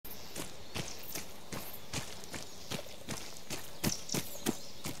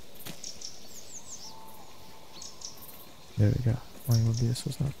There we go. My OBS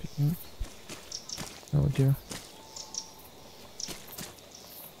was not picking up. Oh dear.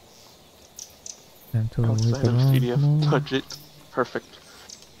 And to Outside of CDF, touch it. Perfect.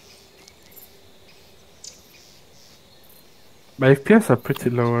 My FPS are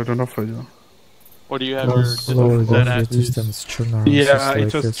pretty low, I don't know for you. What do you have Lower your than set the at? distance turnaround. Yeah,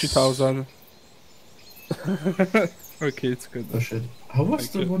 it was 2000. Okay, it's good. Oh shit. How was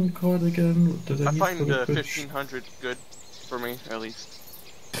the one card again? Did I need find for the bridge? 1500 good for me, at least.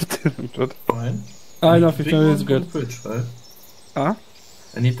 1500. Fine. I know Need the big 1500 is one good. for the bridge, right? Huh?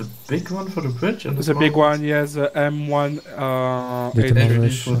 I need the big one for the bridge and There's a big one, yes, M1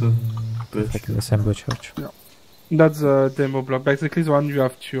 for the bridge. Like an assembly charge. Yeah. That's the demo block. Basically, the one you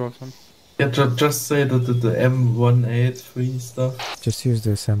have two of them. Yeah, just say that the M183 stuff. Just use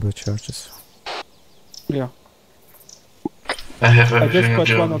the assembly charges. Yeah. I have I everything just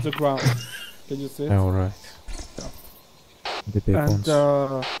put one again. on the ground. Can you see it? Alright. Yeah. The big ones.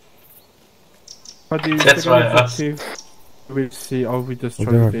 But the That's second why I asked. objective, we'll see how we destroy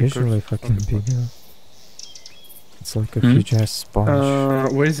Well, they are the vehicles. visually fucking big. It's like a Hmm? huge ass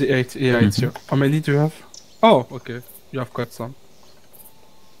sponge. Where is the 8? Yeah, it's here. How many do you have? Oh, okay. You have got some.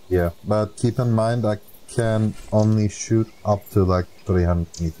 Yeah, but keep in mind I can only shoot up to like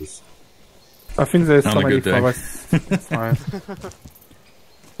 300 meters. I think there's On so a many good day. for us. It's fine.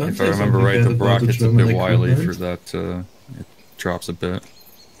 If I remember right, the bracket's a bit wily for that. It drops a bit.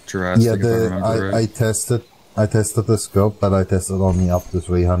 Drastic, Yeah, if I remember right. I tested the scope, but I tested only up to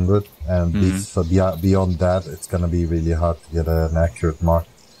 300, and so beyond that, it's gonna be really hard to get an accurate mark.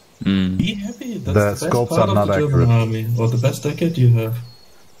 Be happy. That's The the best scopes part are not of the German accurate. army, or the best decade you have.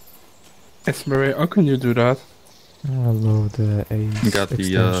 Esmeralda, how can you do that? Although the Ace You got the,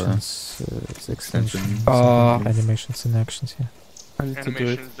 extensions, extension. animations and actions, yeah. I need to do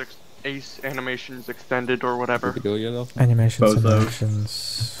it. Ace animations extended or whatever. Did you go yet, Elf? Animations and Both.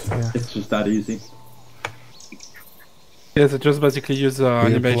 actions, yeah. It's just that easy. Yes, it just basically use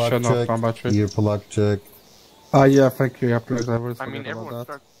animation plug of check, combat tree. ear plug check. Ah, yeah, thank you. Yeah, please, I was I mean, forget about everyone that.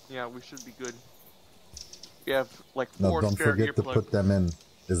 starts. Yeah, we should be good. We have like No, 4 don't spare forget to earplugs. put them in,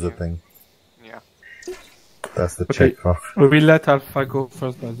 is the Yeah. thing. Yeah. That's the Okay. check for. We will let Alpha go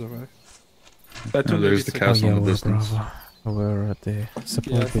first, by the way. That Oh, will there's be the second. castle in yeah, the we're distance. Bravo. We're at the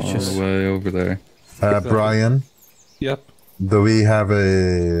supply Yeah. All beaches. the way over there. Brian, Yep. do we have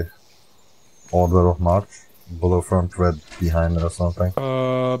a order of march? Below front, red behind or something?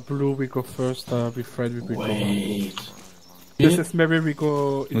 Blue, we go first. With Fred, we go. Wait. This is maybe we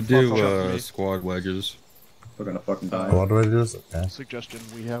go in We'll front do of me. squad wedges. We're gonna fucking die. Squad wedges? Okay. Suggestion: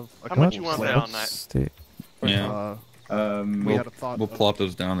 we have a How couple much you want to bet on that? Stay. Yeah. We had a thought. We'll plot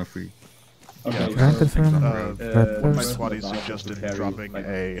those down if we. Okay, Granted so, from My squaddy suggested dropping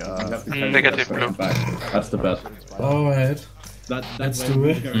a. Negative blue. That's the best. Alright. That's do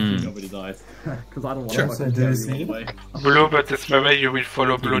it. Nobody dies. Because I don't want Sure. to So fucking do you carry see you it? away. Blue, but it's maybe you will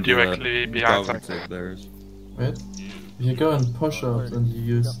follow blue can do that. directly behind Bravo them. take theirs. Wait. You go and push out and you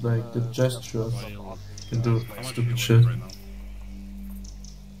use like the gestures and do stupid shit.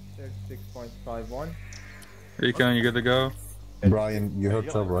 6.51. Recon, you good to go? Brian, you heard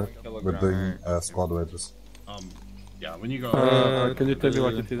Chubb, right? We're doing squad wedges. Yeah, when you go. Can you tell me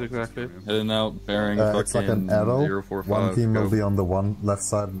what it is exactly? Heading out, bearing It's like fucking an arrow. 045. One team go. will be on the one left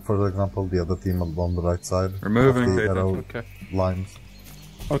side, for example, the other team will be on the right side. We're moving. of the Pay arrow Okay. lines.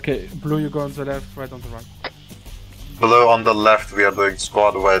 Okay, blue, you go on the left, red on the right. Blue on the left, we are doing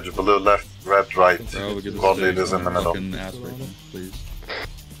squad wedge. Blue left, red right. Bro, we get the Squad stage leaders in the on middle. fucking ass raping, please.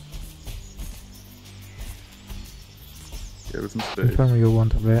 Give us some space. Confirm you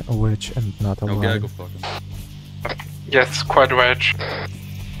want a wedge and not a No line. gaggle fucking. Yes, squad wedge.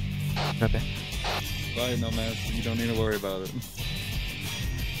 Okay. Bye, no man. You don't need to worry about it.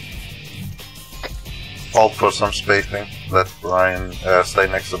 Hold for some spacing. Let Brian stay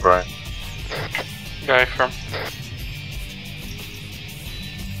next to Brian. Guy from.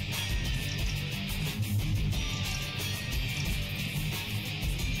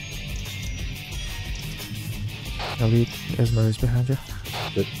 Elite, Esmer is behind you.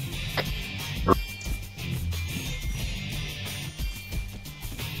 Good.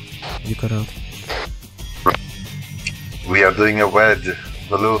 You cut out. We are doing a wedge.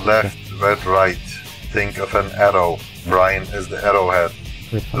 Blue left, red right. Think of an arrow. Brian is the arrowhead.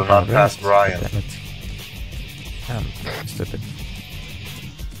 Wait, Do okay, not pass rest. Brian. Damn it. Stupid.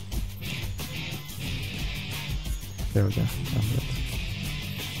 There we go. I'm good.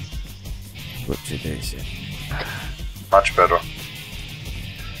 Whoopsie daisy. Much better.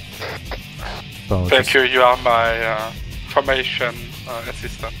 Oh, Thank you, you are my formation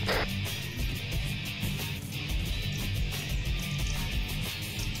assistant.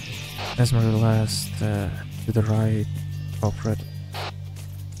 As more last to the right of red.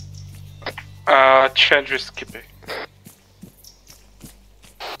 Change with Skippy.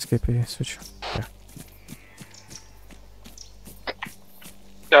 Skippy, switch.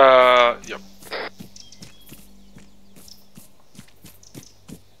 Yep.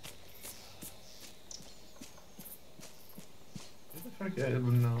 Okay, I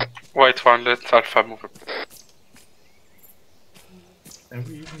don't know. White one, let Alpha move up. Are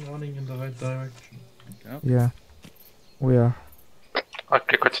we even running in the right direction? Yeah, we are.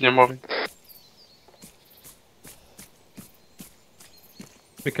 Okay, continue moving.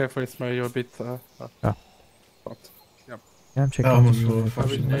 Be careful, Ismail, you're a bit Yeah. hot. Yeah, I'm checking. I'm on this your way I first.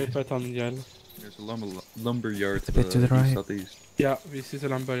 will wait right on yellow. There's a lumber yard A bit to the right. southeast. Yeah, this is a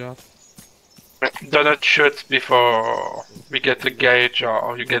lumber yard. Do not shoot before we get the gauge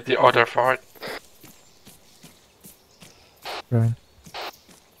or you get the order for it. Right.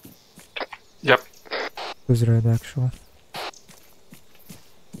 Yep. Who's red actual?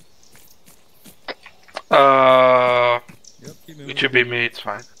 Yep, keep moving. It should be me, it's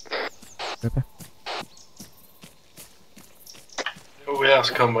fine. Okay. We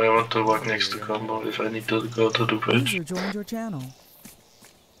ask Combo, I want to walk next to Combo if I need to go to the bridge. User joined your channel.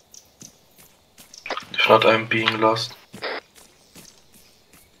 If not, I'm being lost.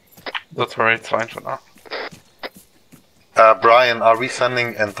 Don't worry, it's fine for now. Brian, are we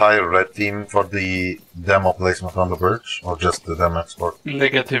sending entire red team for the demo placement on the bridge, or just the demo export?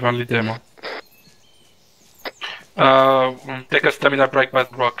 Negative, only demo. Take a stamina break by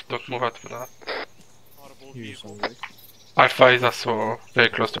the rock, don't move out for that. Alpha is also very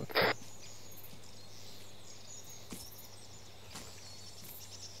close to it.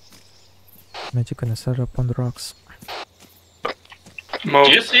 Magic gonna set up on the rocks. Move.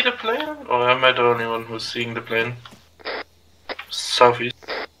 Do you see the plane? Or am I the only one who's seeing the plane? Southeast.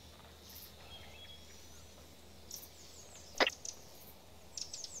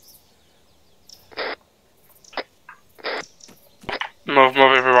 Move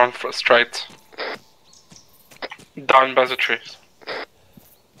everyone for straight. Down by the trees.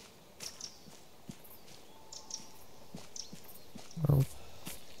 Oh.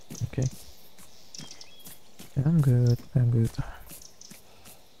 Okay. Yeah, I'm good. I'm good.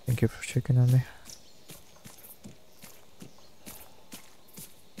 Thank you for checking on me.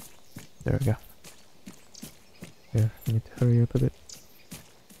 There we go. Yeah, I need to hurry up a bit.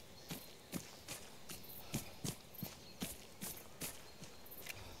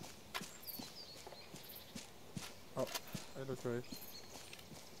 Oh, I look right.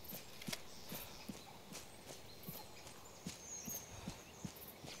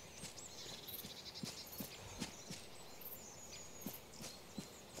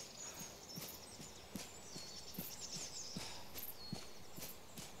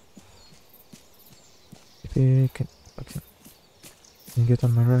 If you can, okay. Can you get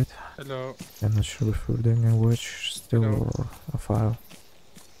on my right? Hello. I'm not sure if we're doing a wedge still Hello. or a file.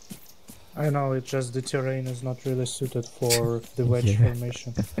 I know, it's just the terrain is not really suited for the wedge Yeah.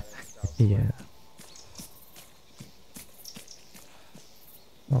 formation. Yeah.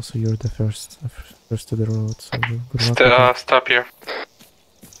 Also, you're the first to the road, so good luck with that. Stop here.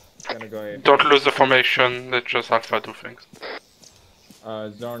 Gonna go Don't lose the formation, let just Alpha do things.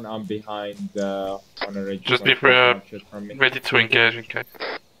 Zorn, I'm behind on a ridge. Just be ready to engage in case.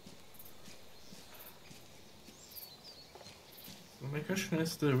 My question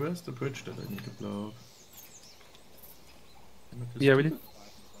is, where's the bridge that I need to blow up? Yeah, we did.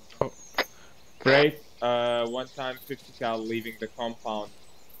 Oh. Break, one time 50 cal leaving the compound.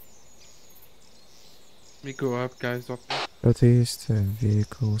 We go up, guys. Up. Southeast,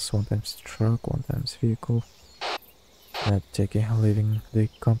 vehicles, one times truck, one times vehicle. Taking, leaving the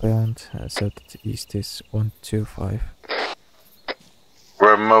compound. Southeast is 125.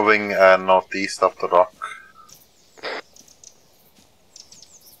 We're moving northeast of the rock.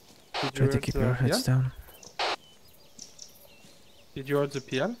 Try to keep your heads down. Did you order the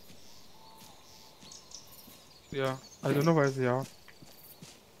PL? Yeah, I don't know where they are.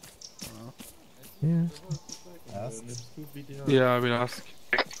 Yeah. Yeah, I will ask.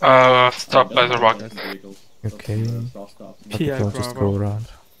 Stop by the rock. Okay. PL I'll just go around.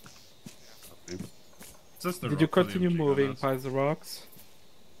 Did you continue moving past the rocks?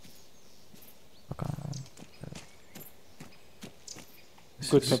 Okay.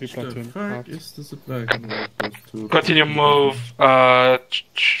 Good copy, platoon. Fuck is the supply? Continue move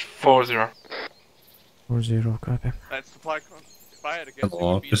 40. 40, copy.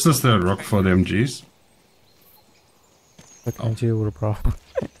 Hello, is this the rock for the MGs? What can you do, bro?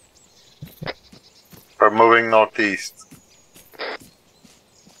 We're moving northeast.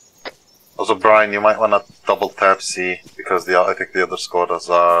 Also, Brian, you might want to double tap C because I think the other squatters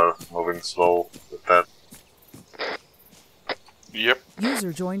are moving slow with that. Yep.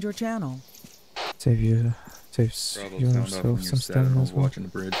 User joined your channel. Saves you Bravo, sound off yourself when some you're stamina as well. watching the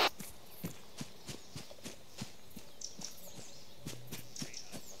bridge.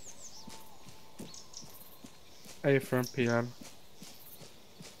 A-firm PM.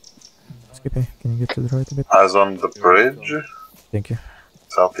 Skippy, can you get to the right a bit? Eyes on the bridge. Thank you.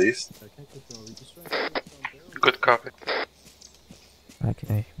 Southeast. Good copy.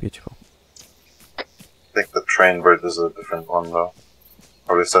 Okay, beautiful. I think the train bridge is a different one though.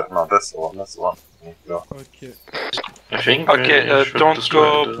 Or is that? No, that's the one. That's the one. Go. Okay. I think. Okay, don't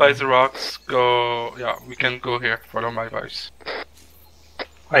go by the rocks. Go. Yeah, we can go here. Follow my advice.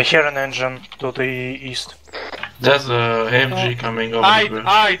 I hear an engine to the east. There's a AMG coming over the bridge.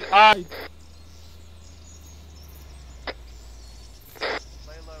 Hide!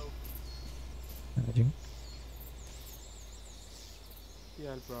 Imagine.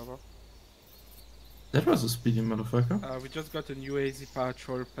 Yeah, Bravo. That was a speedy motherfucker. We just got a new AZ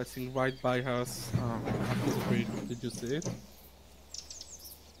patrol passing right by us after the bridge. Did you see it?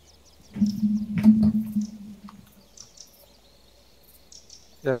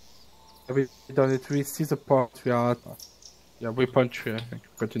 Yeah, we done it. We see the part we are at. Yeah, we punch 3, I think.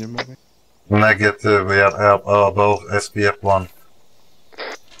 Continue moving. Negative. We are above SPF 1.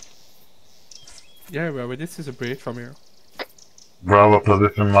 Yeah, well, this is a bridge from here. Bravo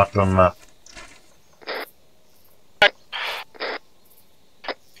position marked on map.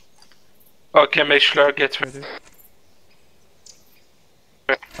 Okay, Meshler, get ready.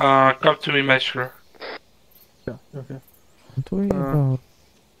 Come to me, Meshler. Yeah, okay. Don't worry about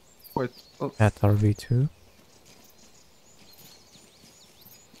Wait. Oh. at RV2.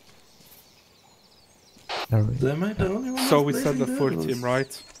 Am I the only one? So we sent the full team,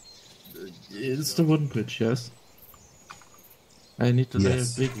 right? It's the wooden bridge, yes. I need to lay a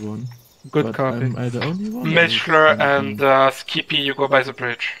big one. Good but copy. Am I the only one? Meshler and Skippy, you go by the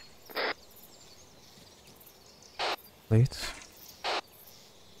bridge. Wait.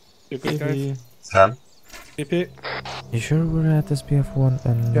 You good, guys? Sam? Skippy? You sure we're at SPF 1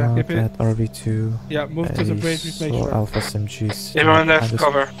 and Yeah, not keep it. at RV2? Yeah, move to the bridge with So Meshler. Alpha SMGs. Everyone has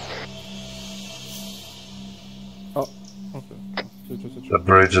cover. Oh, okay. The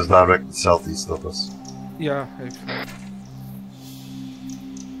bridge is directly southeast of us. Yeah,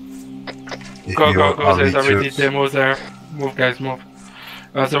 If Go, you go, are go, there's RV2s, already demos there. Move, guys, move.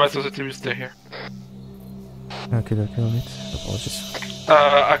 The rest of the team stay here. Okay, wait. Apologies.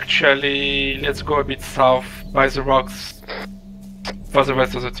 Actually, let's go a bit south by the rocks for the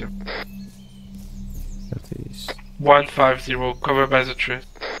rest of the team. Southeast. 150, cover by the trees.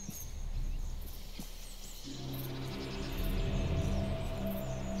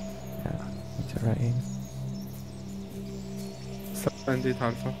 Yeah, terrain. Indeed,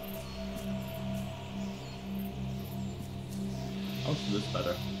 Alpha. How's this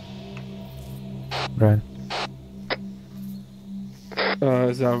better? Brian.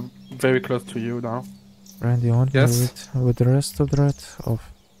 They are very close to you now. Brian, do you want Yes? to with the rest of the red?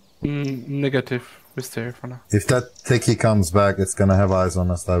 Negative. We stay here for now. if that Tiki comes back, it's gonna have eyes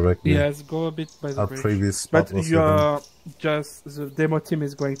on us directly. Yes, go a bit by the Our bridge. previous spot But was you're just the demo team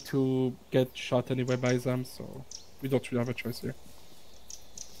is going to get shot anyway by them, so we don't really have a choice here.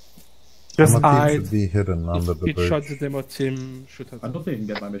 Just Demo team hide. should be hidden under the It bridge. shot the demo team. Shoot at I don't think I can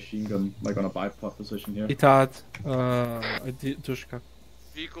get my machine gun like on a bipod position here. it had a Dushka.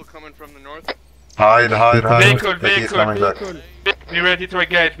 Vehicle coming from the north. Hide. Vehicle, Tiki's coming back. Be ready to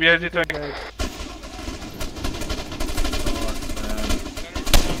engage, be ready to engage.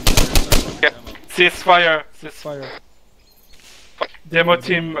 Yeah. Ceasefire. Demo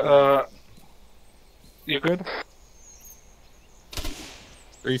team, you good?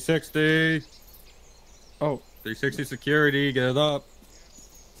 360. Oh. 360 security, get it up.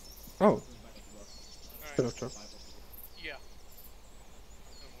 Oh.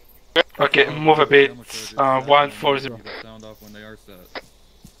 Okay, move a bit. 140. Sound off when they are set.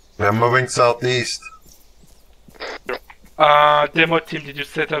 We're moving southeast. Demo team, did you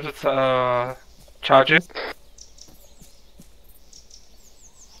set up the charges?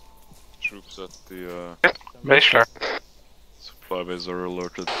 Troops at the Meshler. supply base are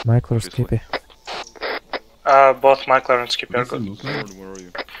alerted. Michael or Skippy? Both Michael and Skippy are good. Where are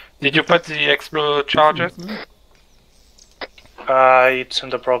you? Did you put the explode charges? It's in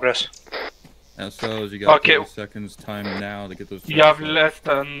the progress. SOs, you got Okay. 30 seconds time now to get those. You have less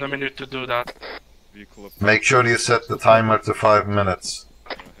than a minute to do that. Make sure you set the timer to 5 minutes.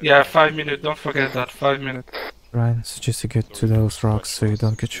 Yeah, 5 minutes, don't forget that, 5 minutes. Brian, suggest you get to those rocks so you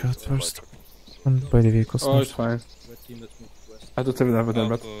don't get shot first. And by the vehicles. Oh, it's fine. I don't even have a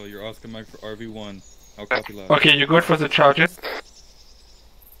number. You're asking Mike for RV1. How copy last? Okay, you good for the charges?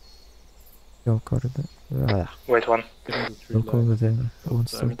 You'll cover the... Wait one. You'll cover the one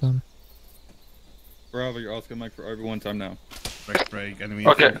start down. Bravo, you're asking Mike for RV1 time now. Break, enemy.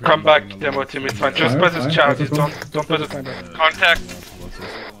 Okay, come back, demo team, it's fine. Just put the charges, don't put it. Contact.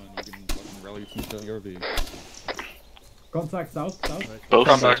 Rally from the RV. Contact south. Both.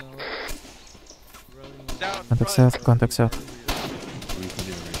 Come back. Contact south.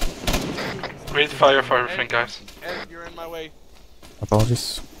 Great fire for everything, guys. You're in my way.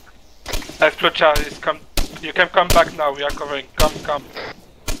 Apologies. I've put charges, come. You can come back now, we are covering. Come.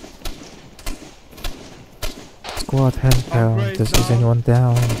 Squad, help. Is anyone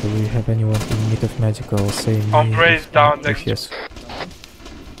down? Do we have anyone in need of medical? Say me. Ombre is down next. Yes.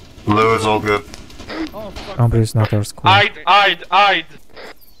 Blue is all good. Ombre is not our squad. Hide!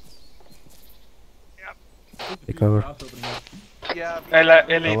 Take cover. Yeah.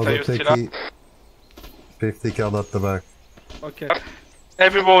 Elite, are you still up? 50 cal at the back. Okay.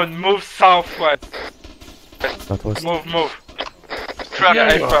 Everyone, move southwest. Southwest. Move. Move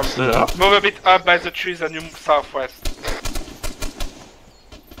a bit up by the trees and you move southwest.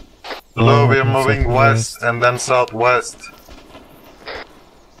 Blue, we are moving west and then southwest.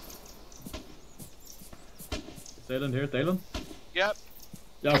 Talon here, Talon? Yep.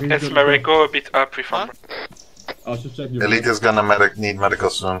 Yeah, okay, Yes, Mary, go a bit up if I'm... I was just checking Elite is gonna need medical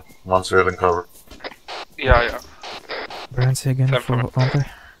soon, once we're in cover. Yeah. Brands again for Ombre.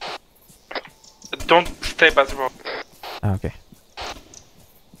 Don't stay by the road. Okay.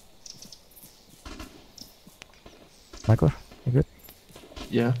 Michael, you good?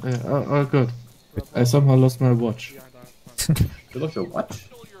 Yeah, oh good. I somehow lost my watch. You lost your watch?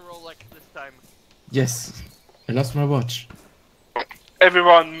 Yes, I lost my watch.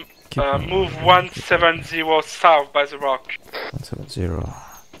 Everyone, move 170 south by the rock. 170.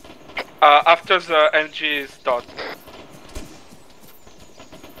 After the NG is done.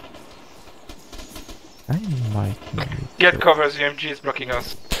 I might Get cover, the MG is blocking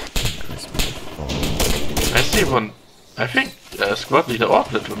us. I see one. I think squad leader or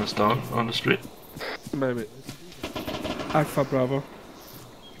platoon is down on the street. Maybe. Alpha Bravo.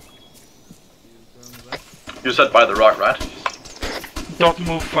 You said by the rock, right? Don't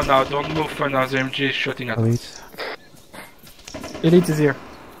move for now, the MG is shooting at us. Elite is here.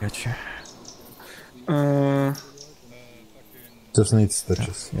 Gotcha. Just need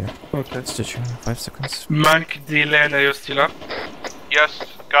stitches. Yeah. Okay. Stitching 5 seconds. Monk, Dylan, are you still up? Yes,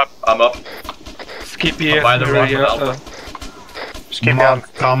 I'm up. Skippy, by the rock with Alpha.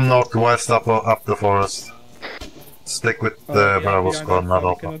 Monk, come northwest up the forest. Stick with the Bravo squad, not I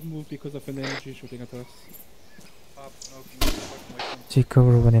Alpha. cannot move because of an energy shooting at us. Take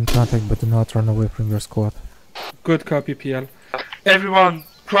cover when in contact, but do not run away from your squad. Good copy, PL. Everyone,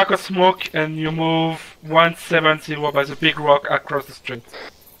 crack a smoke and you move 170 by the big rock across the street.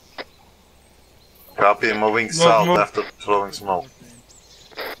 Copy, moving south after throwing smoke.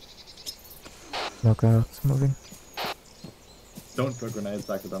 Knockout, moving. Don't throw grenades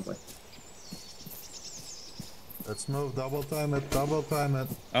accidentally. Let's move, double time it.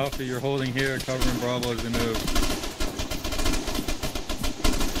 Alpha, you're holding here, covering Bravo as we move.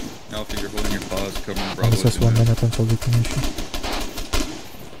 Alpha, you're holding your pause, covering Bravo. This is 1 minute until detonation.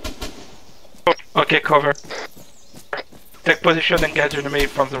 Okay, cover. Take position, engage enemy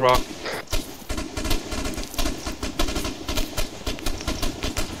from the rock.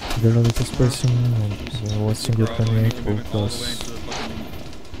 Barely dispersing and watching your grenade will close.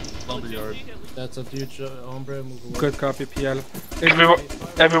 That's a huge Ombre move away. Good copy, PL.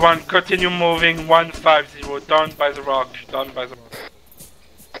 Everyone, continue moving 150 down by the rock.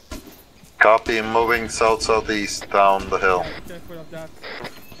 Copy, moving south-southeast down the hill.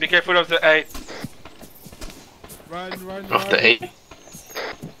 Be careful of the 8. Run. Of the 8.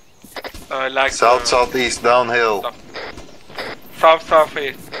 Like South-southeast downhill.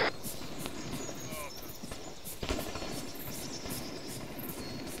 South-southeast.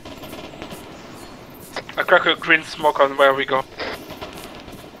 I crack a green smoke on where we go.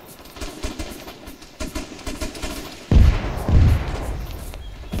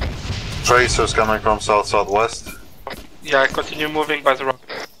 Tracers coming from south-southwest. Yeah, continue moving by the rock.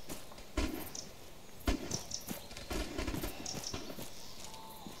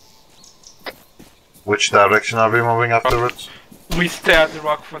 Which direction are we moving afterwards? We stay at the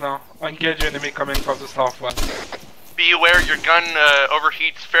rock for now. Engage enemy coming from the southwest. Be aware your gun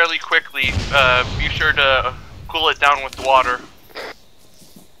overheats fairly quickly. Be sure to cool it down with water.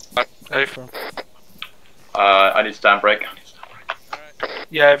 I need stand break.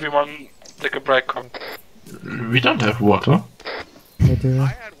 Yeah, everyone Take a break. We don't have water. I do. I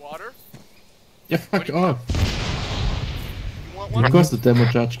had water. Yeah, fuck off. You want one? Of course the demo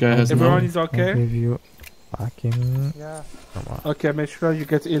judge guy has Everyone no. is I'll okay? give you fucking... Yeah. Come on. Okay, make sure you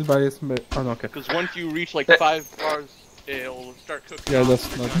get healed by his oh, no, okay. Because once you reach like 5 bars, it'll start cooking. Yeah, off that's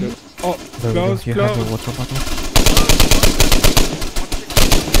your not gun. good. Oh, There we go. close, You have a close. water bottle.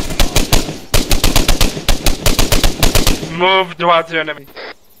 Move towards the enemy.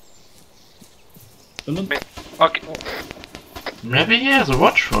 Okay. Maybe he has a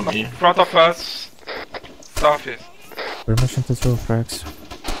watch for me. In front of us. Southeast. Permission to throw frags.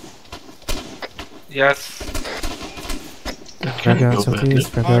 Yes. Frag out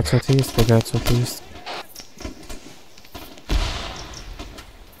southeast, frag out southeast, frag out southeast.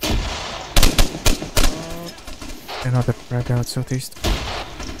 Another frag out southeast.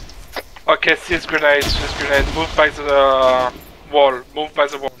 Okay, seize grenade, seize grenade. Move by the wall. Move by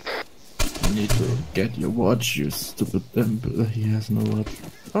the wall. You need to get your watch, you stupid he has no watch.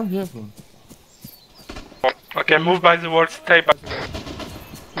 Oh, he has one. Okay, move by the wall. Stay by.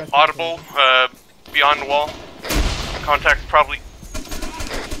 Audible, beyond the wall. Contact probably.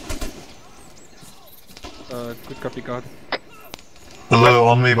 Good copy, God. Hello,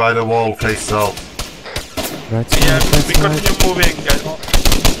 on me by the wall, face south. Right Yeah, side, we right continue moving, guys.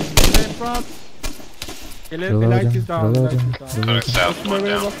 In front. Reloading, Elite is down. reloading, Elite is down. reloading. South, one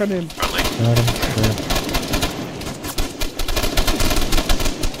down. Work on him. Friendly. Got him, there.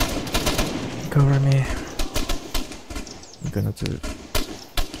 Cover me. I'm gonna do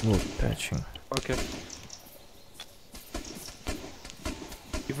wood patching. Okay.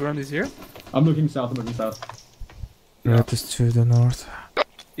 Everyone is here? I'm looking south, I'm looking south. Right is to the north.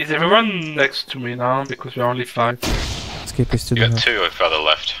 Is everyone next to me now? Because we're only 5. Skip is to You the got north. 2 further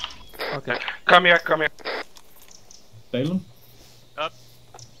left. Okay. Come here, come here. Salem? Up.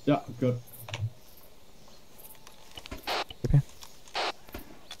 Yeah, good. Okay,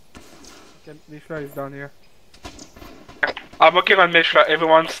 Mishra is down here. I'm working on Mishra.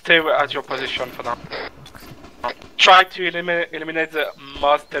 Everyone stay at your position for now. Try to eliminate the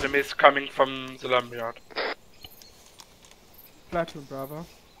most enemies coming from the lumberyard. Platoon, Bravo.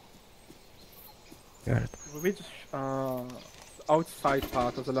 Got it. We reach outside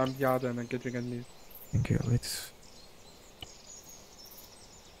part of the lumberyard and engaging enemies. Thank you, it's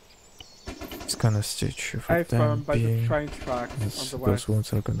kind of stitch for I them found by the being... train tracks Yes, on the those west.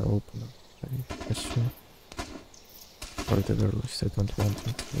 wounds are gonna open up very soon. Or at the very least, I don't want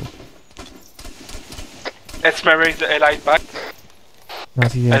them to open. Let's marry the allied back.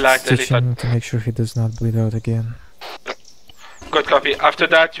 Not yet, like the stitching to make sure he does not bleed out again. Good copy. After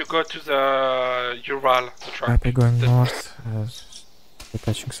that, you go to the Ural, the truck. Happy going north, we're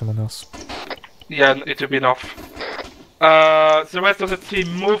patching someone else. Yeah, it will be enough. The rest of the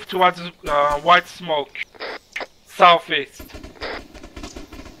team move towards white smoke. Southeast.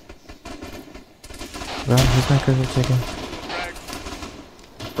 Well, he's my cover taken.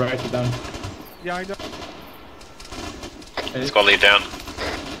 Right, down. Yeah, I know. Squad lead down.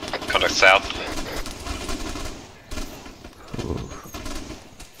 Contact south. Ooh.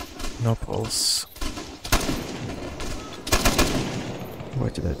 No pulse. Why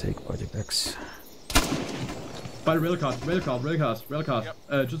did I take body bags? By the railcast.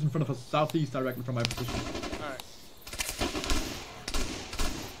 Yep. Just in front of us, southeast directly from my position. Alright.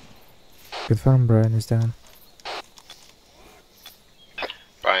 Confirm Brian is down.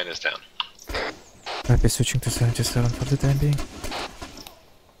 Brian is down. Happy switching to 77 for the time being.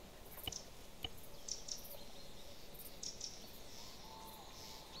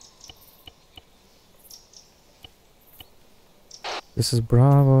 This is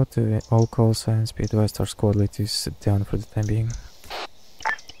Bravo to all call signs. Be advised our squad lead is down for the time being.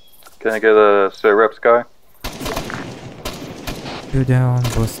 Can I get a sit reps guy? 2 down,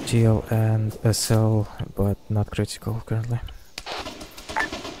 both GL and SL, but not critical currently.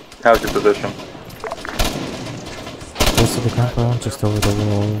 How's your position? Close to the compound, just over the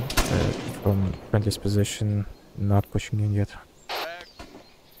wall, from friendly's position, not pushing in yet.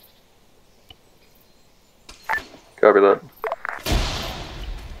 Copy that.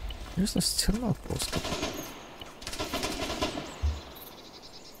 There's still no post.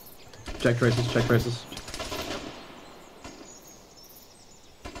 Check traces.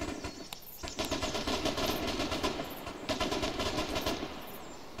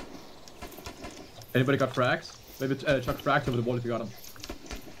 Anybody got frags? Maybe chuck frags over the wall if you got them.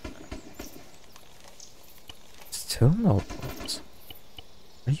 Still no post.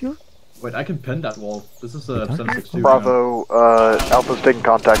 Are you? Wait, I can pin that wall. This is a 762. Bravo, Alpha's taking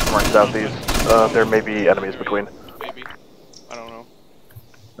contact from our southeast. There may be enemies between. Maybe. I don't know.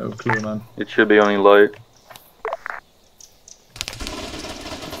 No clue, man. It should be only light.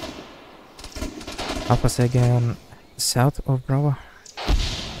 Alpha say again, south of Bravo.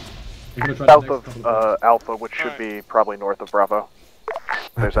 South of Alpha, which should be probably north of Bravo.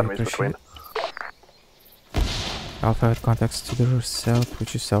 There's Okay, enemies between. Alpha had contacts to the south,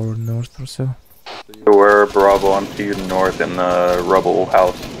 which is our north or so. Where Bravo, I'm to your north in the rubble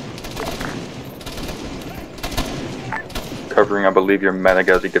house. Covering, I believe, your medic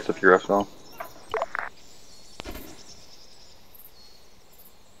as he gets up your SL.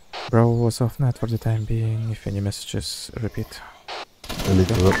 Bravo was off net for the time being. If any messages, repeat.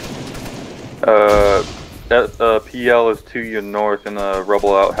 PL is to your north in the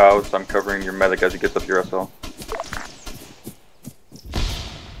rubble out house. I'm covering your medic as he gets up your SL.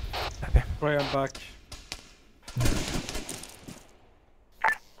 Right, I'm back.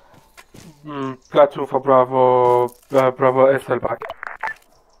 Platoon for Bravo, Bravo SL back.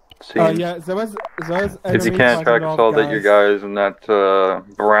 Yeah, there was if you can't track us all, that you guys in that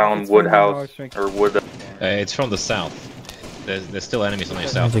brown wood house or wood. It's from the south. There's still enemies on your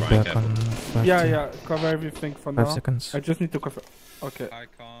south, right? Yeah, cover everything for now. 5 seconds. I just need to cover. Okay.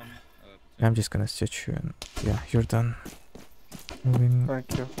 I'm just gonna stitch you and yeah, you're done. Moving.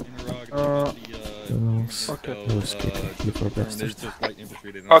 Thank you.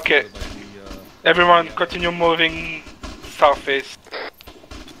 Okay. Everyone, continue moving southeast.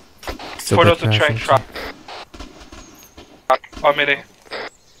 Follow the train track. How many?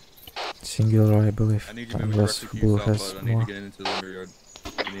 Singular, I believe. Unless Blue has more.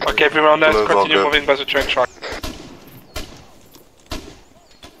 Okay, everyone, let's continue moving by the train track.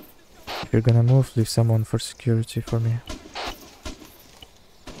 If you're gonna move, leave someone for security for me.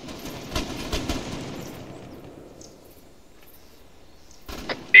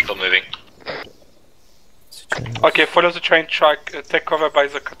 Vehicle moving. Okay, follow the train track, take cover by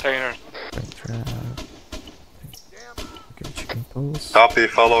the container. Copy,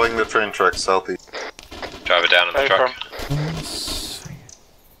 following the train track southeast. Driver down in the truck.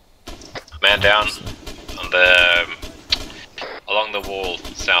 Man down on the along the wall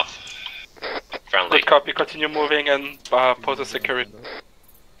south. Friendly. Good copy, continue moving and pose a security.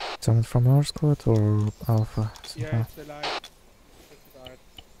 Someone from our squad or Alpha? Yeah, it's alive.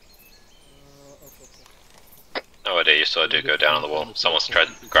 No idea, you saw a dude go down on the wall. Someone's tried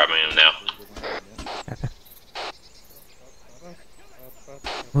grabbing him now.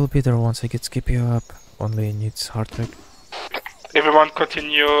 We'll be there once I get Skippy up. Only needs heart rate. Everyone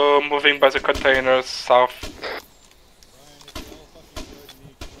continue moving by the containers south.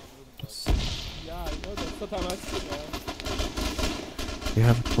 You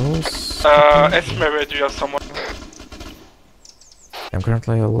have a pulse? Esmeralda, do you have someone? I'm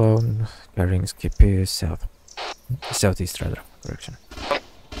currently alone, carrying Skippy south. Southeast rather, direction.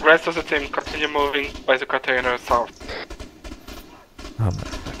 Rest of the team continue moving by the container south. Oh my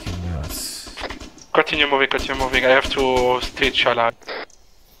fucking nuts. Continue moving, I have to stitch alive.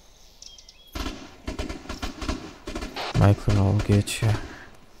 Michael, I'll get you.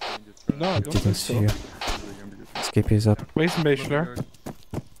 No, I don't didn't think see so. you. Skippy is up. Where's Meichler?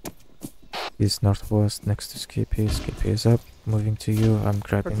 He's northwest next to Skippy. Skippy is up. Moving to you. I'm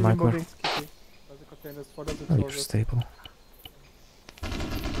grabbing Continue Michael. moving, Skippy. By the containers, follow the Oh, you're soldiers. stable.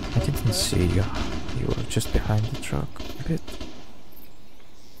 I didn't see you. You were just behind the truck a bit.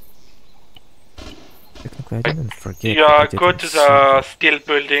 Technically, I didn't forget. Yeah, I go didn't to see the you. steel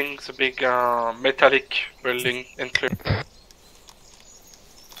building, the big metallic building and clear.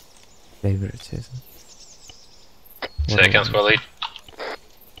 Favoritism. Second squad lead.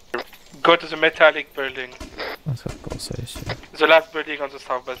 Go to the metallic building. That's of course I assume. The last building on the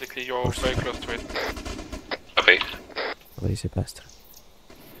south, basically, you're very close to it. Copy. Lazy bastard.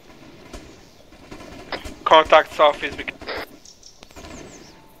 Contact south is big.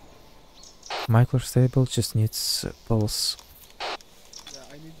 Michael stable, just needs pulse. Yeah,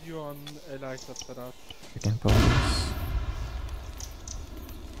 I need you on Elite after that. You can pulse.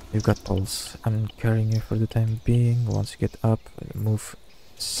 You've got pulse. I'm carrying you for the time being. Once you get up, move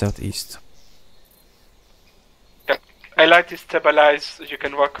southeast. Elite is stabilized, you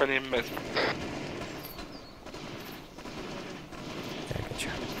can work on him. Yeah, I get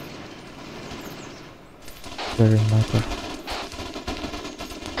you. Clearing Michael.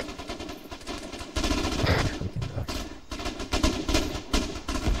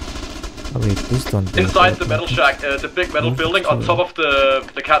 Oh wait, please don't do Inside that, the metal Michael. shack, the big metal Move building on to- top of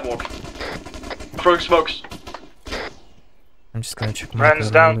the catwalk. Throwing smokes. I'm just gonna check Runs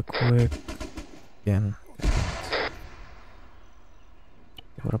Michael down. really quick. Again.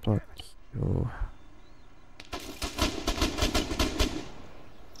 What about you?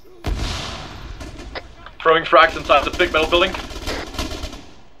 Throwing frags inside the big metal building.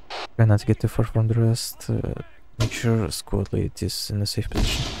 Try not to get too far from the rest. Make sure squad lead is in a safe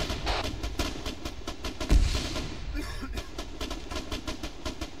position.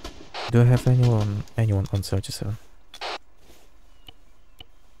 Do I have anyone on 77?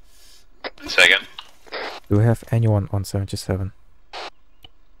 Say again? Do we have anyone on 77?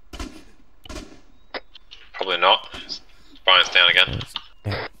 Probably not. Brian's down again.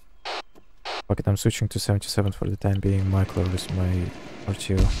 Yeah. Okay, I'm switching to 77 for the time being. Michael is my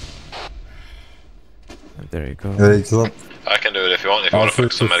RTO. And there you go. I can do it if you want to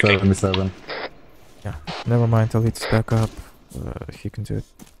focus on medicing. 77. Yeah, never mind, I'll lead this back up. He can do it.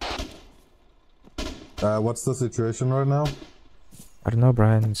 What's the situation right now? I don't know,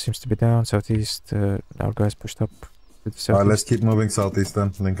 Brian seems to be down southeast. Our guys pushed up to the southeast. Let's keep moving southeast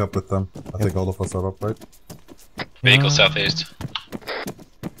then. Link up with them. I think all of us are up, right? Vehicle southeast.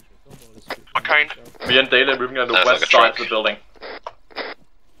 What kind? Me and Dale are moving on the west side of the building.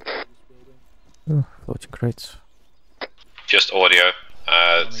 Oh, floating crates. Just audio.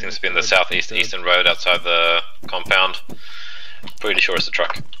 Seems to be in the southeast eastern road outside the compound. Pretty sure it's a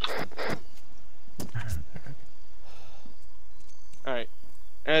truck. Alright.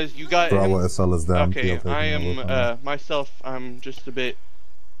 As you got... Bravo SL is down. Okay, I am, myself, I'm just a bit...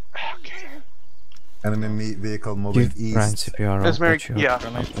 Okay. Enemy vehicle moving Give east. Brian CPR. That's very... Yeah.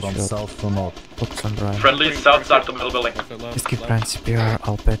 From south to north. Focus on Brian. Friendly south side of the middle building. Just give Brian CPR,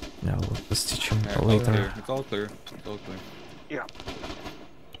 I'll bet. No, we'll stitch him later. It's all clear. It's all clear. Yeah.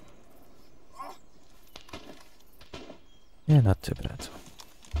 Yeah, not too bad.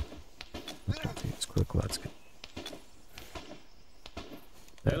 It's quick, let's go.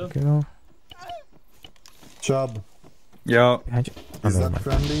 There we go. Chubb. Yeah. Behind you. Is that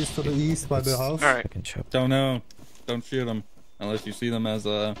friendlies to the east by the house? Alright. Don't know. Don't shoot them. Unless you see them as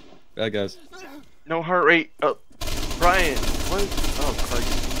bad guys. No heart rate. Oh, Brian. What? Oh,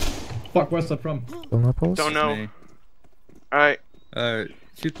 Christ. Fuck, where's that from? Don't know. Alright. Alright.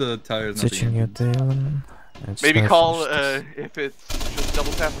 Shoot the tires. Stitching you down. Maybe call if it's just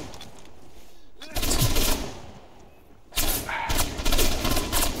double tapping.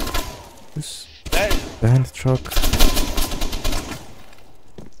 Behind the truck.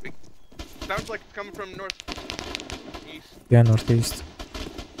 Sounds like it's coming from north. East. Yeah, northeast.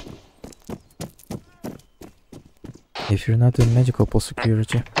 If you're not doing medical, pull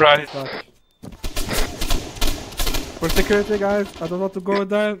security. Right. For security, guys, I don't want to go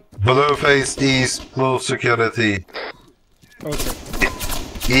there. Blue face east, blue security. Okay.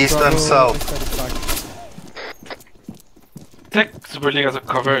 East and south. Take the building as a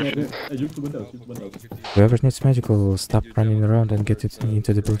cover. Whoever needs medical, stop running around and get it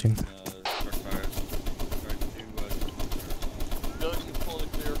into the building.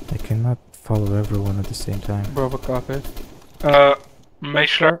 I cannot follow everyone at the same time. Bravo copy. Make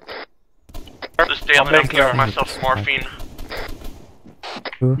sure. Just Dale, I'm giving myself morphine.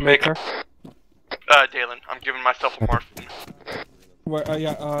 Who? Maker. Dalen, I'm giving myself a morphine. Where,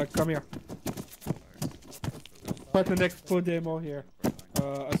 yeah, come here. Put the next full demo here.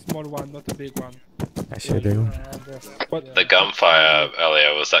 A small one, not a big one. I see Dale. The gunfire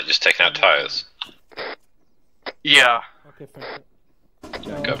earlier, was that just taking out tires? Yeah. Okay, thank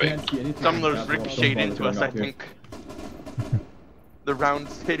you. Copy. Some of those ricocheted into us, I think. The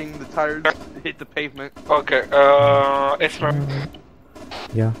rounds hitting the tires hit the pavement. Okay, Esmer.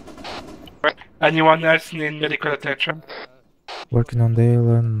 Yeah. Anyone else need medical attention? Working on Dale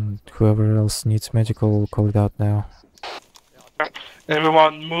and whoever else needs medical, call it out now.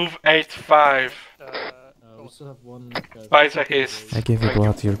 Everyone move 8-5. Isaac East. I gave you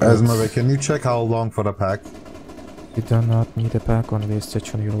blood, your Esmeralda, can you check how long for the pack? You do not need a pack, only a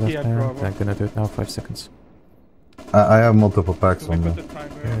stitch on your left Yeah, hand. bravo. I'm gonna do it now, 5 seconds. I have multiple packs on me.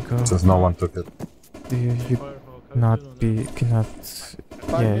 There you go. Since no one took it. You cannot,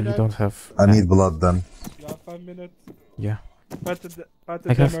 yeah, you don't have... I need blood then. You have 5 minutes. Yeah. I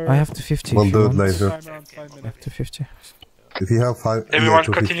I have 250. We'll if you do it want. later. I have 250. If you have 5... Everyone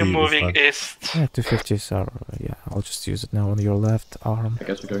yeah, continue 250 is moving fine. east. Yeah, 250s are, yeah, I'll just use it now on your left arm. I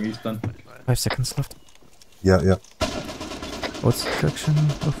guess we're going east then. 5 seconds left. Yeah, yeah. What's the direction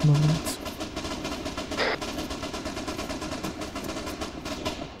of movement?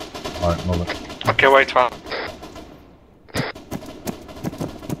 Alright, move it. Okay, wait one.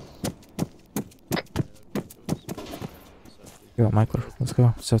 Go, Michael, let's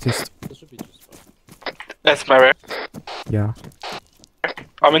go. Southeast. That's Mary. Yeah.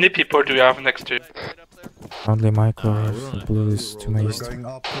 How many people do you have next to you? Only Michael, blue is to my east.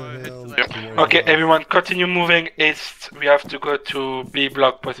 Okay, everyone continue moving east. We have to go to B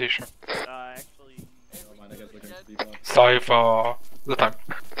block position. Sorry for the time.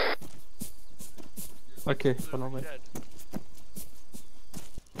 Okay, follow me.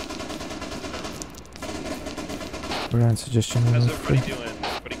 Brian, suggestion. How's everybody doing?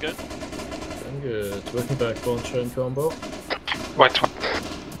 Everybody good? I'm good. Working back, bone train combo. White one.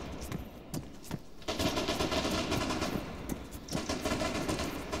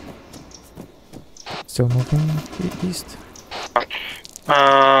 Still moving east.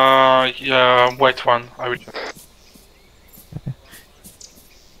 Yeah, white one. I will check.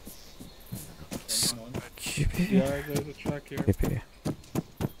 Yeah, there's a track here. Skippy.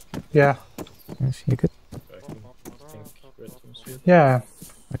 Yeah. Yes, you good? Yeah.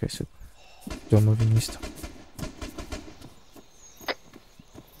 Okay, so still moving east.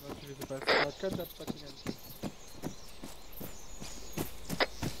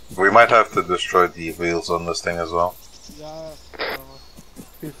 We might have to destroy the wheels on this thing as well. Yeah,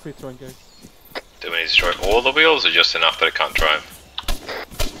 feel free to engage. Do we need to destroy all the wheels or just enough that it can't drive?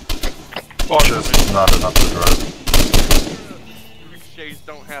 Just not enough to drive. Ricochets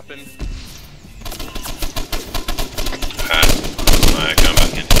don't happen. I come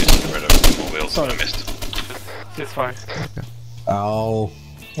back in to get rid of more wheels that I missed. It's fine. Ow.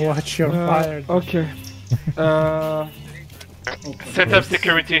 Watch your fire. Okay. Set up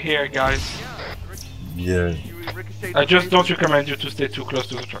security here, guys. Yeah. I just don't recommend you to stay too close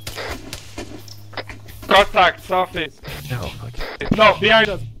to the truck. Contact, surface. No, No, behind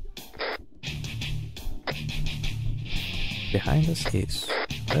us. Behind us is.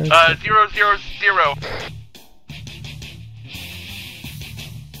 000.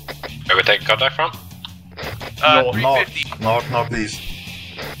 Where we taking contact from? No, 350. northeast.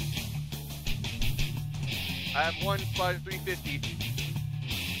 I have one spot 350.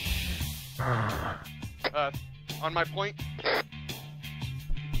 On my point.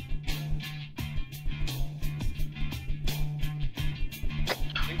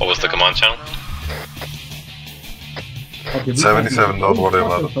 What was the command channel? Okay, 77 dot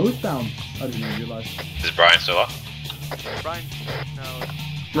whatever. Both down. I didn't realize. Is Brian still up? Brian, no.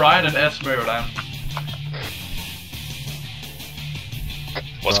 Brian and Esme are down.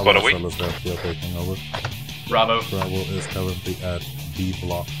 What squad are we? Bravo taking over. Bravo. Bravo is currently at B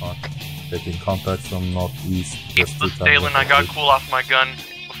block mark. Taking contact from northeast. It's the Stalin, I gotta cool off my gun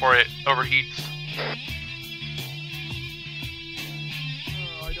before it overheats.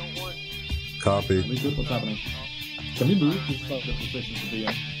 I don't want... Copy. What's happening? Can we move to start the position to be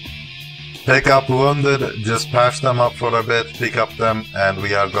in? Pick up wounded, just patch them up for a bit, pick up them, and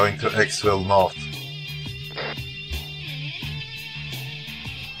we are going to Xville North.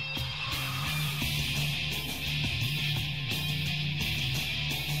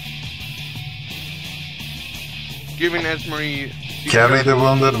 Giving Esmery... Carry the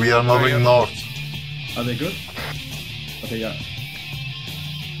wounded, we are moving north. Are they good? Okay, yeah.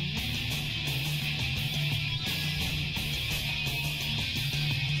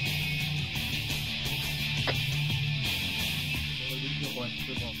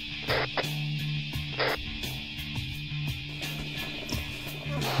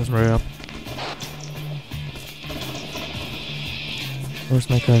 Esmery up. Where's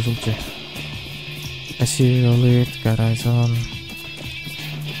my casualty? I see your lead, got eyes on.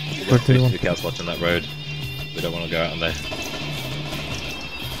 Where do you want? 2 cows watching that road. We don't want to go out on there.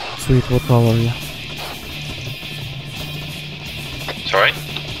 Sweet, what role are you? Sorry?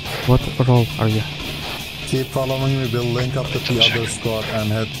 What role are you? Keep following me, we'll link up with the other squad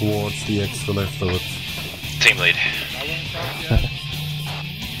and head towards the Xville afterwards. Team lead.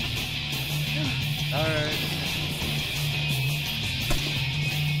 Alright.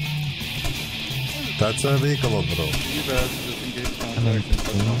 That's our vehicle on the road.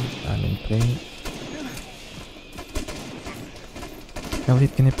 I'm in plane.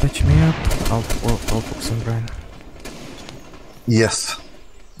 Elliot, can you patch me up? I'll focus on Brian. Yes.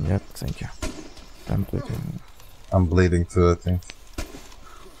 Yep, thank you. I'm bleeding. I'm bleeding too, I think.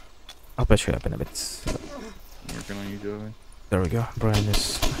 I'll patch you up in a bit. Working on you, Joey. There we go. Brian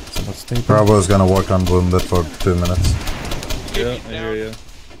is somewhat stable. Bravo is gonna work on wounded for 2 minutes. Yeah, I hear you.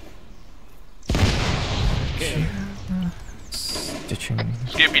 Stitching.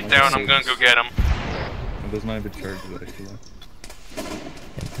 Skippy's down, I'm gonna go get him. It does not even charge it, actually.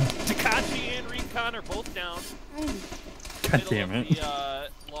 Takashi and Recon are both down. God damn it. The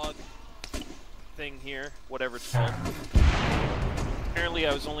log thing here, whatever it's called. Apparently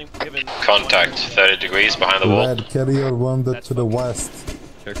I was only given... Contact 30 degrees behind the wall. Red, carry your wounded to the west.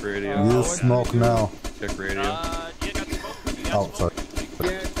 Check radio. Use smoke now. Check radio. Oh, sorry.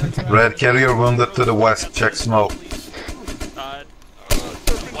 Red, carry your wounded to the west, check smoke.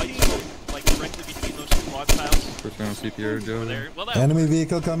 White smoke, like directly between those 2 log piles. First round CPR, Joe. Enemy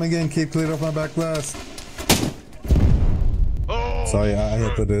vehicle coming in. Keep clear of my back blast. Oh! Sorry, I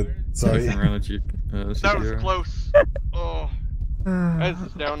hit the dude. Sorry. That was close. Oh. Ez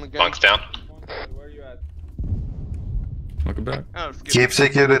is down again. Monk's down. Welcome back. Oh, Keep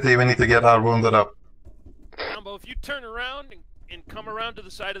security. We need to get our wounded up. Combo, if you turn around and come around to the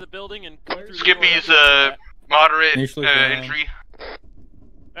side of the building and come through Skippy's the door, moderate down. injury.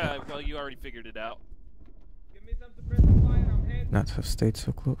 well, you already figured it out. Not have stayed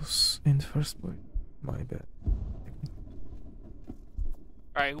so close in the first place. My bad.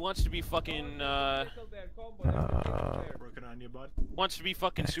 Alright, who wants to be fucking, wants to be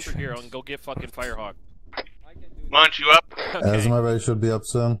fucking superhero and go get fucking Firehawk? Munch, you up? Okay. Esmeralda should be up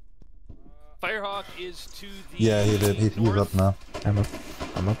soon. Firehawk is to the Yeah, he did. He's up now. I'm up.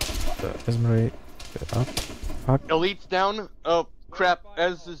 Esmeralda, up. Fuck. Elite's down. Oh, crap.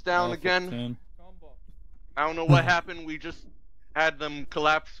 Ez is down again. I don't know what happened. We just had them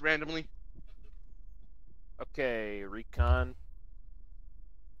collapse randomly. Okay, recon.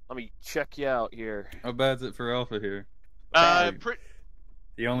 Let me check you out here. How bad's it for Alpha here?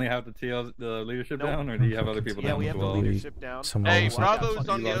 Do you only have the leadership down, or do you have other people down we as have well? the leadership down. Hey, Bravo's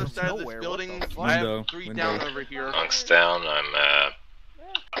on the other side of this building. I have 3 down over here. Monk's down. I'm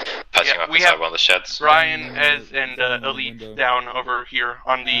patching up inside one of the sheds. Ryan, Ez, and Elite down over here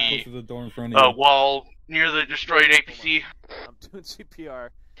on the wall near the destroyed APC. I'm doing CPR.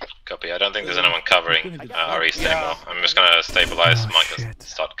 Copy. I don't think there's anyone covering our east anymore. I'm just gonna stabilize. Mike can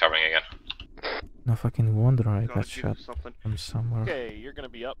start covering again. No fucking wonder I got shot from somewhere. Okay, you're gonna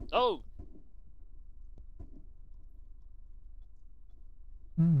be up. Oh!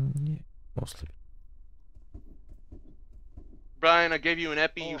 Yeah, mostly. Brian, I gave you an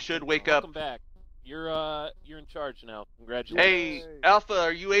epi. You should wake up. Welcome back. You're in charge now. Congratulations. Hey, Alpha,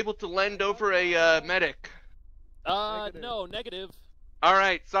 are you able to lend over a medic? No, negative.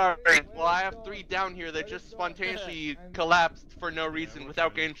 Alright, sorry. Well, I have 3 down here that just spontaneously collapsed for no reason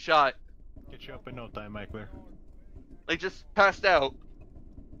without getting shot. Get you up in no time, Michael. They just passed out.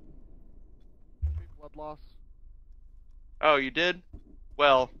 Blood loss. Oh, you did?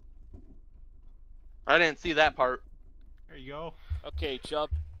 Well, I didn't see that part. There you go. Okay,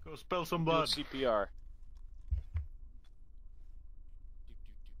 Chubb. Go spill some blood. Do CPR.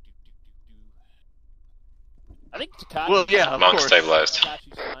 I think Takashi. Well, yeah, of Monk course. stabilized.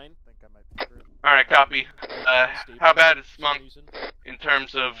 Alright, copy. How bad is Monk in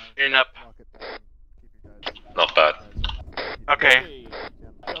terms of in up? Not bad. Okay.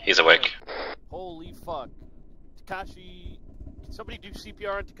 He's awake. Holy fuck. Takashi. Can somebody do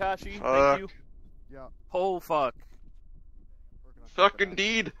CPR on Takashi? Fuck. Thank you. Yeah. Oh fuck. Fuck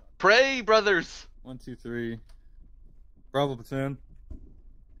indeed. Pray, brothers. 1, 2, 3. Bravo platoon.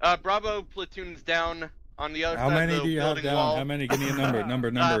 Bravo platoon's down on the other How side many of the do you have building down? wall. How many? Give me a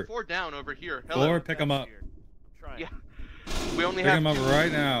number. Number. 4 down over here. 4. Pick them up. Yeah. We only Pick have them up 2.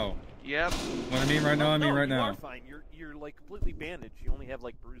 right now. Yep. What I mean right now, I mean right you now. are fine. You're like completely bandaged. You only have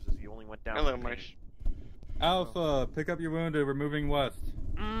like bruises. You only went down. Hello, with my. pain. Alpha, pick up your wounded. We're moving west.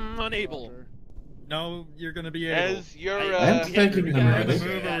 Unable. No, you're gonna be able. As you're I'm taking a medic.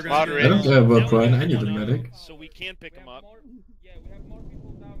 Moderate. I don't care about Brian, I need a medic. So we can pick him up.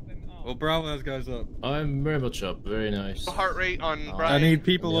 Well, Bravo has guys up. I'm very much up, very nice. Heart rate on I Brian. need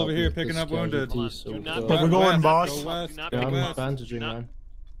people over here picking up wounded. So not go we're going, boss. Go west. Do not Go pick I'm west. bandaging, man.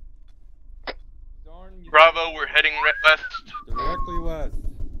 Bravo, we're heading west. Directly west.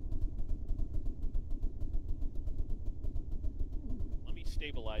 Let me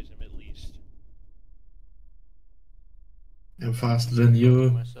stabilize him at least. I'm faster than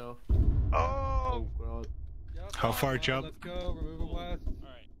you. Myself. Oh god. How far, Chubb? Let's go. We're moving west.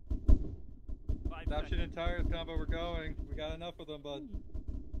 Alright. Stop shooting tires, combo. We're going. We got enough of them, bud.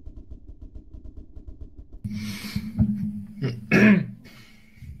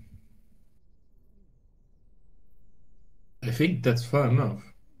 I think that's far enough.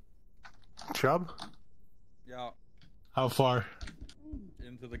 Chubb? Yeah. How far?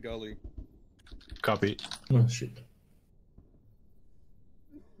 Into the gully. Copy. Oh shit.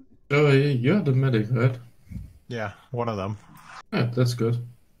 Oh, you're the medic, right? Yeah, one of them. Yeah, that's good.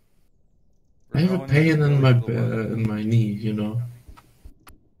 I have a pain in my knee, you know.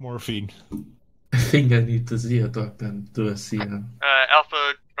 Morphine. I think I need to see a doctor and do a CR.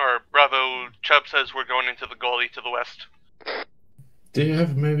 Alpha or Bravo, Chubb says we're going into the gully to the west. Do you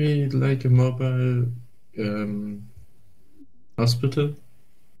have maybe like a mobile hospital?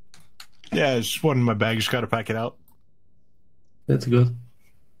 Yeah, it's one in my bag. Just gotta pack it out. That's good.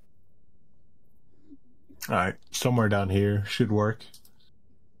 Alright, somewhere down here should work.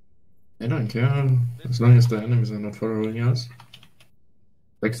 I don't care, as long as the enemies are not following us.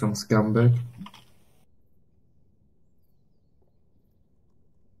 Like some scumbag.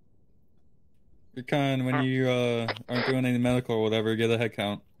 Recon, when you aren't doing any medical or whatever, get a head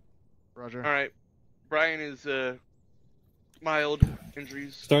count. Roger. Alright. Brian is, mild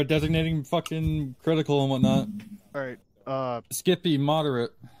injuries. Start designating fucking critical and whatnot. Alright, Skippy,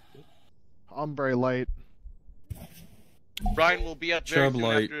 moderate. Ombre light. Brian will be up very Chub soon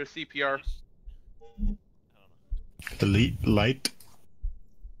light. after a CPR. Elite light.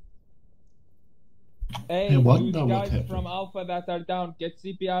 Hey, I you wonder what guys happened. from Alpha that are down, get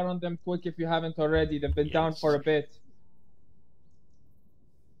CPR on them quick if you haven't already. They've been down for a bit.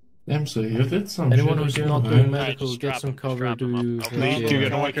 Damn, so you did some Anyone shit who's again, not right? doing medical, get some cover. Do Please, you're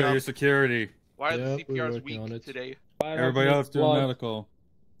gonna work on your security. Why are the Yep, we're CPRs working on weak it. today? Everybody else doing medical.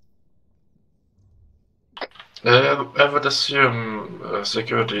 I would assume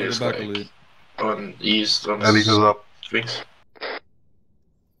security Take it is back, like Elite. on east on Elite is up. wings.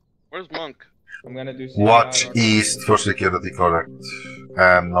 Where's Monk? I'm gonna do CPR Watch on east for security, correct.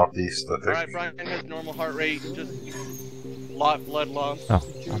 And northeast, I think. Alright, Brian has normal heart rate, just lot blood loss. Oh,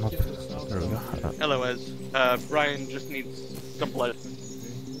 I'm up. There we go. LOS. Brian just needs some blood.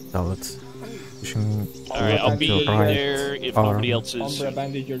 Now let's pushing Alright, I'll be to right there if arm. nobody else is. Ombre,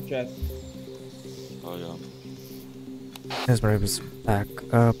 bandage your chest. Oh yeah. Esmeralda is back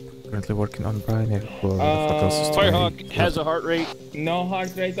up. Currently working on Brian. Who Firehawk has a heart rate. No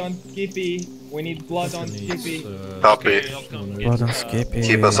heart rate on Skippy. We need blood on Skippy. Copy. Blood on Skippy.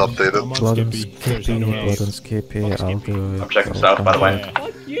 Keep us updated. Blood on Skippy. Blood on Skippy. I'll do it. I'm checking south, by the way.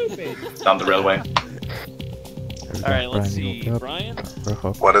 Fuck you, bitch. Down the railway. Alright, let's see. Brian?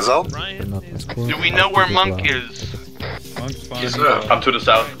 What is out? Do we know where Monk is? Monk's fine. Yes, sir. I'm to the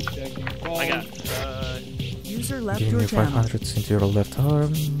south. I got, User left Giving your you channel. 500 into your left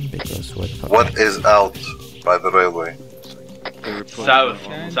arm because What is out by the railway? South.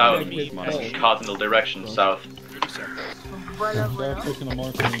 Cardinal direction, south. Brian,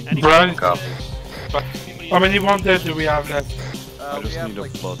 how many wanted do we have left? I just need a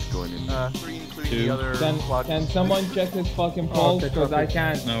flood going in. 3 including the other Can someone check his fucking pulse? Because I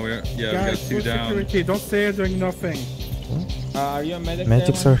can't. No, we got Guys, two for down. security, don't say you're doing nothing. Are you a medic?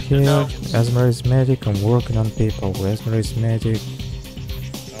 Medics are here. Esmer is medic. I'm working on people. Esmer is medic.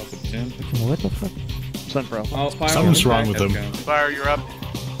 What the fuck? Something's wrong with them. Fire, you're up.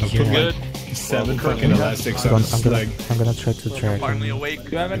 I put good. 7 fucking elastics on his leg. I'm gonna try to drag Finally him. awake.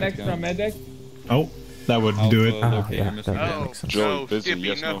 Do you have an extra medic? Oh, that would do it. Ah, yeah, that makes sense. Joe, busy, Skippy,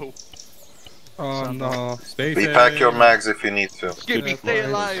 yes, no. Oh no. Repack your mags if you need to. Skippy, stay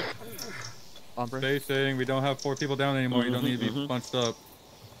alive. Spacing, we don't have 4 people down anymore. You don't need to be bunched up.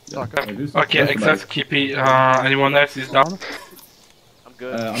 Okay, except Skippy. Anyone else is down? I'm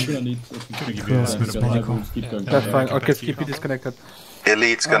good. I'm gonna need Gonna give you a because I will keep going. That's fine. Okay, Skippy disconnected.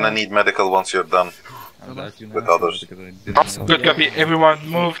 Elite's gonna need medical once you're done with others. Good copy. Everyone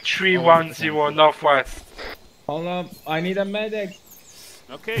move 310 northwest. Hold up. I need a medic.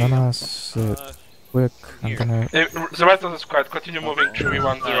 Okay. Nanas, quick. I'm gonna. The rest of the squad, continue moving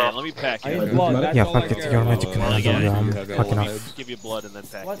 310. Alright, let me pack I you. need blood. That's Yeah, all I fuck it. care You're about. medic. Well, again, I'm we'll fucking off. give you blood and then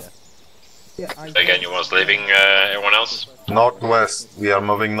pack you. Yeah, I Again, you was leaving everyone else? Northwest. We are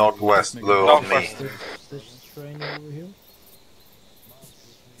moving northwest. Blue on me.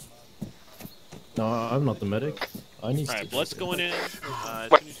 No, I'm not the medic. I need Alright, blood's going in.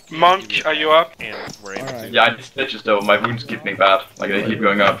 Monk, are you up? And we're able to. Yeah, I need stitches though. My wounds keep me bad. Like they keep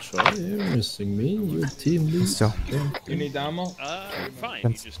going up. You're missing me. Your team leads. So, You need ammo? Fine.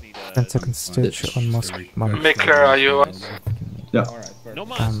 10 You just need 10 seconds stitch on Mosque. Maker, are you up? Yeah. No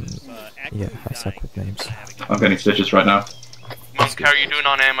Yeah, I suck with names. I'm getting stitches right now. Monk, how are you doing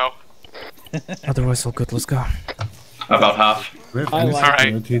on ammo? Otherwise, all good. Let's go. About half. We have I any like-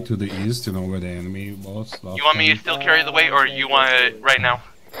 security to the east, you know where the enemy was. You want me to still carry the weight, or you want it right now?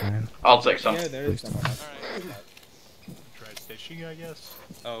 I'll take some. Yeah, there is some. Try stitching, I guess.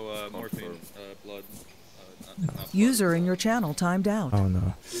 Oh, morphine, blood. User in your channel timed out. Oh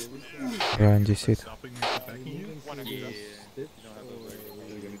no. Brian, do you see it?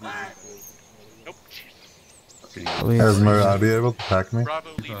 Please. Esmer, are you able to pack me?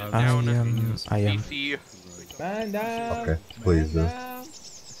 I am. Man down. Okay, please do.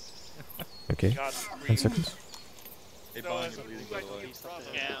 Okay. 10 seconds. Hey, Bond, you're bleeding, by the way.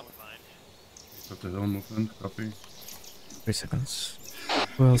 Yeah, I'm fine. Got his own movement, copy. 3 seconds.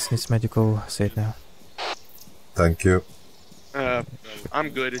 Who else needs medical? Say it now. Thank you. I'm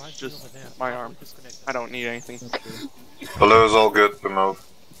good. It's just my arm. I don't need anything. Blue's all good to move.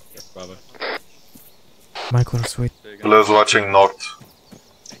 Bravo. Michael, sweet. Blue's watching north.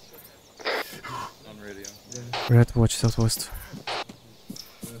 Red, watch southwest.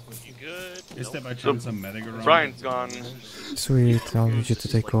 You good? Is there by chance a medic around? Brian's gone. Sweet, I'll need you to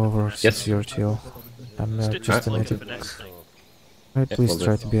take over since you're chill. I'm just a medic. Right, please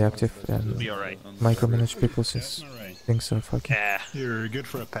try to be active and micromanage people since things are fucking. You're good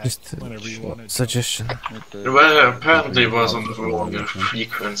for a pack. Just whenever you want it. suggestion. Well, apparently it was on the wrong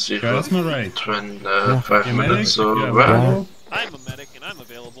frequency for Asthma, right? 5 minutes, so Yeah, well. I'm a medic and I'm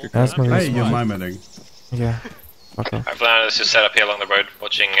available. Asthma Hey, is you're fine. my medic. Yeah. Okay. Alright, plan is just set up here along the road,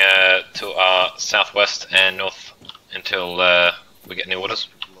 watching to our southwest and north until we get new orders.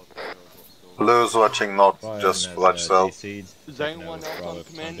 Blue's watching north, just watch south. Is anyone else on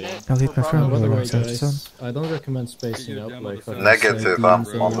command net? I'll leave my friend By the way, alone, guys, I don't recommend spacing up like fucking Negative, I'm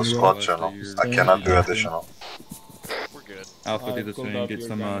sardines on the a squad row. channel. I cannot do additional. We're good. Alpha did the same, get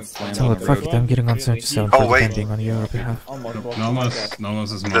some slam Tell on it, the fuck road. it, I'm getting on 77 Oh, for wait. defending on your behalf.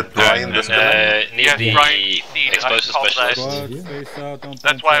 Nomos is my Did Brian disconnect? Need the Brian, explosive I called specialist.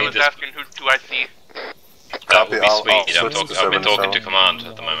 That's why I was asking who do I see. That would be I'll sweet. switch to I've been talking 77. to command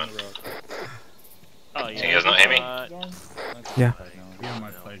at the moment. Oh, Can you guys not hear me? Yeah.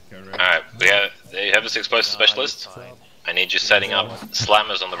 Alright, they have this explosive specialist. I need you setting up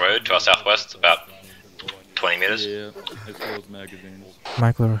slammers on the road to our southwest, about 20 meters. Yeah, as well as magazines.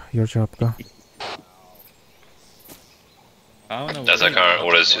 Michael, your job, go. I don't know. That's our current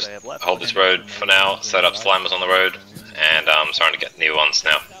orders, just hold this road for now, set up slammers on the road, and I'm starting to get new ones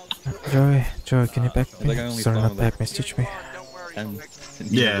now. Joey, can you back I think I me? only Sorry, saw not that. back me, stitch me. And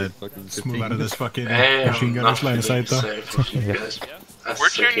Yeah, fucking smooth out of this fucking Hey, machine I'm gunner's not line of sight though. feeling safe with you Yeah. guys. That's We're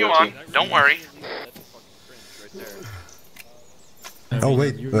cheering you on. security. Don't worry. Oh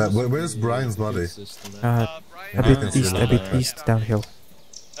wait, where's Brian's body? A bit east, downhill.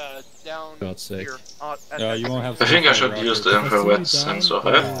 Down God's sake. here. you won't have I think I should Roger. use the infrared sensor,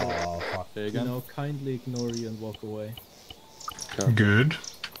 right? Oh, fuck. There you You go. know, kindly ignore you and walk away. Good.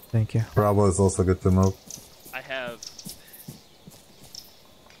 Thank you. Bravo is also good to move. I have.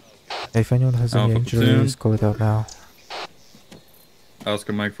 If anyone has any Alpha injuries, call it out now.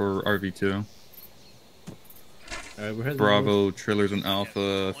 Oscar Mike for RV2. Alright, we're heading Bravo, trailers and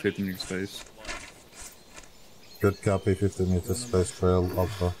Alpha, 15 meter space. Good copy, 50 meters space trail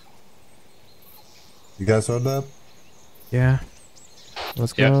alpha. You guys heard that? Yeah.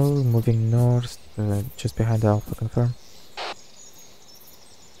 Let's go, moving north, just behind Alpha, confirm.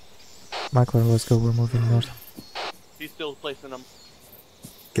 Michael, let's go, we're moving north. He's still placing them.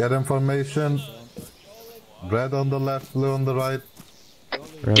 Get information. Red on the left, blue on the right.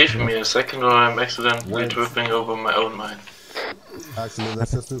 Give me a second or I'm accidentally tripping over my own mine. Actually,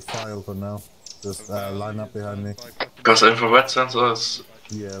 let's just do file for now. Just line up behind me. Because infrared sensor is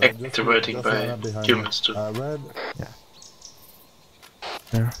Yeah, activating just line by up behind humans me. too. Red. Yeah.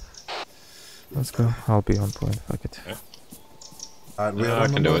 There. Let's go, I'll be on point, fuck it. We I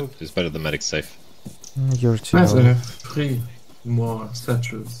can do it. It's better than medic safe. You're chill. There's 3 more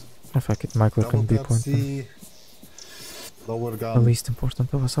satchels. Oh, fuck it, Michael can be Double point. C. Lower The gun. least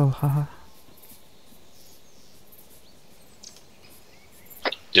important of us all, haha.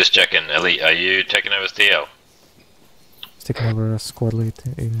 Just checking, Elite, are you taking over as DL? Taking over a squad lead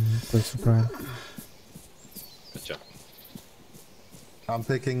in place of Brian. Good job. I'm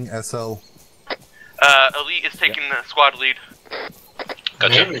taking SL. Elite is taking the squad lead.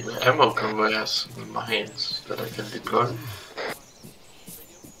 Gotcha. Maybe the ammo convoy has mines that I can deploy.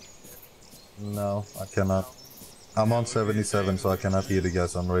 No, I cannot. I'm on 77, so I cannot hear the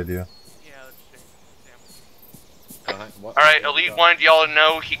guys on radio. Alright, Elite wanted y'all to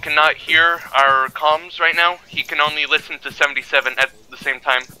know he cannot hear our comms right now. He can only listen to 77 at the same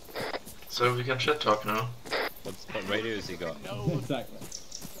time. So we can shit talk now. What radio has he got? Exactly.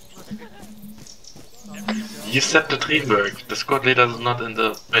 You said the tree work. The squad leader is not in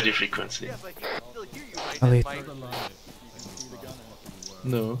the radio frequency. Elite.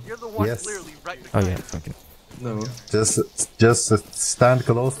 No. Yes. Oh yeah, fuck it. No. Just stand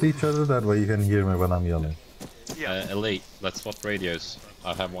close to each other, that way you can hear me when I'm yelling. Elite, let's swap radios.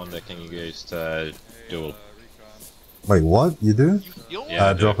 I have one that can use dual. Wait, what? You do? Yeah,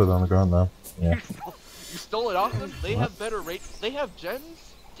 I do. Drop it on the ground now. Yeah. You stole it off them? They have better rates. They have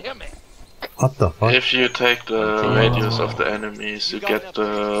gens? Damn it. What the fuck? If you take the radios of the enemies, you get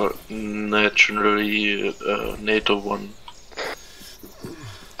the naturally NATO one.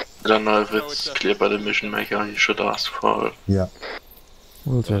 I don't know if it's clear by the mission maker, you should ask for it. Yeah.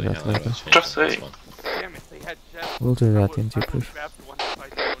 We'll do that later. Just saying. Damn it, they had gens. We'll do that in debrief.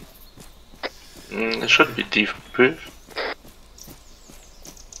 It should be debrief.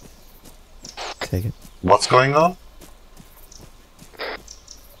 Take it. What's going on?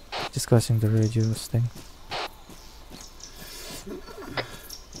 Discussing the radios thing.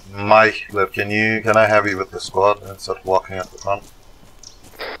 Mike, can I have you with the squad instead of walking at the front?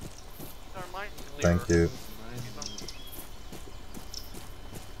 Thank you.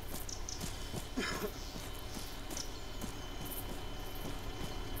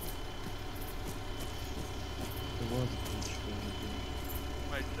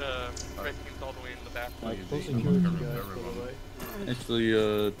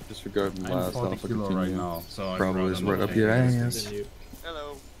 Actually, disregard the last alpha continue. right now, so probably is right up your ass.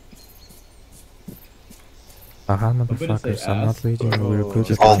 Hello. Aha, motherfuckers, I'm not leading, we're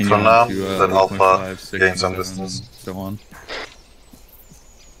good at Hold for now, to, then Alpha gain some and distance. so on.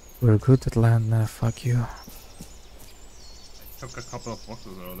 We're good at land now, fuck you. Took a couple of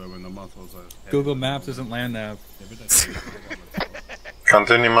boxes earlier when the month was Google Maps isn't land nav.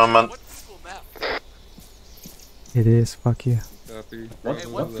 Continue, moment. It is, fuck you. Copy. What's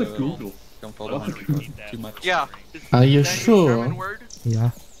the Google? Don't follow too much. Yeah. Are you sure?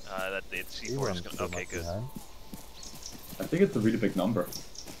 Yeah. It's C4 is gonna, okay, good. I think it's a really big number.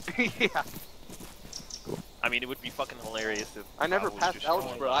 Yeah. I mean, it would be fucking hilarious if I never was passed just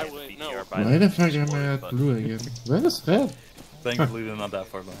algebra, I wouldn't know. Why the fuck am I at blue again? Where is red? Thankfully, they're not that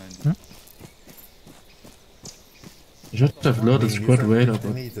far behind. You should have loaded squad radar,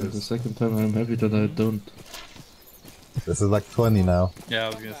 but for the second time I'm happy that I don't. This is like 20 now. Yeah, I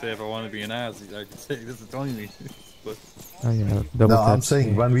was gonna say if I want to be an ass, I could say this is 20. But Oh yeah, double No, I'm taps.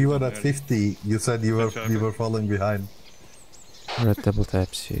 saying when we were at 50, you said you were falling behind. We're at double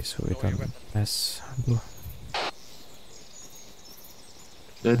tap C, so we don't mess blue.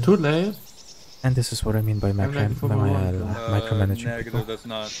 There are 2 layers. And this is what I mean by micromanaging negative, people. that's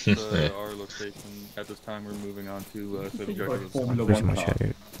not our location. At this time, we're moving on to City Judges. Pretty much,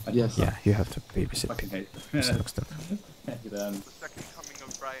 Yes. yeah, you have to babysit people to some extent.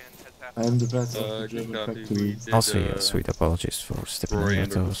 I'm the best of the German factory. Also, yeah, sweet apologies for stepping on your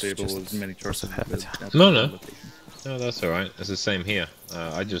toes, just force of habit. No, that's alright. It's the same here.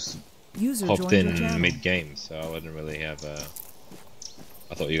 I just User hopped joined your in channel. mid-game, so I wouldn't really have,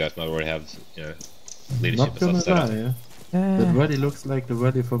 I thought you guys might already have, leadership Not gonna and stuff lie, set up. yeah. That rally looks like the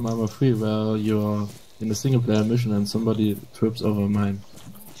rally from Arma 3 where you're in a single player mission and somebody trips over mine.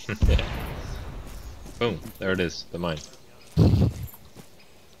 Yeah. Boom, there it is, the mine.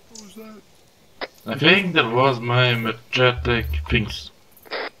 I think that was my majestic things.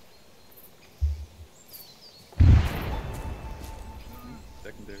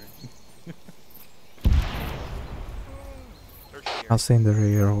 Secondary. I'll stay in the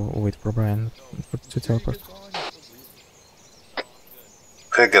rear, wait for Brian to teleport.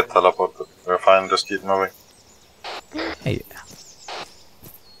 Okay, get teleported. We're fine, just keep moving. Hey.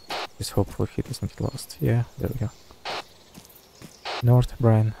 Just hopefully he doesn't get lost. Yeah, there we go. North,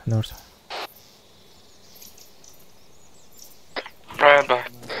 Brian, north. Brian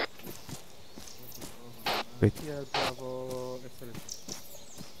back. Wait. Yeah, bravo, excellent.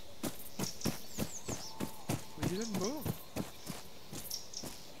 We didn't move.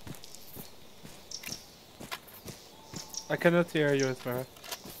 I cannot hear you, Esmera.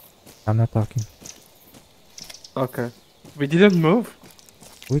 I'm not talking. Okay. We didn't move?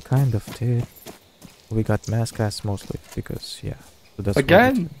 We kind of did. We got mass cast mostly, because, yeah. So that's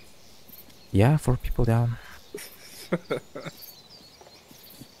again? Yeah, 4 people down.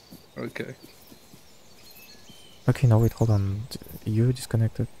 Okay. Okay, no, wait, hold on. You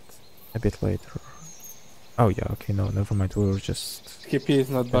disconnected a bit later. Oh, yeah, okay, no, never mind. We were just... KP is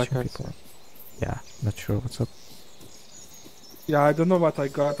not back, people. Yeah, not sure what's up. Yeah, I don't know what I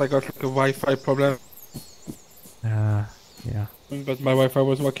got. I got like a Wi-Fi problem. Yeah. But my Wi-Fi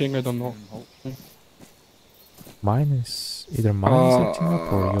was working, I don't know. Mine is... Either mine is acting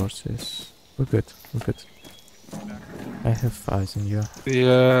up or yours is... We're good, we're good. I have eyes on you.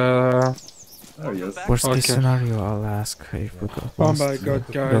 Yeah. Oh, yes. Worst case scenario, I'll ask if we got Oh lost. my god,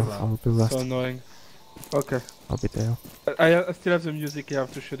 guys. I'll be lost. So annoying. Okay. I'll be there. I still have the music, you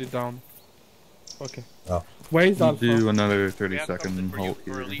have to shut it down. Okay. Oh. Where is Alpha? Do another 30-second halt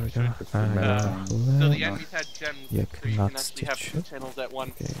here. So the enemies had gems, you so you cannot can actually have stitch 2 it. channels at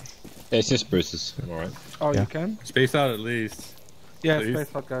once. Okay. Yeah, it's just Bruce's, I'm alright. Oh, Yeah. you can? Space out at least. Yeah, Please.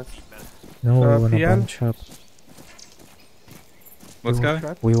 space out, guys. No, we wanna PL? bunch up. What's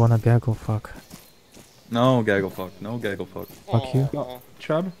guy? We wanna gaggle fuck. No gaggle fuck. No gaggle fuck. Fuck you. No.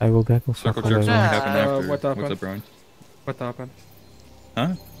 Chub? I will gaggle fuck. Circle jerks only happen after. What happened? What's up, Brian? What happened?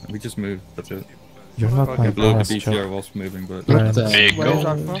 Huh? We just moved. That's it. You're not Okay. my I blew up boss, the Chuck. BTR whilst moving, but... Brian. There you Where is go.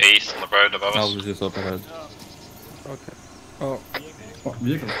 Alpha? East on the road above I us. was just up ahead. Okay. Oh. Oh,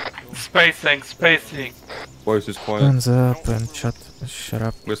 vehicle. Spacing. Voice is quiet. Hands up and shut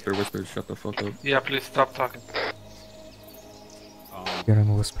up. Whisper, shut the fuck up. Yeah, please stop talking. Hearing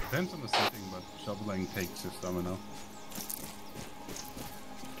a whisper. Depends on the setting, but shoveling takes your stamina.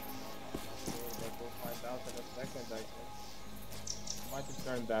 Might have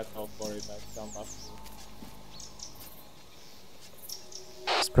turned that off for it, I've done that.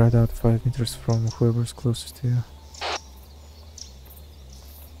 Spread out 5 meters from whoever's closest to you.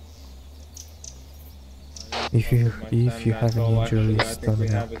 If you have any injuries, tell me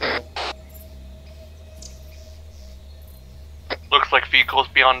now. Looks like vehicle's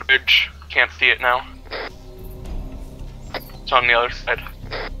beyond the bridge. Can't see it now. It's on the other side.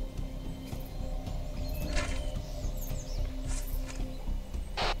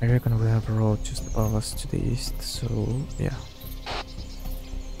 I reckon we have a road just above us to the east, so yeah.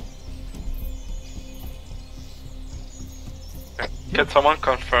 Can someone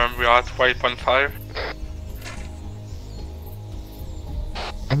confirm we are at waypoint 5?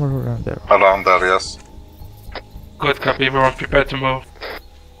 Somewhere around there. Around there, yes. Good copy, everyone prepare to move.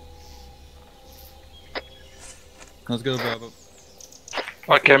 Let's go, Bravo.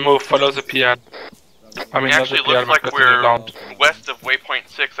 Okay, move, follow the PL. I mean, It actually not the PL, looks like but we're down. west of waypoint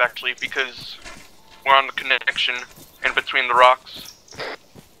 6 actually, because we're on the connection in between the rocks.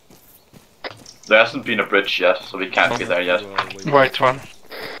 There hasn't been a bridge yet, so we can't be there yet. Right one.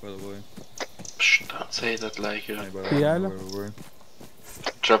 By the way. Shh, don't say that like PL?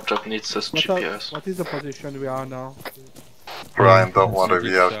 Drop needs his GPS. What is the position we are now? Ryan, don't worry,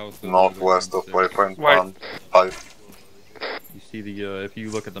 we are northwest of waypoint 5. You see the, if you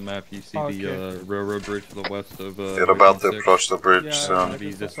look at the map, you see the railroad bridge to the west of, We're about to approach the bridge soon, in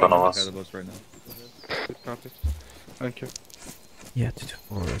in front of us. ahead of us right now. Copy. Thank you. Yeah, to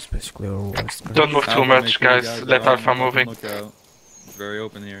the is basically our west. Don't move too much, guys. Let Alpha moving. Look out. It's very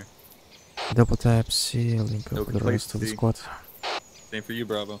open here. Double tap C, link up with the rest of the squad. Same for you,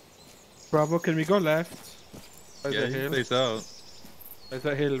 Bravo. Bravo, can we go left? There's Yeah, a you hill. face out. There's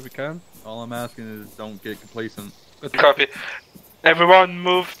a hill, we can. All I'm asking is don't get complacent. Good copy. Everyone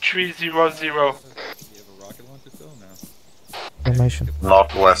move 300. You have a rocket launcher still now? Formation.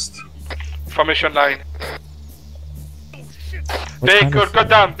 Northwest. Formation line. Vehicle, go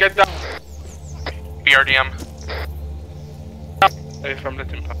down, get down. BRDM. If I'm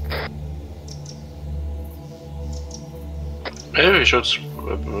letting pass. Maybe we should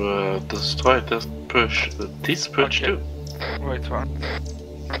destroy this bridge too. Right one.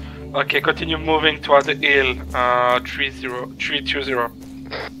 Okay, continue moving toward the hill. 320.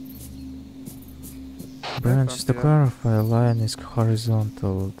 Brian, just to clarify, line is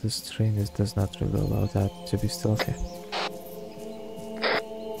horizontal. This train does not really allow that to be stealthy.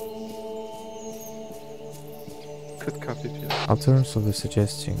 Good copy, yeah. Alternatively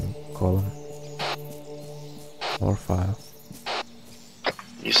suggesting column or file.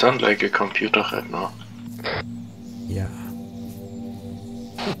 You sound like a computer right now. Yeah.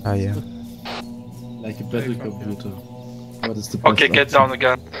 I am. Like a battle computer. What is the best Okay, get option? down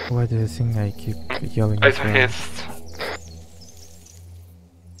again. Why do you think I keep yelling It's at a you? hist.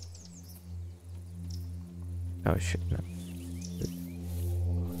 Oh shit, no.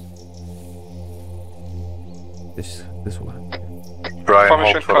 This one. Brian,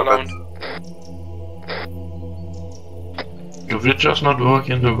 Formation hold for a column. bit. The bridge does not work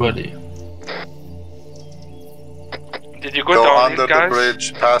in the valley. Did you go Go down, under guys? the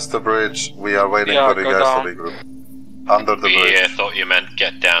bridge, past the bridge. We are waiting Yeah, for you go guys down. to regroup. Under the We bridge. thought you meant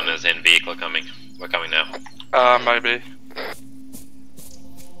get down as in vehicle coming. We're coming now. Maybe.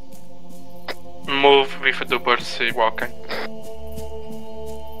 Move with a double C walking.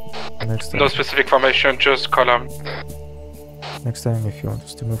 Next time, No specific formation, just column. next time if you want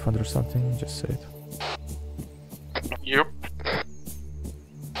us to move under something, just say it. Yep.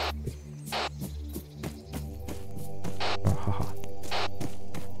 Oh, haha.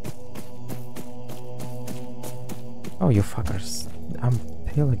 Oh, you fuckers. I'm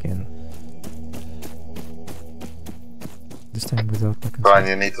pale again. This time without my consent. Brian,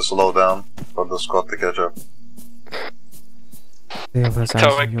 you need to slow down for the squad to catch up. Tail has eyes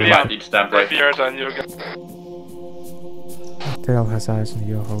So on you. yeah, need to stand right. heavier than you guys. Tail has eyes on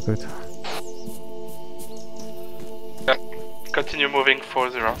you, all good. Continue moving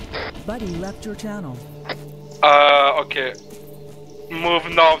 40. Buddy left your channel. Okay. Move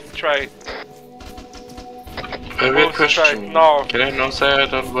north straight. A weird Move question. straight north. Can I not say I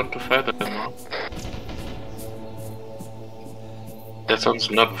don't want to fight anymore? That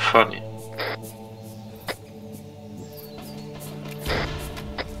sounds not funny.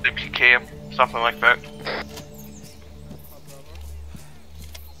 The PKM, something like that.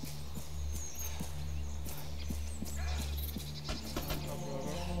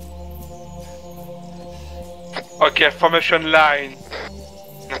 Okay, formation line.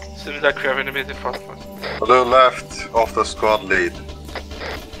 Seems like we have enemies in front of us. To the left of the squad lead.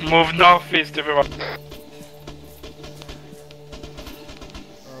 Move northeast, everyone.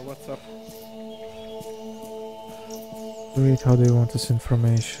 What's up? Wait, how do you want this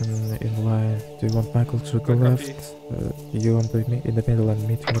information in line? Do you want Michael to the left? You want in the middle and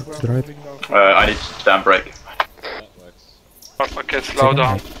me to the right? I need stand break. Okay, slow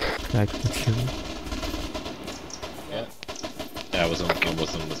down. I can hear you. Yeah, I was on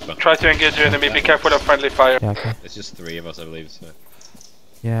this one. Try to engage your enemy, be careful of friendly fire. Yeah, okay. It's just 3 of us, I believe, so...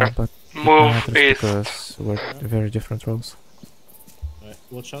 Yeah, but move east because we're very different roles. Right,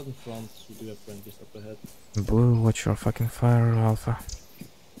 watch out in front, we do have friendlies up ahead. Blue, watch your fucking fire, Alpha.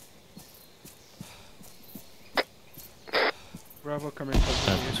 Bravo coming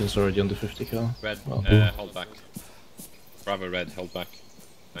from It's already under 50 cal. Red, Oh, hold back. Bravo, red, hold back.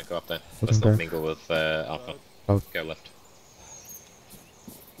 Don't go up there. Looking Let's not back. mingle with Alpha. Oh. Go left.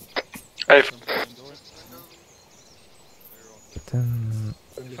 Hey. But then...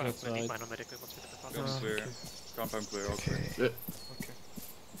 Compound clear, okay.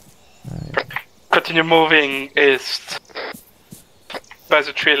 Continue moving east. By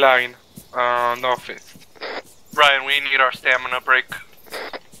the tree line. Northeast. Ryan, we need our stamina break.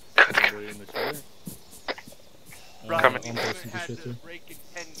 Coming.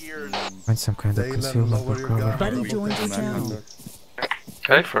 Find some kind of concealment or cover. Buddy joined your channel.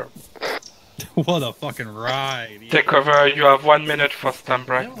 Hey, for What a fucking ride! take cover, you have 1 minute for stand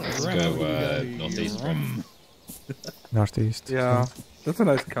break. Let's go northeast. Northeast. Yeah, that's a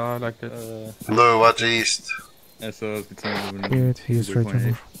nice car, I like it. Blue, watch east. SO, continue moving. Good, he's ready to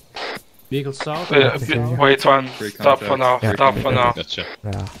move. Vehicle south? Wait one, stop for now, stop for now. Gotcha.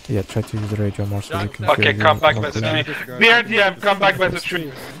 Yeah, try to use the radio more so we can Okay, hear you come back by more the than- tree. BRDM, come back by the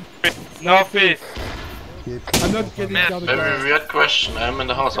tree. Northeast. I'm not getting down the Maybe ground. weird question. I'm in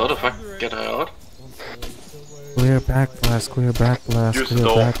the house. How the fuck get I out? Clear back blast, clear back blast, Use the clear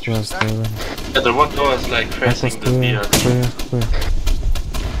door. back blast, Dylan. Yeah, the one door is like Back facing blast, the clear, beer. clear.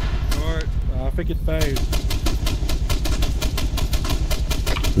 I think it failed.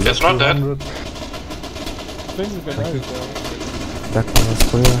 It's not that. Things have been out. Back blast,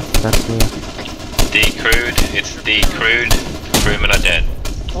 clear, back clear. Decrewed, it's decrewed. Crewmen are dead.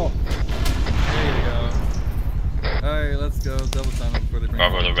 Oh. There you go. Alright, let's go. Double time before they bring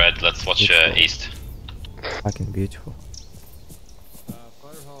Bravo the red, let's watch east. Fucking beautiful.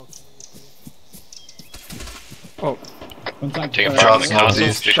 Oh. Take him from the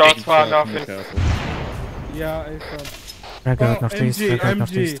castle. Shots fire northeast. Yeah, I found. Frag out northeast, MG, frag out MG.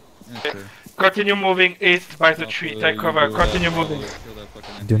 northeast. Continue moving east by the tree, take cover, continue moving.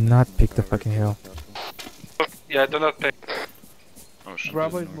 Do not pick the fucking hill. Yeah, do not pay. Oh shit.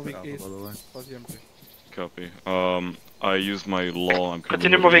 Bravo is there's moving North east. Alpha, by the way. For the MG. Copy. I use my law. I'm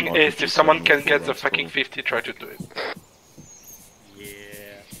Continue moving east, if someone can get the fucking 50, try to do it.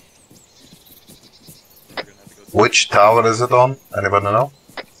 Which tower is it on? Anybody know?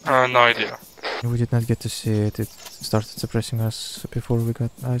 No idea. We did not get to see it. It started suppressing us before we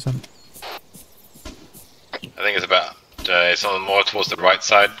got eyes on. I think it's about, it's on more towards the right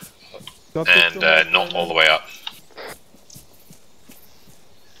side. And not all the way up.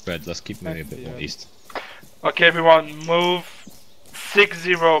 Red, let's keep moving a bit more east. Okay, everyone, move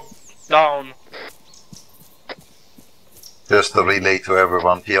 6-0 down. Just a relay to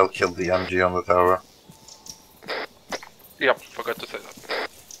everyone. PL killed the MG on the tower. Yep, forgot to say that.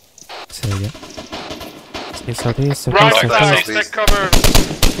 Say again. Stay southeast, Right, southeast, take cover.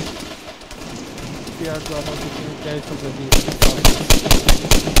 Yeah, Bravo, you can engage from the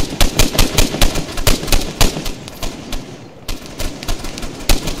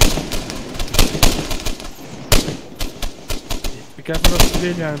Be careful of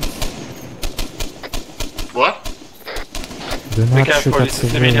civilians. What? Do Be not careful, shoot at it's a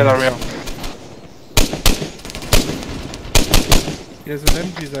civilian area. civilians. There's an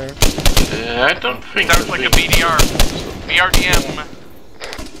MG there. I don't think. Sounds like a BDR. BRDM.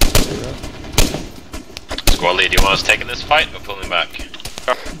 Squad lead, you want us taking this fight or pulling back?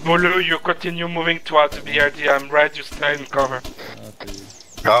 Bulu, you continue moving towards the BRD. I'm red, you stay in cover.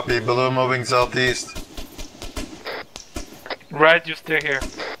 Copy, Blue moving southeast. Red, you stay here.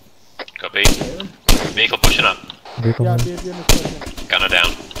 Copy. Vehicle pushing up. Vehicle Yeah, moving. BFM is pushing. Gunner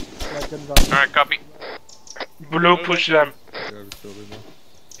down. Yeah, guns down. Alright, copy. Blue, push them.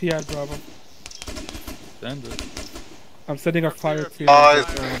 PI Bravo. Standard. I'm setting a fire team. Eyes.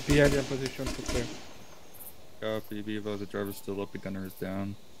 BLM position to clear. Copy. Bevo, the driver's still up. The gunner is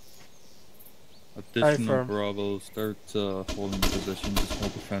down. Aye, Additional firm. Bravo, start holding the position. Just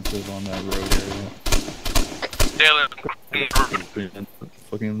hold defensive on that road area.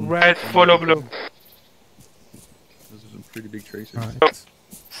 Red, follow blue. Those are some pretty big tracers. Alright.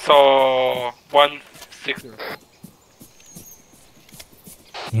 So 1-6.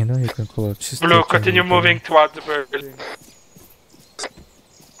 You know you can call out just Blue, continue moving towards the building.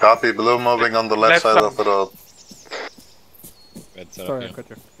 Copy, blue moving on the left side of the road. Red set Sorry, I up, cut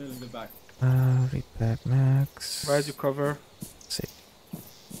you. Building the back. Read back max. Where's your cover?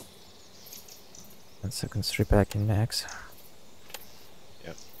 1 second, 3 back in max.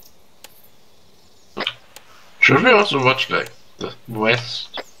 Yep. Should we also watch like the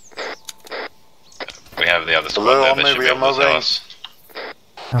west? We have the other squad Blue there on that me, should we be are able to tell moving. us.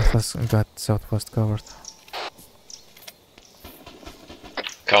 Alpha's got southwest covered.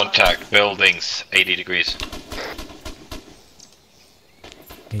 Contact buildings, 80 degrees.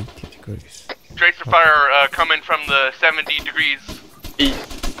 80 degrees. Tracer fire coming from the 70 degrees east.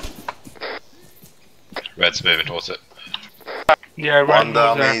 Red's moving towards it. Yeah, One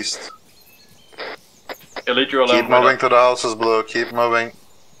down east. Elite, you're Keep moving to the houses, blue. Keep moving.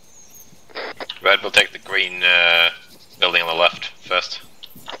 Red will take the green building on the left first.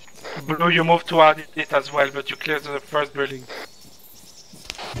 Blue, you move toward it as well, but you clear the first building.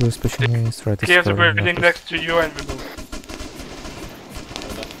 Blue specialist, right. Clear the building next to you and we move.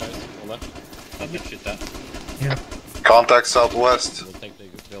 Yeah. Contact southwest. We'll take the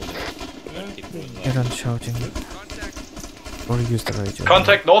building. Keep moving left. You're not shouting. Or use the radio.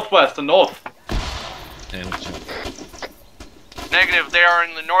 Contact northwest and north. Negative, they are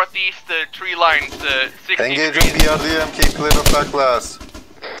in the northeast, the tree lines, 60 Engaging degrees. PRDM, keep clear of that glass.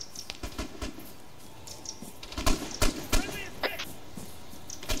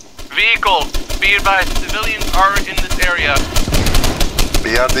 Vehicle, be advised, civilians are in this area.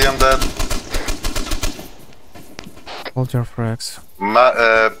 PRDM dead. Hold your frags.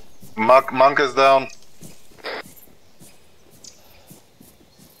 Monk is down.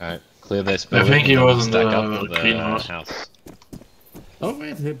 Alright, clear this I building. think he and was in stack the up with the greenhouse. house. Oh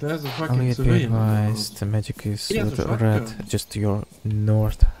wait, there's a fucking Only be civilian. advised, the magic is He has with a the shotgun. red, just to your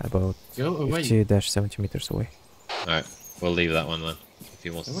north, about Go away. 50-70 meters away. Alright, we'll leave that one then. If he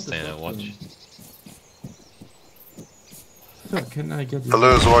wants to What the stay there and fuck? watch. So, can I get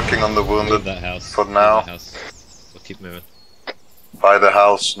Blue is working on the Leave wounded that house. for Leave now. that house. We'll keep moving. By the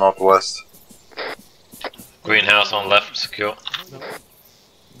house, northwest. Greenhouse on left, secure.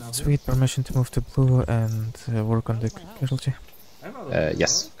 Sweet, permission to move to blue and work on the casualty.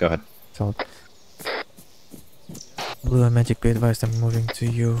 Yes, go ahead. Solid. Blue and magic, be advised, I'm moving to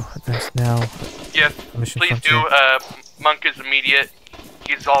you. Advance now. Yes, Permission please from do. Monk is immediate.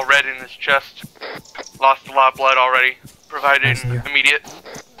 He's all red in his chest. Lost a lot of blood already. Provided immediate.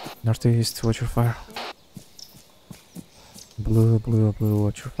 Northeast, watch your fire. Blue, blue, blue,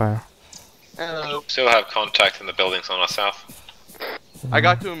 watch your fire. Hello. Still have contact in the buildings on our south. I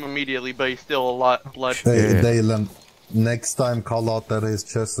got to him immediately, but he's still a lot of blood. Hey, Dalen, next time call out that his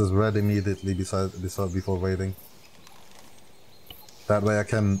chest is red immediately before waiting. That way I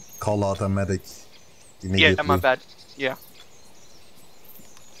can call out a medic immediately. Yeah, my bad. Yeah.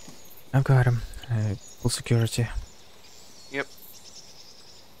 I've got him. Full security. Yep.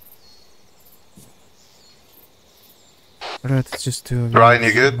 Right, it's just two of Brian,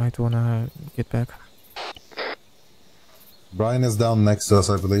 you good? Might wanna get back. Brian is down next to us,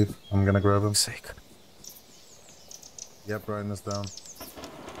 I believe. I'm gonna grab him. Sake. Yep, Brian is down.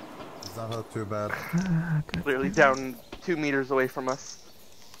 He's not hurt too bad. Clearly down 2 meters away from us.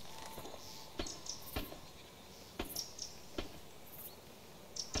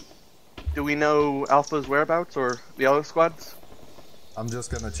 Do we know Alpha's whereabouts or the other squads? I'm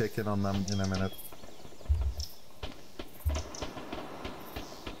just gonna check in on them in a minute.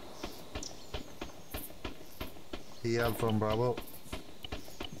 PL from Bravo.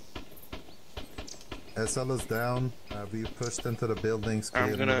 SL is down. We pushed into the buildings,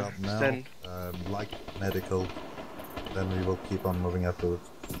 I'm clearing it gonna up now. send. Like medical. Then we will keep on moving afterwards.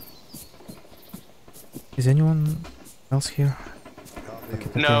 Is anyone else here?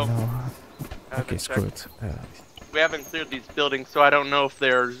 No. Okay, screw it. We haven't cleared these buildings, so I don't know if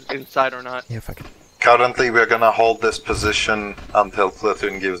they're inside or not. Yeah, fuck it. Currently, we're gonna hold this position until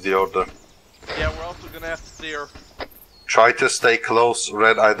platoon gives the order. Yeah, we're also gonna have to clear. Try to stay close,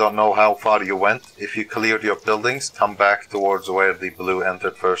 Red. I don't know how far you went. If you cleared your buildings, come back towards where the blue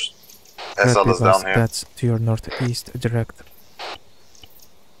entered first. SL is down here. That's to your northeast, direct.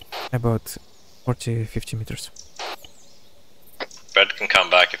 About 40-50 meters. Red can come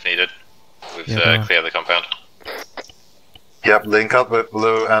back if needed. We've cleared the compound. Yep, link up with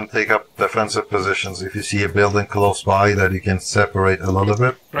blue and take up defensive positions. If you see a building close by that you can separate a little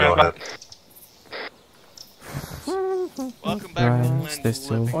bit, go ahead. Brian, stay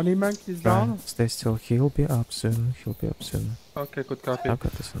still. Only Monk is Brian, down. stay still. He'll be up soon. He'll be up soon. Okay, good copy. I've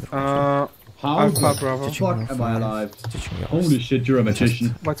got this under control. How Alpha the Bravo. fuck am I alive? Teaching you Holy shit, you're a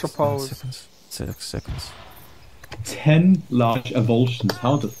magician. What's your pose? 6 seconds. 10 large avulsions.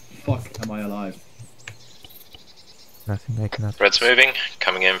 How the fuck am I alive? Nothing I cannot. Red's moving,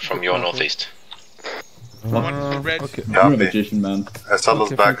 coming in from your northeast. Okay. You're a magician, man.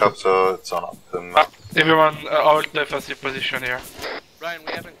 Saddle's back up, so it's on up. Everyone, hold defensive position here. Ryan,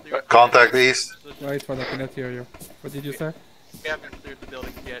 we haven't cleared. Contact east. Wait for the cannot hear you. What did you say? We haven't cleared the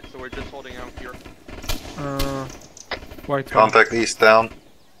building yet, so we're just holding out here. White. Contact east down.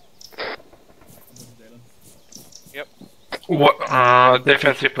 Yep. What?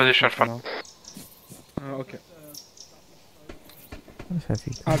 Defensive position for now. Okay.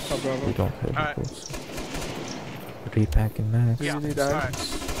 Alpha Bravo. We don't have equals. Repacking max. Yeah.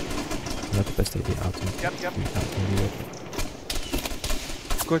 Not the best idea out in the open.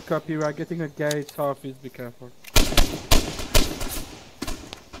 Good copy, we are getting a gauge southeast, be careful.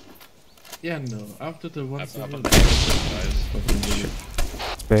 Yeah, no, after the one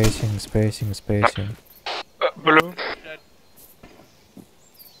Spacing. Blue.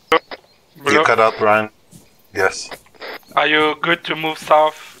 You cut out, Brian. Yes. Are you good to move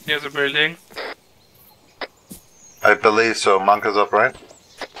south near the building? I believe so. Monk is up, right?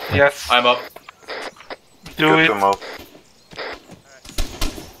 Yes. I'm up. Do Good it. to move.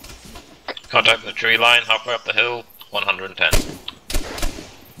 Contact the tree line halfway up the hill, 110.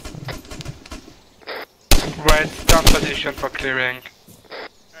 Right, stand position for clearing.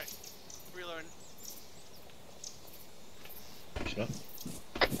 Alright, reloading.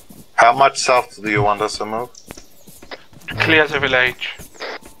 How much south do you want us to move? Clear the village.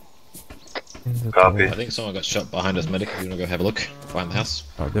 Copy. I think someone got shot behind us, medic. If you want to go have a look behind the house.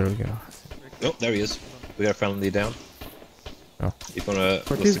 Oh, there we go. Oh, there he is. We got a friendly down. Oh. If you want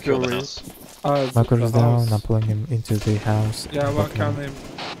to secure the house. Marker is down. I'm pulling him into the house. Yeah, work on him.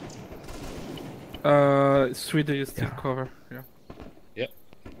 Sweden is still cover. Yeah. Yep.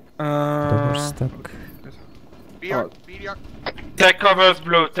 Door stuck. BDR. Take covers,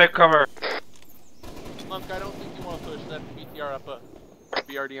 Blue. Take cover. Monk, I don't think you want to push that BTR up a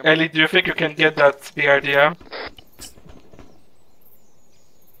BRDM. Ellie, do you think you can get that BRDM?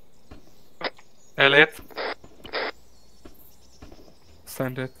 Elliot?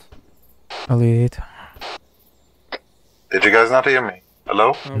 Send it. I'll lead it. Did you guys not hear me?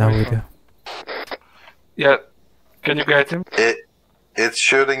 Hello? Now we do. Yeah. Can you get him? It's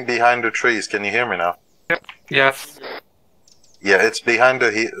shooting behind the trees. Can you hear me now? Yes. Yeah, it's behind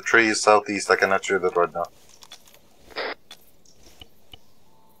the trees southeast. I cannot shoot it right now.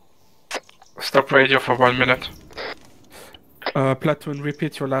 Stop radio for 1 minute. Platoon,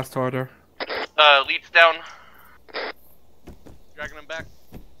 repeat your last order. Leads down. Dragging him back.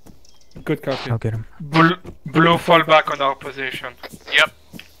 Good copy. I'll get him. Blue fall back on our position. Yep.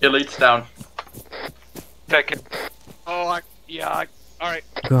 Elite's down. Take it. Oh, alright.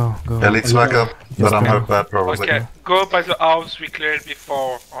 Go. Elite's back up, but I'm hurt bad probably. Okay, go by the house we cleared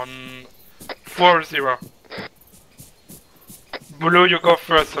before on 4-0. Blue, you go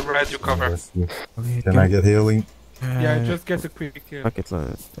first, and red, you cover. Can I get healing? Yeah, just get a quick kill. Fuck it,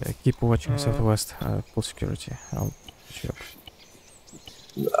 keep watching southwest. Full security. I'll push you up.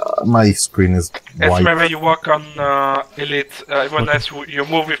 My screen is white. Remember you walk on Elite, everyone else, you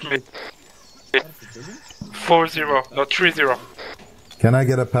move with me. 4-0, not 3-0. Can I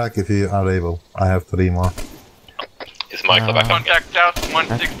get a pack if you are able? I have 3 more. Is Michael back on? Contact south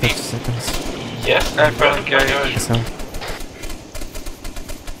 160. Seconds. Yes. Okay. So,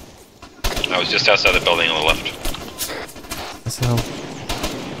 I was just outside the building on the left. so.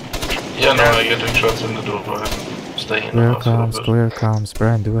 Yeah, no, I'm getting shots in the door. I'm staying in the house a little bit. Clear comms.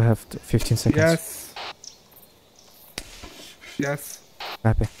 Brian, do I have 15 seconds? Yes.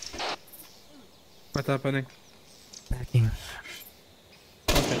 Happy. What's happening? Backing.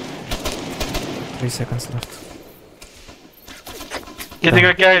 Okay. 3 seconds left. Getting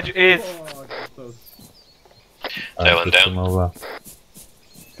a gauge is. Tailwind down.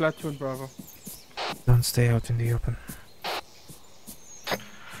 Platoon, Bravo. Don't stay out in the open.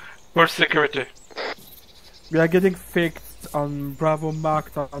 Where's security? We are getting fixed on Bravo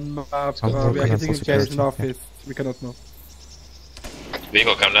marked on map. We are getting engaged in office. We cannot move.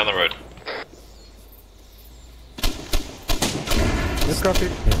 Vehicle, come down the road. Let's copy.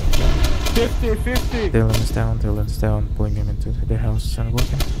 50. Dylan's down, pulling him into the house and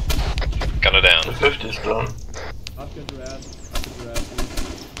working. Gunner down. The 50 is down.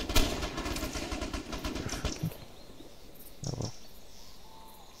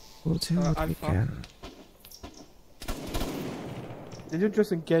 We'll do what we can. Did you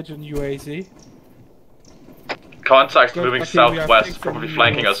just engage in UAZ? Contact Good, moving okay, we are southwest, fixing probably you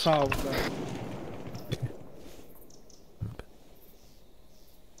flanking us. south,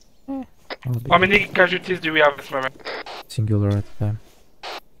 How many casualties do we have at this moment? Singular at a time.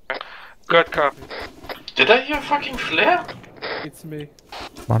 Good copy. Did I hear fucking flare? It's me.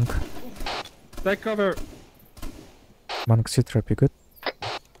 Monk. Take cover. Monk, sit-trap, you good?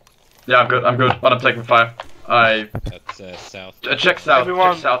 Yeah, I'm good, but I'm taking fire. That's south. Check south,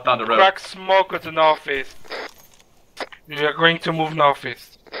 Everyone, check south down the road. crack smoke at the northeast. We are going to move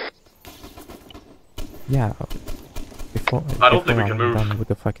northeast. Yeah. Before, I don't think we can I'm move. done with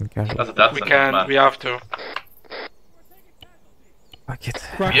the fucking casual. That's a death We sentence, can, man. we have to. Fuck it.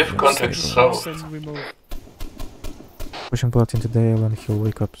 We have contact south. We move. Pushing blood into Dale and he'll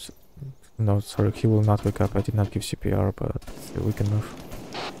wake up. No, sorry, he will not wake up. I did not give CPR, but we can move.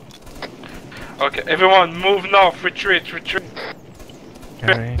 Okay, everyone, move north, retreat, retreat.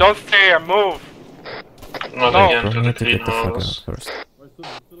 Okay. Don't stay here, move. Not No. again We to the need to get the fuck out greenhouse. first.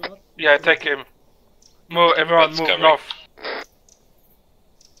 Yeah, take him. Move, everyone, That's move covering. north.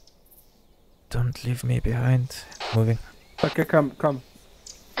 Don't leave me behind. Moving. Okay, come.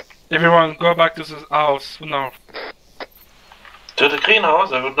 Everyone, go back to the house now. To the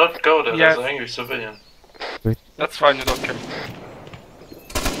greenhouse? I would not go there. Yes. There's an angry civilian. That's fine, you don't care.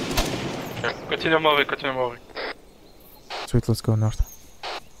 Yeah, continue moving. Sweet, let's go north.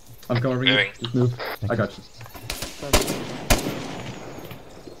 I'm covering you. Moving. Just move. Thank I you. got you.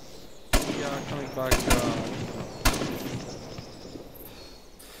 Yeah, coming back.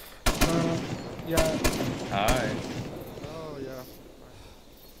 Yeah. Hi. Oh, yeah.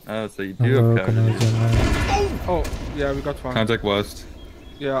 Oh, so you do Hello, have casualties. Canadian man. Oh, yeah, we got one. Contact west.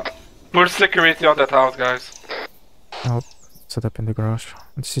 Yeah. Full security on that house, guys. I'll set up in the garage.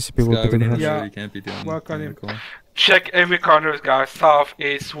 And CCP This will guy be we the need to garage. know Yeah. you can't be doing Work on him. medical. Check every corner, guys. South,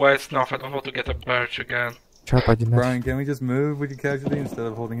 east, west, north. I don't want to get a birch again. Chap, I did not. Brian, can we just move with your casualty instead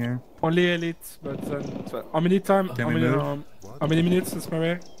of holding here? Only elite, but how many time? Can How we many move? how many minutes is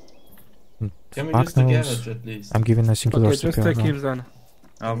Marie? Can we Fuck use the knows. garage at least? I'm giving a singular Okay, just CPR take now. kills then.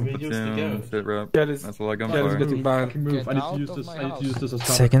 Alpha we use the platoon, garage? sit rep. Yeah, this- That's all I got yeah, it's for. getting bad. Fucking move. I need to use this. I need to use this as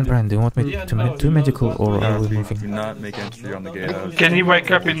cover. Second, Brian, do you want me Yeah, to no, do you medical know, or are we Do moving? not make entry on the gatehouse. Can you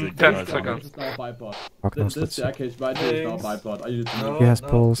wake up in 10 Guys, seconds? It's now bypass. Fuck knows, This let's see. staircase right here is now bypass. I need to move. He has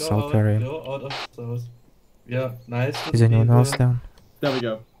pulse, go I'll out, carry him. Go out of those. Yeah, nice. to Is anyone see else you. down? There we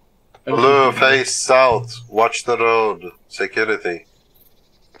go. Blue, face south. Watch the road. Security.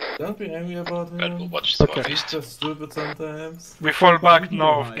 Don't be angry about him. But we'll watch the northeast. Just stupid sometimes. We fall back You can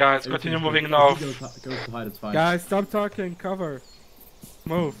north, hide. guys. Everything's Continue good. moving If north. he goes to hide, it's fine. Guys, stop talking. Cover.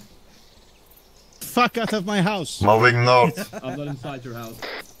 Move. Fuck out of my house. Moving north. I'm not inside your house.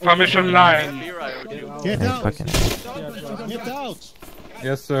 Formation line. Get Hey, out. fucking. Get out.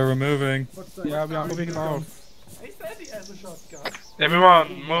 Yes, sir, we're moving. Yeah, we are moving north.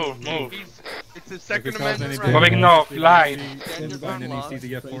 Everyone, move. It's his If second we cause any amendment damage, Moving north, line. and find any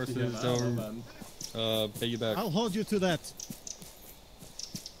CDF forces, they'll pay you back. I'll hold you to that.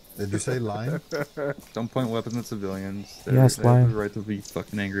 Did you say line? Don't point weapons at civilians. Yes, they have line. the right to be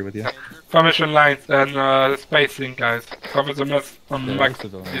fucking angry with you. Formation lines and spacing, guys. Cover the mess on They're max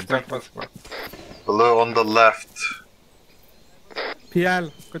civilians. distance possible. Blue on the left.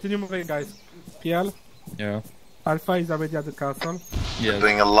 PL, continue moving, guys. PL, Yeah. Alpha is already at the castle. Yeah.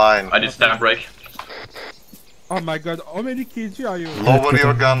 Doing a line. I need stand brake. Oh my god, how many kills are you? Lower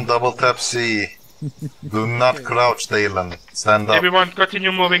your gun, double tap C. Do not crouch, Dalen. Stand up. Everyone,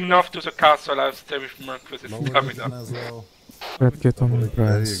 continue moving north to the castle. I'll stay with Mark with his stamina. well. Red get on There you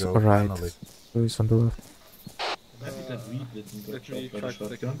Brian's go, right. finally. Louis on the left. Happy that we didn't get Let me shot by try the to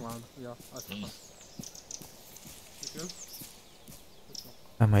take shotgun. one. Yeah, that's fine.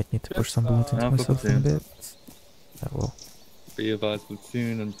 I might need to push some blood into Alpha myself in a platoon. bit. I will. Be advised,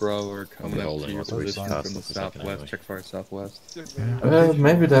 platoon and Bravo are coming I'll be up to holding your once we position pass from the this second southwest. anyway. Check fire southwest. Well,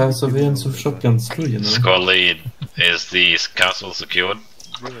 maybe there are civilians with shotguns too, you know. Squad lead, is the castle secured?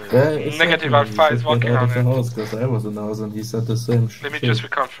 Yeah, exactly. Negative Alpha is He walking said get out of on the it. house because I was in the house and he said the same Let me shit. just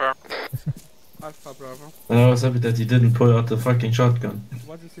reconfirm. Alpha, Bravo. And I was happy that he didn't pull out the fucking shotgun.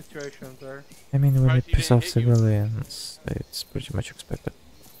 What's the situation there? I mean, when we Right, he piss didn't off hit you. civilians, it's pretty much expected.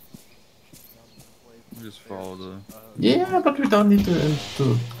 Just follow the. Yeah, but we don't need to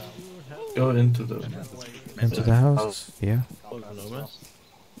go into the... Into the house? Yeah.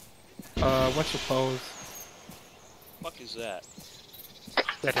 What's your pose? What is that?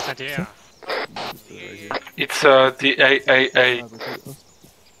 That is not here. It's the AAA.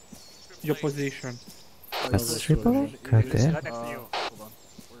 Your position. That's triple? God damn.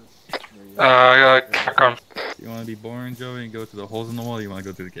 Capcom. You want to be boring, Joey, and go to the holes in the wall? Or you want to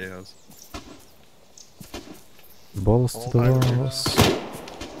go to the gay house? Balls to the walls.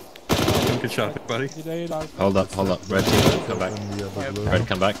 Don't get shot, buddy. Hold up. Red team, come back. Red,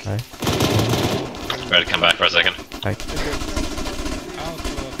 come back. Red, come back for a second.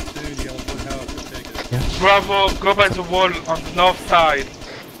 Bravo, go by the wall on the north side.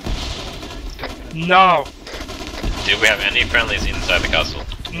 Now. Do we have any friendlies inside the castle?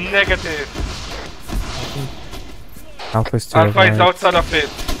 Negative. Alpha is to your Alpha is right. outside of it,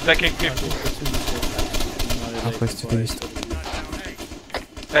 taking people. Alpha is to the east.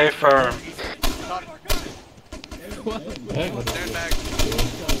 Stay firm.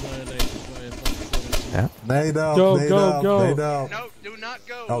 Yeah. Nade out, Go, nade go, out, go. nade out. No, do not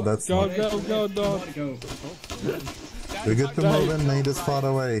go. Oh, that's Go, not. go, go. We get to move in, nade is far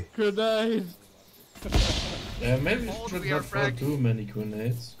away. Grenade. Yeah, maybe we should not throw too many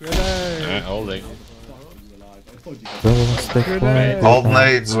grenades. Grenade. Holding. Hold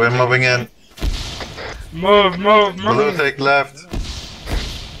nades, we're moving in. Move. Blue take left.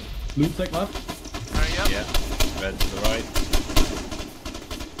 Blue take left. Yeah. Red to the right.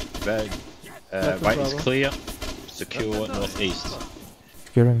 Red. Right is clear. Secure northeast.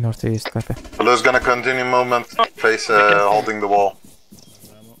 Securing northeast, copy. Blue's gonna continue movement, face holding the wall.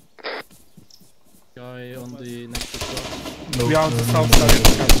 Guy on the next to We are on the south side of the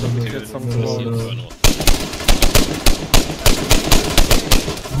castle, we get some of the walls.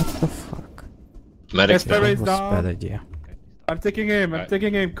 What the fuck? Medic Esper is That was a down. bad idea. I'm taking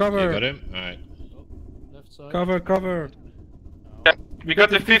him, cover. You got him? Alright. left side. Cover. We got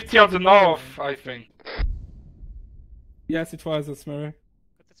the 50 on the north, I think. Yes, it was us, Mary.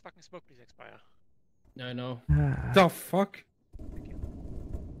 Could this fucking smoke please expire? I know. The fuck?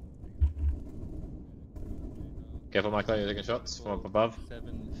 Careful, Michael, you're taking shots from up above.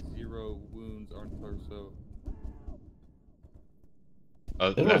 7-0 wounds on torso.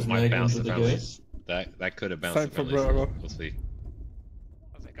 Oh, That that was might Meg bounce into the the friendlies. That could have bounced Time the for friendlies. Bravo. We'll see.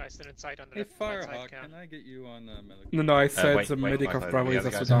 Oh, that guy's still inside on the Hey, left side Firehawk, cam. can I get you on medic? No, I said wait, the medic of Michael, Bravo we is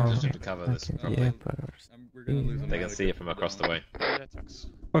have also guys down. positioned to cover this. Okay, Probably. yeah, but... We're gonna lose a They can medic see it from across the way.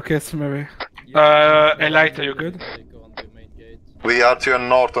 Okay, Smurry. Elite, are you good? We are to your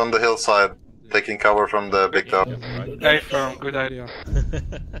north on the hillside, taking cover from the big tower. Stay firm, good idea.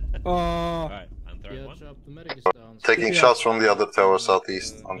 Oh, Taking shots from the other tower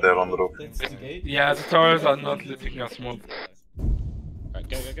southeast, on there on the roof. Yeah, the towers are not letting us move. Alright,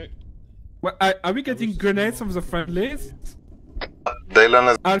 go. well, are we getting grenades from the friendlies? Dalen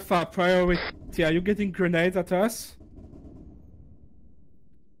is Alpha, priority, are you getting grenades at us?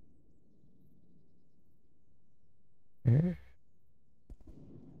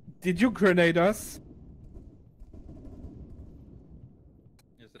 Did you grenade us?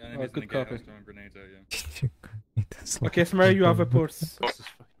 Yes, the enemies in the good gay copy. house throwing grenades at you. Okay, Smurry, you have a pulse.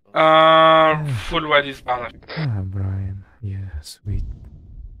 Full wide is balanced. Ah, Brian. Yeah, sweet.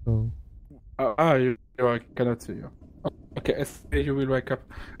 Oh. You I cannot see you. Okay, you will wake up.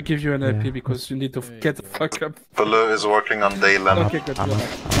 I'll give you an LP because you need to get the fuck up. Blue is working on Dalen. Okay, good.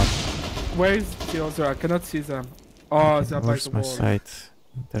 Where is the other? I cannot see them. Oh, they're by Where's the my wall. sight?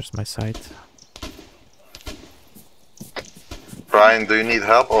 There's my sight. Brian, do you need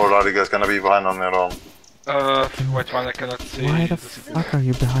help or are you guys gonna be behind on your own? Which one I cannot see? Why the fuck are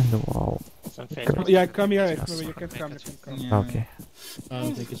you behind the wall? Yeah, come here, Smurry, you can come, Okay. I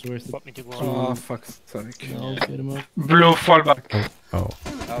don't think it's worth it. Oh, fuck, sake. No, get him up. Blue, fall back. Oh.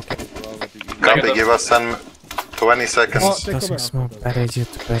 Copy, give us 20 seconds. Doesn't seem a bad idea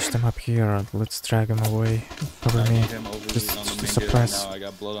to patch them up here. Let's drag them away. Cover me. Just to suppress.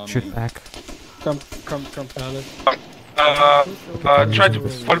 Shoot back. Come. Try to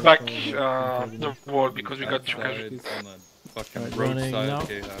fall back the wall because we got two casualties. Running now.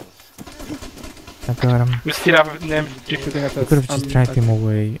 I got him. We still have an You could have just dragged him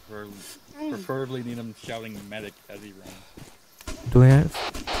away. Preferably need him shouting medic as he runs.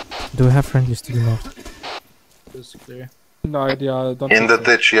 Do we have friendlies to the north? It's clear. No idea, don't In the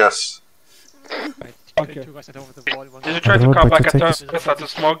ditch, yes. Okay. Did you try to come back at us at the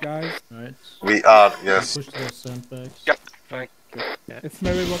smoke? Guys. Right. We are, yes. Push those sandbags. Yeah, thank you. It's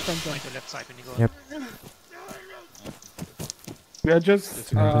Mary, what comes on? The left side when you go. Yep. We are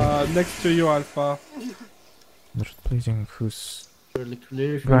just next to you, Alpha. Not pleasing. Who's... Fairly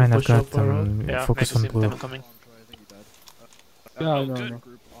clear. If you Brian, I've push got up our road. Yeah, focus I on see them blue. coming. Yeah, I know.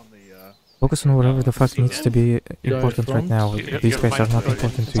 Focus on whatever the fuck needs to be important right front? now. These guys are not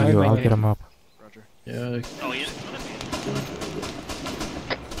important to you. I'll get them up. Yeah. Oh, yeah.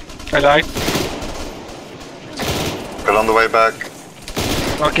 I like. We're on the way back.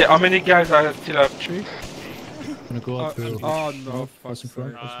 Okay, how many guys are still up? 3? Gonna go up to. Oh no, What's in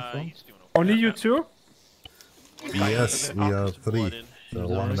front? Only you two? Yes, we are 3. So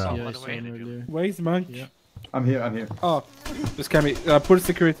 1 down. Where's Monk? Yeah. I'm here. Oh, just can we put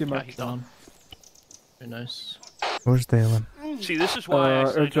security Monk Down. Very nice. Where's Dalen? See, this is why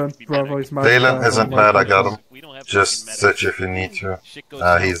Urgent Bravo is my Dalen isn't bad, I got him. Just stitch if you need to.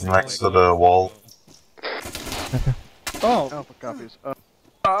 He's next to the wall. Oh! Alpha copies.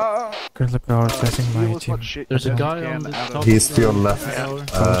 Currently prioritizing my team. There's a guy on the top. He's to your left.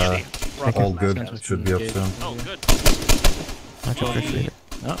 All good. Should be up soon. Oh, good. Much appreciated.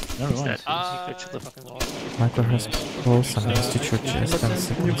 No, never mind. Michael has pulse and has to church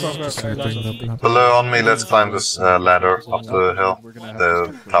expensive. Just bring them up. Below on me, let's climb this ladder up the hill.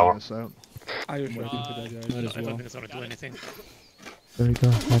 The tower. Are you sure? There we go.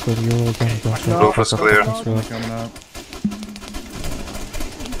 Michael, you're all done. Don't Roof is clear. Coming up.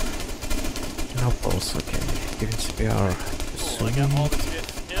 No pulse, okay. Giving CPR.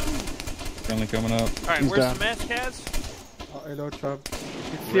 Friendly coming up. Alright, where's the mask, Kaz? Oh, hello, Chubb.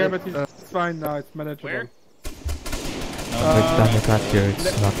 It's here, but it's fine now. It's manageable. Where? Every time you cut here,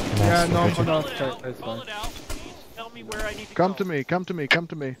 it's not Yeah, max. no, it's fine. Tell me where I need to Come to me, come to me, come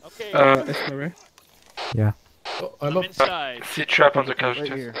to me. Okay. Esmeralda? Yeah. Oh, I'm I'm inside. See trap on the couch.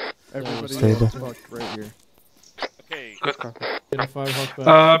 Right here. Everybody Stable. is fucked right here. Okay. Good.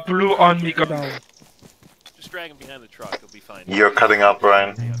 Blue on me, go down. Just drag him behind the truck, he'll be fine. You're cutting up,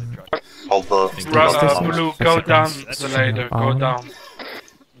 Brian. Hold the. Blue, go down the ladder, go down.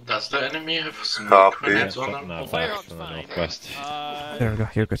 Does the enemy have smoke Copy. grenades on them? No, back from the northwest. There we go,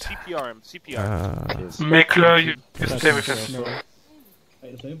 you're good. CPR. Make sure you stay with us.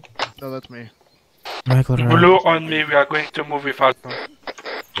 No, that's me. Michael, Blue on me, we are going to move with us.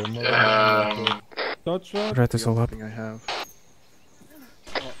 Red is all up. I have.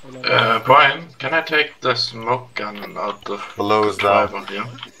 Brian, can I take the smoke gun out of Below is down. driver here?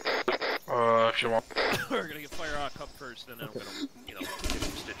 If you want. We're gonna get fire on cup first, and then I'm gonna, you know, get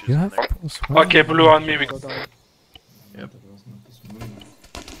some stitches You in have there. pulse. Okay, blue on me, we go down. Yep.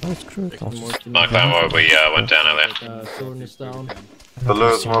 Oh, it's true. Mark that where we went down earlier. Thorn is down.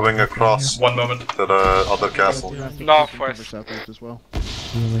 Below is moving across. 1 moment. To the other castle. Northwest. Southeast as well.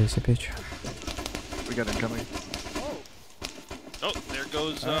 You lazy bitch. We got incoming. Oh, there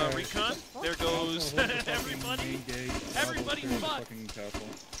goes recon. There goes everybody. Everybody's fucked.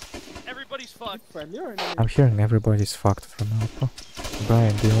 Everybody's fucked. I'm hearing everybody's fucked from Alpha.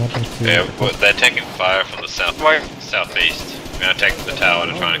 Brian, do you want me to... Yeah, they're taking fire from the southeast. We're gonna take the tower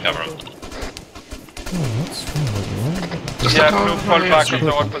to try and cover them. Oh, what's wrong with you? Yeah, blue, fall back on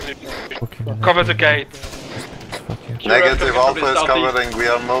the one position. Cover the gate. Negative, Alpha is covering. We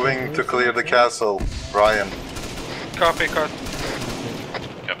are moving to clear the castle. Brian. Copy, cut.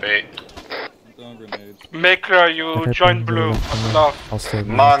 Copy. Make sure you join blue on the north. I'll stay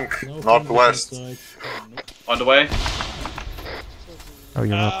blue. Monk, northwest. On the way. Oh,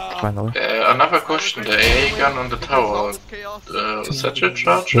 you're up, finally. Another question, the AA gun on the tower, is that your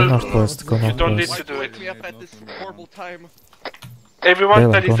charge? Go northwest, go You don't need northwest. to do it. We have had this horrible time. Everyone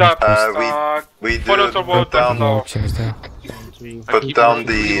that is up, We follow do the road put down, now. put down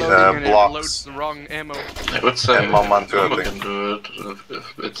the blocks. The wrong ammo. I would say Mama can do it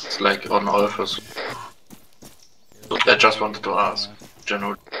if it's like on Alphas. I just wanted to ask,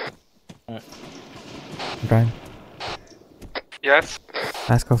 general. Brian, Yes.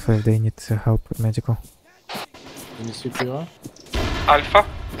 ask Alpha if they need help with medical. Any CPR? Alpha.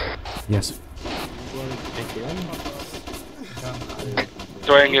 Yes.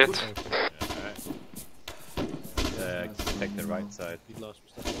 Doing it. Take the right side.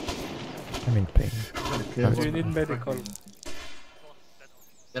 I'm in pain. Do you need medical?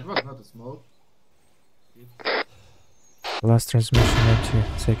 That was not a smoke. Last transmission, 90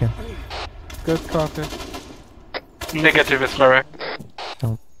 second. Good copy. Negative is correct.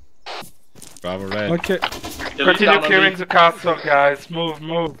 Bravo red. Okay. Continue clearing the castle, guys. Move,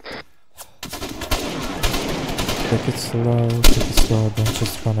 move. Take it slow, don't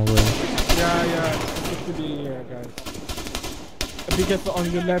just run away. Yeah, it should be here, guys. Be careful on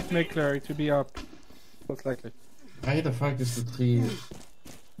your left, make clear to be up. Most likely. Why the fuck is the tree?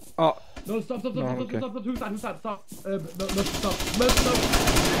 Oh. No, stop, stop, No, stop, okay. stop, stop, who's that, stop. No, stop, stop.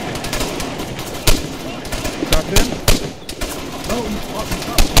 Got him? No,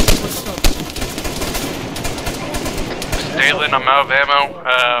 stop. Dalen, I'm out of ammo.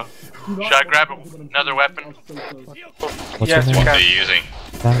 Should I grab another weapon? What's Yes, your you name? can. using?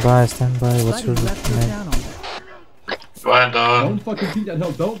 Stand by, what's your name? Brian down. Don't fucking peek that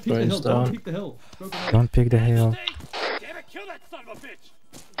hill, don't peek the hill, don't peek the hill. Don't pick the hill.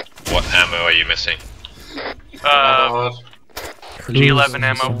 What ammo are you missing? G11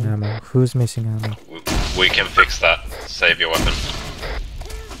 ammo. Who's missing ammo? We can fix that. Save your weapon.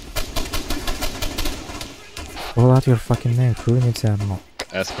 Call out your fucking name. Who needs ammo?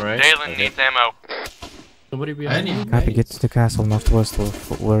 Esmeralda. Dalen needs ammo. Somebody behind you. Happy, get to the castle northwest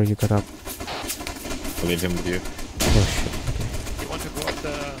of where you got up. I'll leave him with you. Oh shit, okay. You want to go up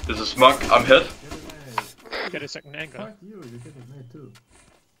the... There's a smoke, I'm hit. Get a second angle. Fuck you, you're getting made too.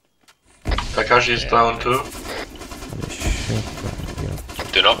 Takashi's down too. Holy shit,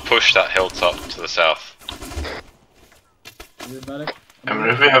 yeah. Do not push that hilltop to the south. I mean,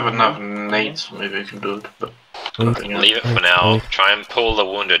 if we have enough nades, maybe we can do it, but... Leave it for now. Try and pull the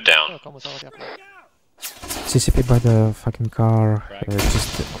wounded down. CCP by the fucking car,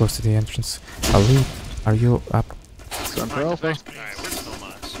 just close to the entrance. Ali, are you up?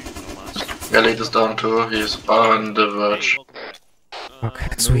 Elite is down too, he's on the verge. Okay,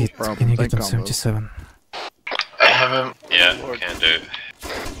 sweet. Can you get him 77? I have him. Yeah, can do.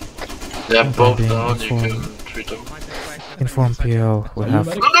 They're both down, you can treat them. Inform PL, we have...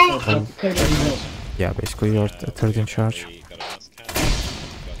 No! Yeah, basically you're third in charge.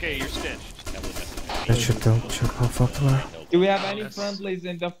 Okay, you're stitched. That should go, check how fucked we are. Do we have any friendlies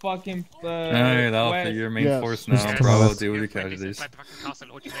in the fucking Alright, Alpha, west? your main force now. Just to my Bravo, left. deal with your casualties.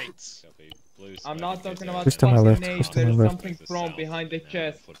 I'm not talking about Who's to my fucking left? nades, Who's to my there's left? something thrown behind the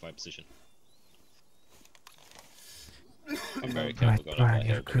chest. Right, Brian,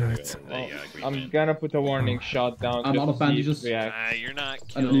 you're good. Well, I'm gonna put a warning shot down. I'm just out of to see if bandages. it reacts. You're not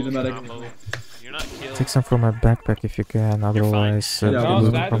killed. I don't need a medic. Combo. You're not killed. Take some from my backpack if you can, otherwise No,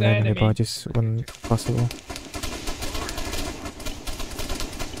 loot that's from the enemy enemy. bodies when possible.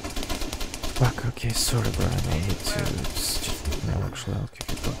 Fuck, okay, sorry Brian, I need to just... No, actually I'll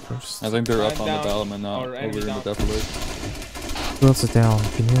kick it up first. I think they're up on the Down. battlement now, Or over enemy in the down. depot loop. Who else is down?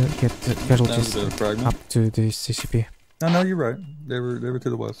 Can you get the casualties Down to the fragment. up to the CCP? No, you're right. They were to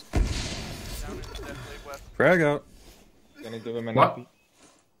the west. Frag out. Gonna give him an What? MP.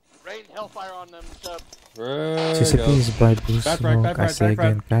 Rain hellfire on them, sub. Frag CCP out. is bright blue Bad frag, smoke, bad I frag, say bad frag.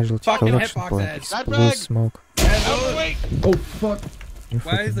 again, casualty Fucking collection hitbox point head. is Bad blue frag. smoke. Oh fuck! You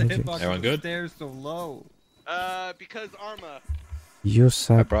Why is the fucking idiot. hitbox Everyone on the good? stairs so low? Because Arma. You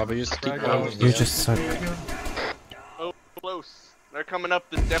suck. Bravo, you keep Frag going. out. You just suck. Oh, close. They're coming up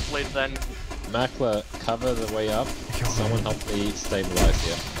the step blade then. Makler, cover the way up. Someone help me stabilize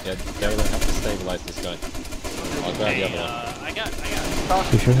here. Yeah, Dalen, help me stabilize this guy. I'll grab the other one. I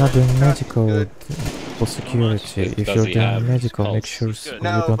got. If you're not doing medical for security, if Does you're he doing have medical, make pulse? sure He's good. you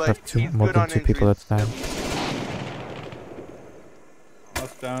No, don't but have he's more good than on 2 people at a injuries. time.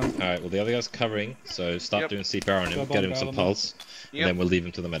 Us down. Alright, well the other guy's covering, so start Yep. doing CPR on him, get him some pulse, and Yep. then we'll leave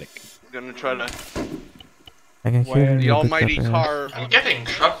him to the medic. Gonna try to. I can Where hear The you. almighty car. I'm getting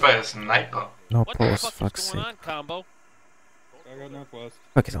shot by a sniper. No What the pulse, fuck fuck's is sake. going on, combo? Frag out northwest.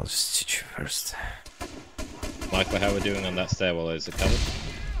 Fuck it, I'll just shoot you first. Michael, how are we doing on that stairwell? Is it covered?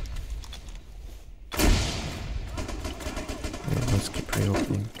 Yeah, let's keep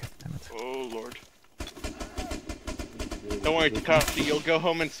reopening. God damn it. Oh lord. Don't worry, Takashi. You'll go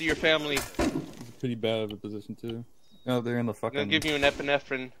home and see your family. It's pretty bad of a position too. Oh, they're in the I'm fucking... gonna give you an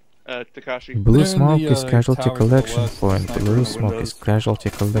epinephrine, Takashi. Blue They're in smoke the, is casualty tower to the collection west, point. sniper in Blue the smoke windows. is casualty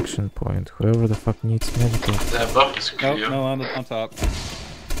collection point. Whoever the fuck needs medical. The block is No, clear. no, on top.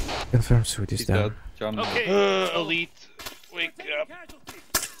 Confirm suit is He's down. dead. John. Okay. Elite. Wake up.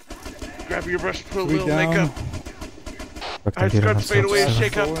 Grab your brush, put a Three little down. makeup. Fuck, Eyes get him on cuts fade away, 77.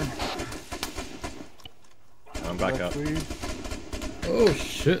 shake up. I'm back up. Oh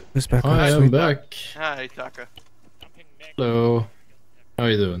shit. Who's back I on am suite? back. Hi, Taka. Hello. How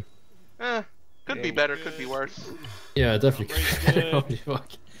you doing? Could be better, could be worse. Yeah, definitely. Holy fuck.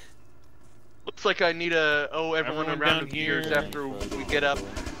 Looks like I need to owe everyone a round of years after we get up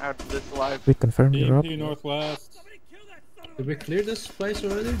out of this alive. Sweet, confirm you're up. EMP northwest. Did we clear this place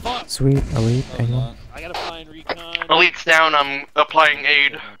already? Sweet, elite, anyone? I gotta find recon. Elite's down, I'm applying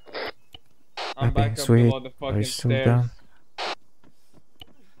aid. I'm Okay, back up sweet. below the Are fucking you still stairs. down?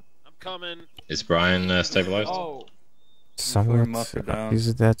 I'm coming. Is Brian stabilized? Oh, Somewhat. must be down.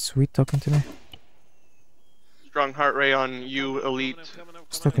 Is that sweet talking to me? Strong heart ray on you, Elite.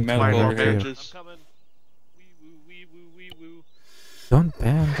 Just talking to Medical my Minor over here. bandages. Don't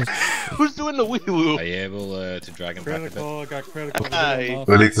bandage. Who's doing the wee woo? Are you able to drag him back a bit? Critical, I got critical. Hi.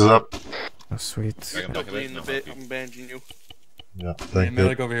 Elite is up. Oh, sweet. Drag him back a Hopefully bit. in No, a bit, I'm bandaging you. Yeah, Hey, thank you.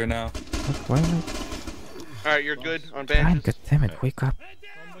 medic over here now. Fuck, why am I... Alright, you're good on Brian, bandages? god damn it, wake up.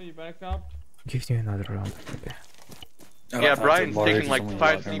 Combo, you back up? Give you another round. Okay. Yeah, Brian's taking like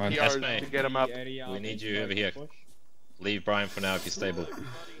 5 Never mind. CPRs to get him up. We need you over here. Leave Brian for now if he's stable.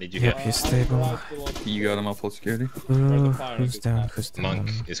 Need you Yep, here. he's stable. You got him up full security? Who's down? Who's down? Monk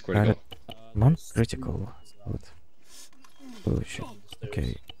is critical. Monk critical. Good. Bullshit.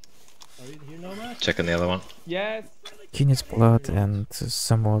 Okay. Checking the other one. Yes. He needs blood and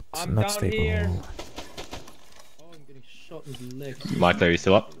somewhat not stable. Here. Michael, are you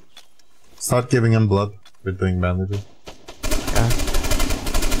still up? Start giving him blood. We're doing bandages.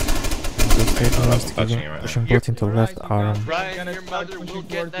 Pushing blood into left arm. Brian, your mother will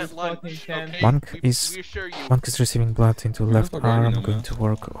get that lunch. Okay? Monk is receiving blood into left arm. Going to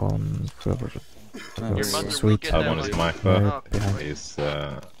work on whoever. Sweet. I want his Michael. He's.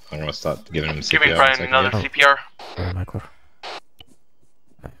 I'm gonna start giving him CPR. Giving Brian another CPR. Michael.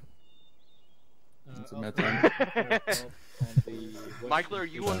 Michael,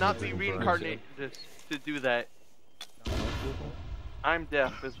 you will not be reincarnated to do that. I'm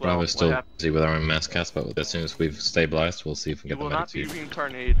deaf as well. We're still busy with our own mass cast, but as soon as we've stabilized, we'll see if we can get the medic to you. You will not be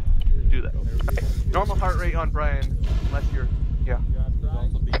reincarnated to do that. Normal heart rate on Brian, unless you're... Yeah.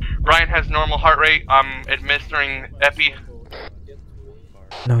 Brian has normal heart rate. I'm administering epi.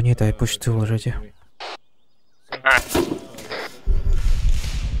 No need, I pushed 2 already. Alright.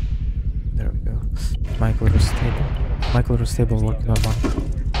 There we go. Michael is stable. Michael is stable, working on Monk.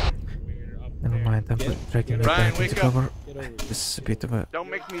 Never mind, I'm dragging you back into cover. This is a bit of a... Don't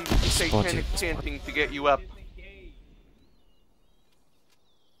make me satanic chanting to get you up.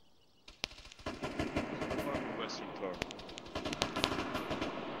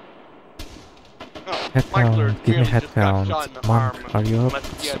 Head count, give me head count. Monk, are you up?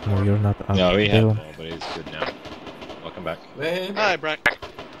 No, you're not up. No, we have more, but he's good now. Welcome back. Wait. Hi, Brian.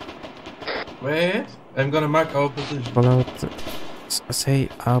 Wait. I'm gonna mark our position. Call out, say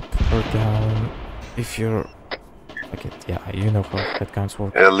up or down if you're... Like it, yeah, you know how head counts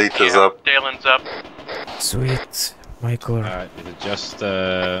work. Elite is up. Dalen's up. Sweet. Michael. Alright, is it just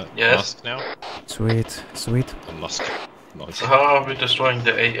Musk now? Sweet, sweet. Or Musk. So how are we destroying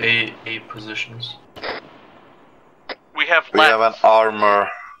the AA positions? We have We have an armor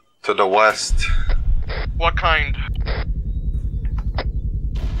to the west. What kind?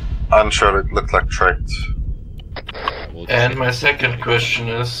 Unsure, it looked like tracked. And my second question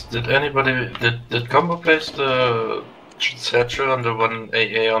is, did Combo place the satchel on the one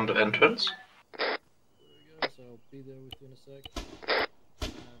AA on the entrance?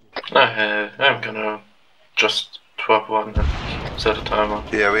 I'm gonna just drop one and set a timer.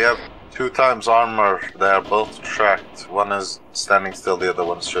 Yeah, we have 2 times armor. They are both tracked. One is standing still, the other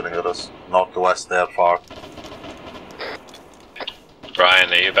one's shooting at us. Northwest, they are far.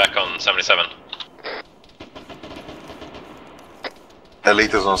 Brian, are you back on 77?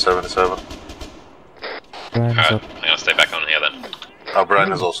 Elite is on 77. Alright, I'm gonna stay back on here then. Oh,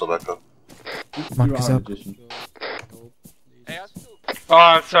 Brian is also back up. Monk is up. Oh,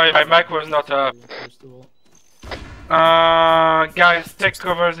 I'm sorry, my mic was not up. Guys, take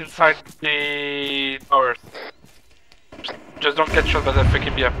covers inside the towers. Just don't get shot by that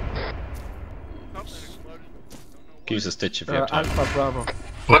freaking BM. Use a stitch if you have time. Alpha Bravo.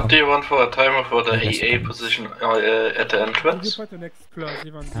 What do you want for a timer for the AA position at the entrance? You put an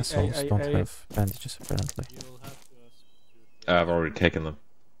explosive on the Assholes don't AA. have bandages apparently. I've already taken them.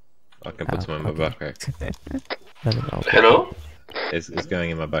 I can put some in my backpack. Hello? It's going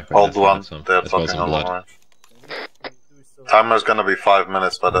in my backpack. Old one, some, they're as well as fucking some on blood. orange. Timer's gonna be 5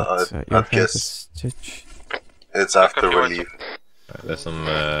 minutes, but I guess it's after relief. Right, there's some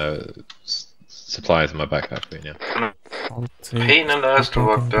supplies in my backpack for you now. Pain in the ass to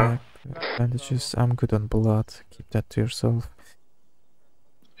walk down. Bandages, I'm good on blood. Keep that to yourself.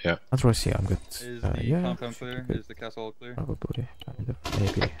 Yeah. Otherwise, yeah, I'm good. Is the yeah, compound clear? Is the castle all clear? Probably, kind of,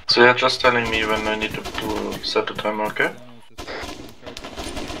 maybe. So you're just telling me when I need to set the timer, okay?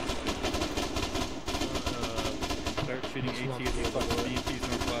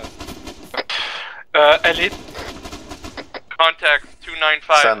 Elite. Contact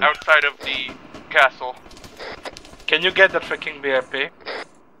 295 Send. outside of the castle. Can you get that freaking BFP?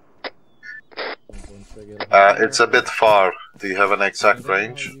 It's a bit far. Do you have an exact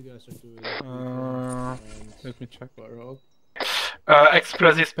range? Let me check what roll.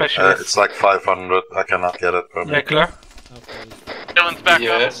 Explosive specialist. It's like 500. I cannot get it from Yeah, clear. Dylan's back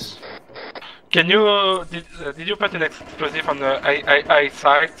Yes. up. Can you did you put an explosive on the I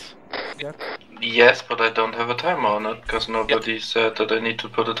site? Yep. Yes, but I don't have a timer on it, because nobody said that I need to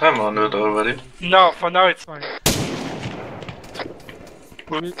put a timer on it already. No, for now it's fine.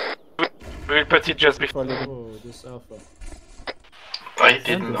 We'll put it just before leaving. This alpha. I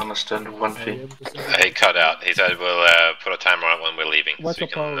didn't understand one thing. He cut out. He said we'll put a timer on it when we're leaving, so you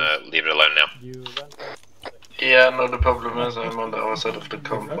can leave it alone now. Yeah, no, the problem is I'm on the other side of the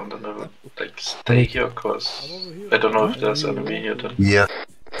compound and I will like stay here cause I don't know if there's enemy here then. Yeah.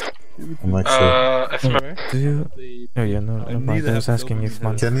 I'm actually. Esmer. Do you? Oh yeah, no, I was asking if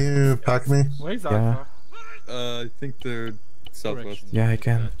man. Can you pack me? Yeah. I think they're southwest. Yeah, I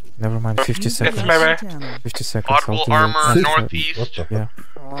can. Never mind. 50 seconds. 50 seconds. Audible armor northeast. Yeah.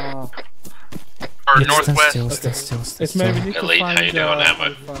 Or Yeah, northwest. Stand still. Elite, how you doing,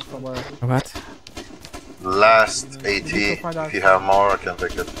 Ammo? What? Last AT. If you have more, I can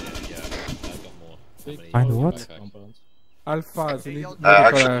take it. Find what? Alpha, they need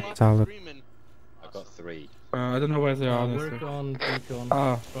actually, Solid. I got 3. I don't know where they are, honestly.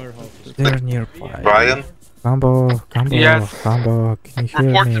 They're nearby. Brian? Combo. Yes. Combo, can you hear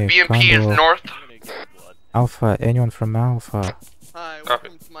Report me? to BMP is Combo. north. Alpha, anyone from Alpha? Hi,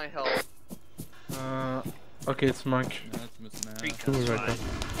 welcome to my help. Okay, it's Mark.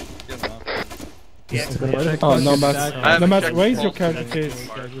 Yeah. Oh, no matter. Where is your casualties?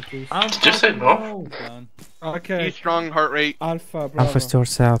 Just say no. Okay. Strong heart rate. Alpha, Bravo. Alpha store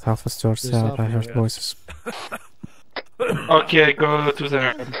south, Alpha store south. I heard voices. Okay, go to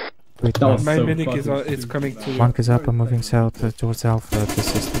there. Wait, No, no. my medic is coming to you. Monk is up, I'm moving south towards Alpha.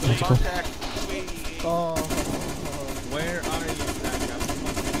 This is the magical. Oh. Where are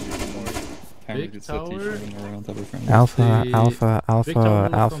you, Big tower?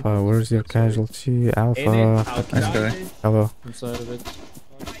 Alpha, where's your casualty? Alpha. Okay. Hello. Inside of it.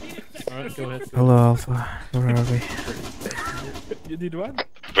 Alright, go ahead. Hello, Alpha. Where are we? You need one?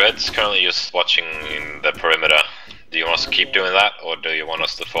 Red's currently just watching the perimeter. Do you want us to keep doing that, or do you want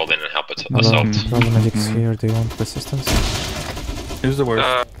us to fall in and help it assault? Medics here, do you want assistance? Who's the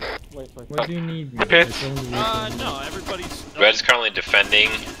worst? What do you need? No, everybody's... Red's currently defending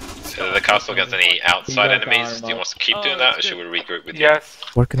the castle against any outside enemies. Do you want us to keep doing that, or should we regroup with you? Yes.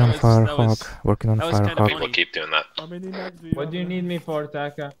 Working on Firehawk. Working on Firehawk. We'll keep doing that. What do you need me for,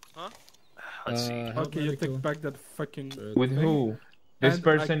 Taka? Let's see. Okay, you take back that fucking... With who? This And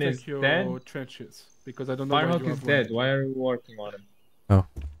person I is take your dead? trenches, because I don't know where you Firehawk is have dead. one. Why are you working on him? Oh.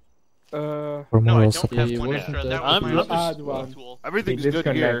 No, For moral I don't support. have one extra. That was my add one. Everything's He good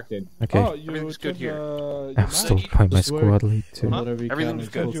here. disconnected. Okay. Oh, you Everything's good can, here. I'm still by my squad lead too. Everything's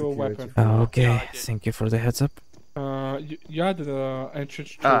good. Your weapon. Okay, thank you for the heads up. You had the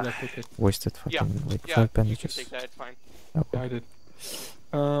entrance trade, I took it. Wasted fucking like 5 bandages. Take that, it's fine. Oh. Yeah, I did.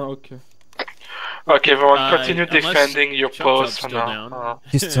 Okay. Okay, everyone, continue defending your post for now.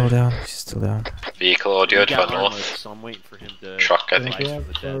 He's still down. She's still down. Vehicle audio to Got the armor, north. so I'm waiting for him to... Truck, I think.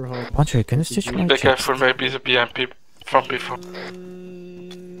 Pancho, can you stitch my Be chest? careful, maybe the BMP from before.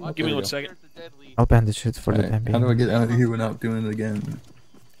 Give me 1 second. I'll bandage it for the time being. How do I get out of here without doing it again?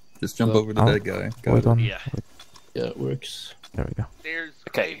 Just jump over the dead guy. Got Wait it. on. Yeah. Yeah, it works. There we go.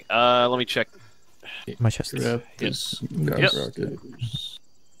 Okay, let me check. My chest. Grab Yes. this. Yep. Rocket.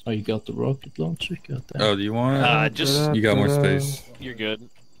 Oh, you got the rocket launcher? Got that. Oh, do you want it? Just... You got more space. You're good.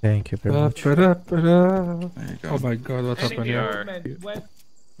 Thank you very much. Oh my god, what happened here? Comments, what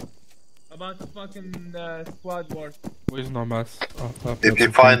about the fucking squad war? Where's no mass? If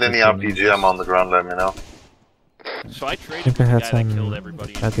you find any RPGM on the ground, let me know. So I I traded think with I the had guy that some killed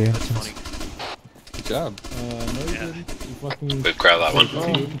everybody. at the That's entrance. funny. Good job. No, you didn't. You fucking... We've grabbed that one.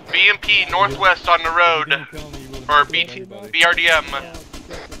 BMP northwest on the road. Or BRDM.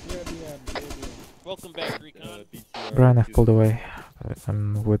 Welcome back, Recon. Brian, I've pulled away.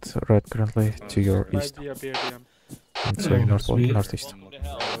 I'm with Red currently to your east. And so northeast.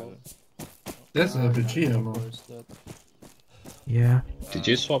 There's an RPG ammo. Yeah. Did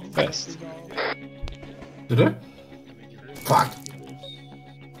you swap vest? Did I? Fuck.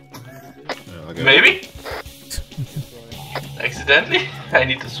 Maybe? Accidentally? I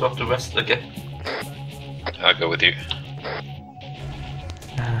need to swap the vest again. I'll go with you.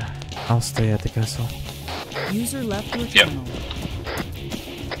 I'll stay at the castle. User left your channel.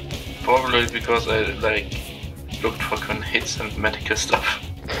 Probably because I like looked for grenades and medical stuff.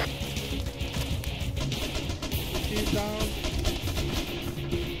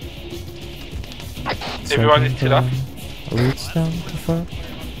 Everyone is still up? Leads down, confirm.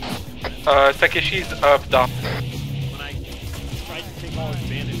 Takeshi is up, down. When I tried to take all his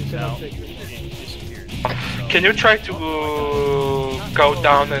bandages out, it disappeared. Can you try to go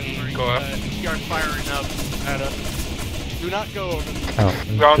down and go up? Start firing up at us. Do not go over the... Oh,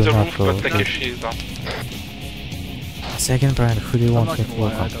 Go on do the not roof, go. but Takeshi is down. Second, Brian, who do you want me to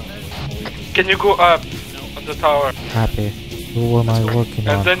work on? Can you go up on the tower? Happy. Who am I working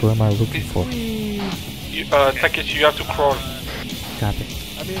on? then- Who am I looking for? Takeshi, you have to crawl. Copy.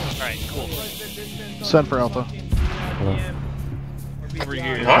 Alright, cool. Send for Alpha. Hello. Over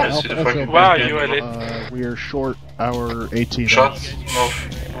here. Nice, the fucking Where are you, Elite? We are short our 18. Shots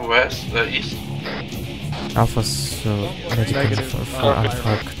northwest, east. Alpha's medic for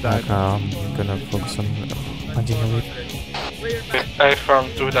unfuck. Like, I'm gonna focus on hunting elite. I from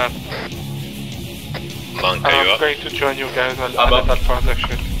do that. Monk, are you I'm up? going to join you guys at that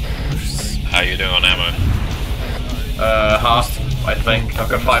transaction. How you doing on ammo? Half, I think. I've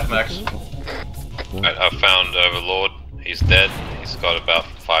got 5 max. Right, I found Overlord. He's dead. He's got about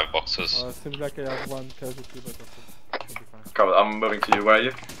 5 boxes. Seems like I have one casualty, but okay. Should be fine. Cool, I'm moving to you. Where are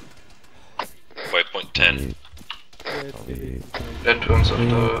you? Waypoint 10. Entrance of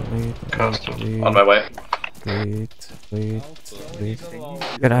the castle. On my way. Elite.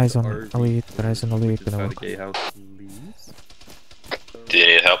 Get eyes on elite. Get eyes on elite. Do you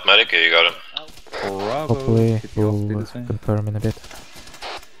need help, medic, or you got him? Hopefully, we'll confirm in a bit.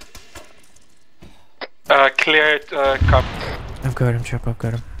 Clear it, come. I've got him, chap. I've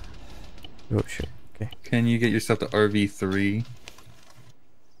got him. Oh shit. Okay. Can you get yourself to RV3?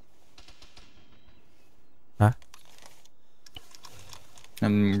 Huh?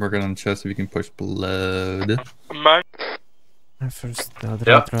 I'm working on chest if you can push blood. Man. First,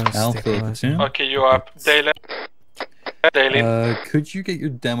 Alpha 2. Okay, you up. Daylight. Could you get your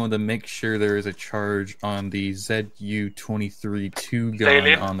demo to make sure there is a charge on the ZU-23 2 gun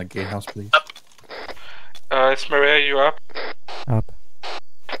Daily. on the gatehouse, please? It's Maria, you up? Up.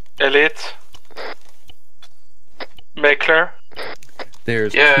 Elite. Maker.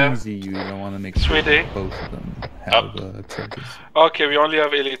 There's easy. You don't want to make sure Sweetie. both of them have charges. Okay, we only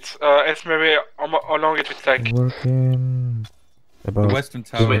have Elite. Esmery, how long it will take? Working. The western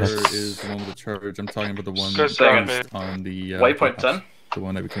tower is the one with the charge. I'm talking about the one Good job, man. on the Waypoint 10? The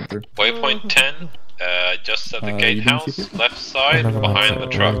one that we came through. Waypoint 10, just at the gatehouse, left side, behind the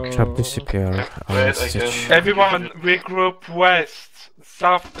truck. Trap disappear. Everyone regroup west.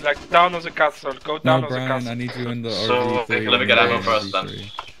 South, like down on the castle. Go down on Brian, the castle. I need you in the So, RV3. let me get ammo first then.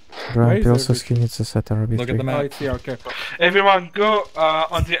 Brian Pilsowski needs to set RB3. Look at the map. Yeah, okay. Everyone go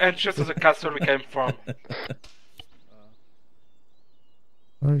on the entrance of the castle we came from.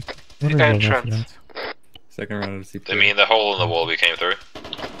 The entrance. Second round of CP. I mean the hole in the wall we came through.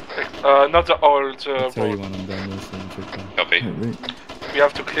 Not the old I'll tell you wall. when I'm done with this and check that. Copy. We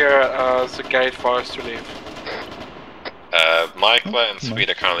have to clear the gate for us to leave. Michael and Sweet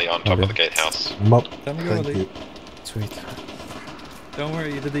are currently on top of the gatehouse. Thank you. Sweet. Don't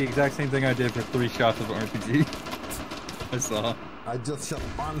worry, you did the exact same thing I did for 3 shots of RPG. I saw. I just shot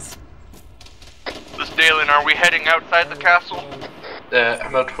once. This Dalen, are we heading outside the castle?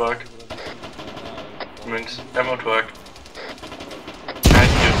 I'm at work. Minx, I'm at work.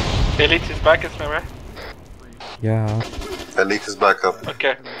 Elite is back, is my right? Yeah. Elite is back up.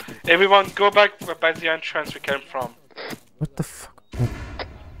 Okay. Everyone go back by the entrance we came from. What the fuck?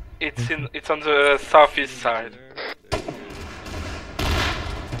 It's on the southeast side.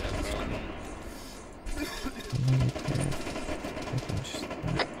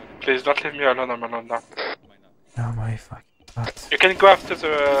 Please don't leave me alone, I'm alone now. Oh my fucking god. You can go after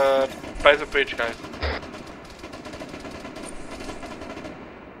the by the bridge, guys.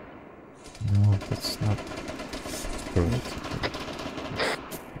 No, that's not correct.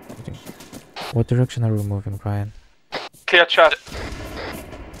 What direction are we moving, Brian? Clear chat.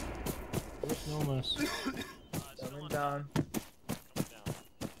 Coming down.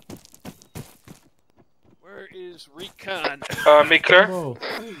 Where is Recon? Maker?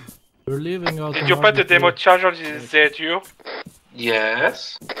 We're leaving out. Did you put the demo charge on the ZU?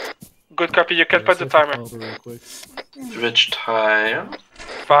 Yes. Good copy, you can put the timer. Real quick. Which time?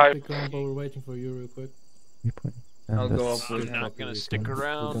 5. Combo, we're waiting for you real quick. I'll go up. We're not gonna stick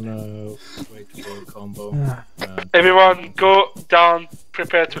around. We're gonna wait for a combo. Everyone go down,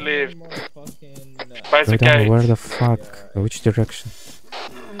 prepare to leave. By the gate. Where the fuck? Which direction?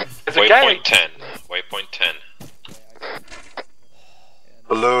 There's a Waypoint gate. 10. Waypoint 10.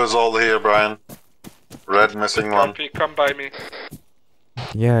 Blue is all here, Brian. Red missing one. Copy, come by me.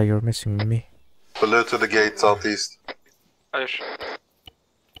 Yeah, you're missing me. Blue to the gate, southeast. Aish.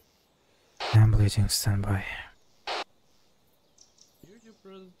 I'm bleeding, stand by.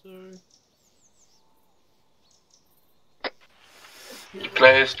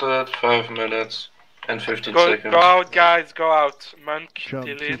 Placed at 5 minutes and 15 Go seconds. out, guys, go out. Monk,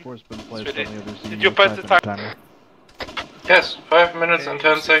 Dylan, C4's been placed Sweetie. on the other Did you put the timer? Yes, 5 minutes and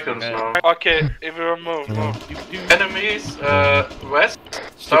 10 seconds now. Okay, everyone move, move. Enemies, west,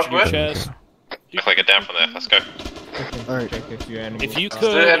 southwest. Look like it down from there. Let's go. Alright. If you The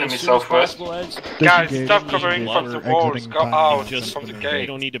could, enemy as soon as southwest. possible, Eds, Guys, Disengage, stop covering from the exiting walls. Go behind out just from the you gate.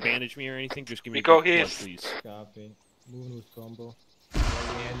 don't need to bandage me or anything. Just give me We go blood, here. please. Copy. Moving with combo.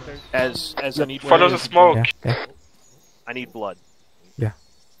 As I need follow the smoke. Yeah. I need blood. Yeah.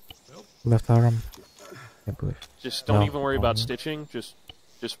 Left arm. I believe. Just don't No, even worry about arm. stitching. Just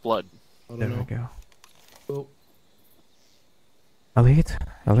blood. There we go. Oh. Elite,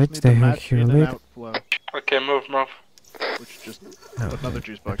 they have here elite. Okay, move. Which just No, another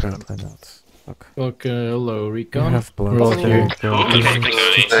juice box item. apparently not. Fuck. Okay, hello, You Recon. have blood. Roll There you two. go.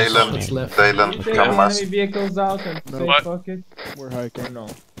 Dalen, Take come enemy us. vehicles out and say What? fuck it. We're hiking. Or no.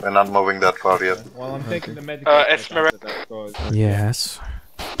 We're not moving that far yet. Well, I'm taking the medical. Yes.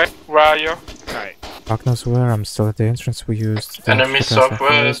 Where are you? Alright. Fuck knows where. I'm still at the entrance we used. Enemy That's the castle.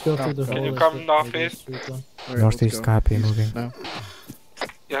 southwest. Can you come northeast? Northeast copy moving. Now.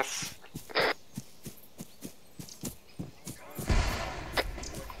 Yes.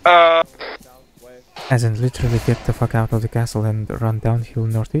 As in literally get the fuck out of the castle and run downhill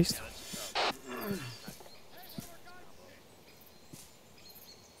northeast?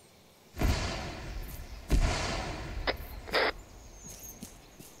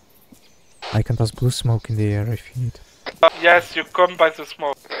 I can toss blue smoke in the air if you need. Yes, you come by the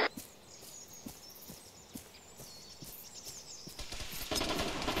smoke.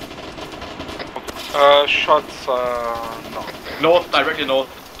 Shots, no. North, directly north.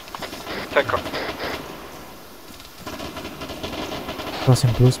 Take off.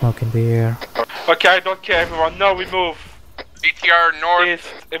 Tossing blue smoke in the air. Okay, I don't care, everyone. No, we move. BTR north. East,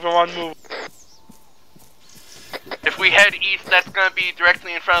 everyone move. If we head east, that's gonna be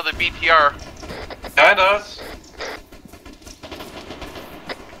directly in front of the BTR. Guide us.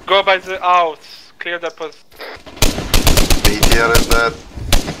 Go by the house. Clear that post. BTR is dead.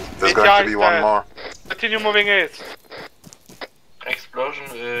 There's going to be one dead. more. Continue moving east. Explosion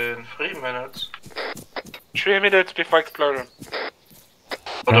in 3 minutes. 3 minutes before explosion.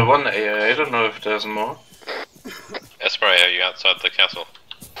 For the one AA, I don't know if there's more. Espray, are you outside the castle?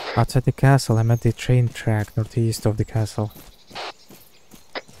 Outside the castle, I'm at the train track northeast of the castle.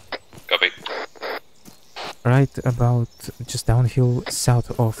 Copy. Right about just downhill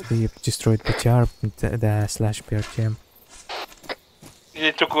south of the destroyed BTR, the slash BRTM. You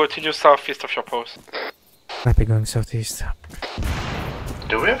need to continue southeast of your post. Copy going southeast.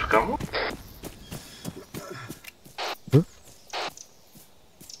 Do we have combo?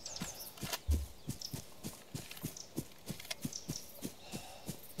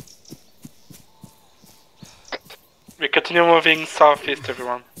 We continue moving southeast,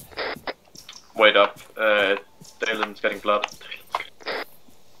 everyone. Wait up. Dalen's getting blood.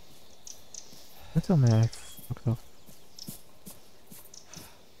 Don't tell me I fucked up.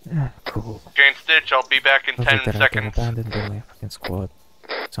 Yeah, cool. Jane Stitch, I'll be back in Don't 10 think that I can seconds. abandon my fucking squad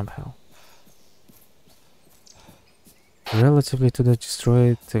somehow. Relatively to the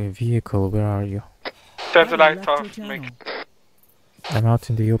destroyed vehicle, where are you? Turn the light off, make... I'm out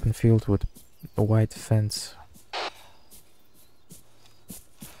in the open field with a white fence.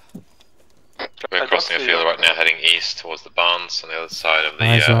 We're crossing a field right now, heading east towards the barns on the other side of the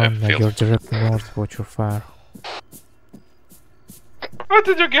Eyes on, open field. you're direct north, watch your fire. How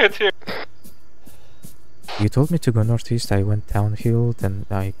did you get here? You told me to go northeast, I went downhill, then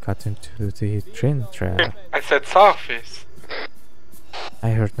I got into the train track. I said southeast. I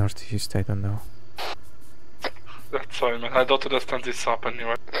heard northeast, I don't know. That's fine, man. I don't understand this up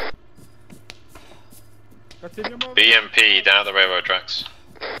anyway. BMP down at the railroad tracks.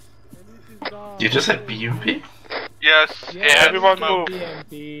 You just said BMP? Yes, Yeah, it has everyone smoke. move.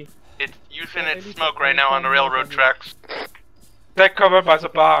 It's using its smoke right now on the railroad tracks. Take cover by the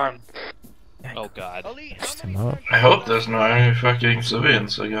barn. Oh god. I hope there's no any fucking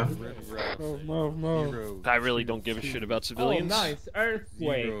civilians again. No. I really don't give a shit about civilians. Oh, nice.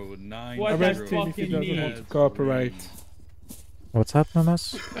 Earthquake. What I Arrest him if he fucking doesn't want need. to cooperate. What's up,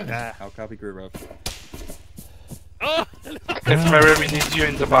 Namas? I'll copy group up. Oh! It's Mary, we need you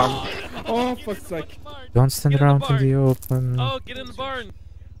in the barn. Oh, fuck's sake. Don't stand around in the open. Oh, get in the barn!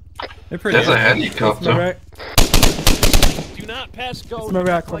 There's a helicopter. Do not pass go. It's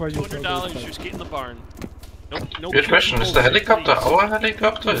Maria, Collect cover you. $200. Just get in the barn. Nope. Good question, is the helicopter our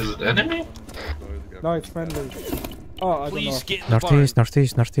helicopter? Is it enemy? No, it's friendly. Oh, I Please don't get in the Northeast,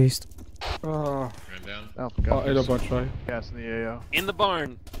 northeast. know. Oh, Oh, I don't want to try. Gas in the AO. In the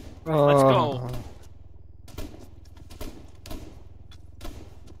barn. Let's go.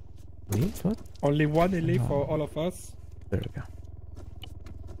 Wait, what? Only one elite for all of us. There we go.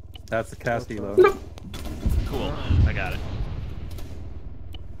 That's the cast elo. Cool. I got it.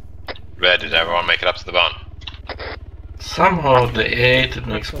 Red, did everyone make it up to the barn? Somehow the AA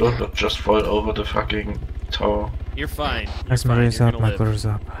didn't explode but just fall over the fucking tower. You're fine. As Maria's up, Michael is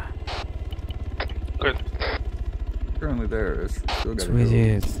up. Good. currently there. Still gotta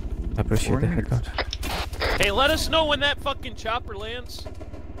Sweetie, go. appreciate the headcount. Hey, let us know when that fucking chopper lands.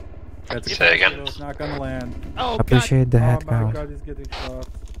 That's Say again. It's not gonna land. Oh, Appreciate the Oh my headcount. god, he's getting shot.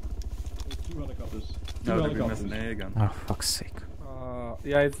 Two helicopters. No, they'd be missing A again. Oh, fuck's sake.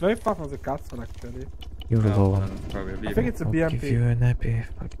 Yeah, it's very far from the castle actually. You're low. Probably I think it's a I'll BMP. give you an epi.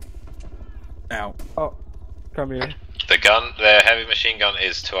 Fuck. Ow. Oh, come here. The heavy machine gun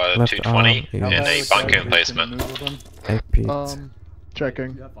is to our Left 220 arm, in a bunker emplacement. Epi.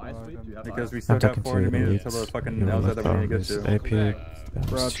 Checking. Because we still I'm have talking to 400 you, meters Elite. till the fucking Your LZ left that we need arm to is get to. epi. I'm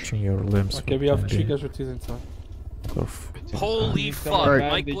Raj. stitching your limbs. Okay, we have 3 casualties inside. Holy fuck,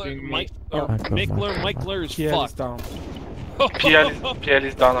 Michler is PL is fucked. down. PL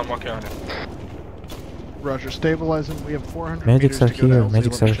is down, I'm working on it. Roger, stabilizing. We have 400 Medics are meters to go to here, LZ.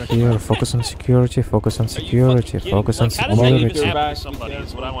 medics Let me are check. here. Focus on security, focus on security, focus on How does that even security. happen to somebody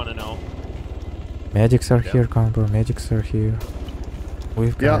is what I want to know. Medics are here, Combo, medics are here.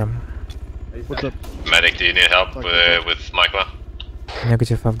 We've got them. What's up? Medic, do you need help with Michael?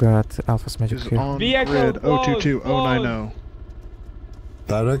 Negative, I've got Alpha's medic Is here. on Vehicle grid close, 022090.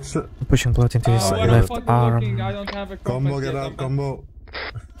 Direction. Pushing blood into his what left I'm fucking arm. looking, I don't have a Combo, compass get yet, out, combo.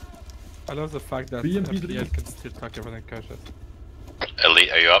 I love the fact that FPL can still talk everything cautious.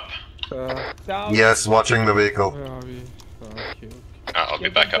 Elite, are you up? South. Yes, watching the vehicle. Where are we? Okay. I'll be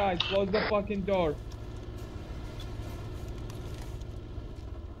Get back up. inside, close the fucking door.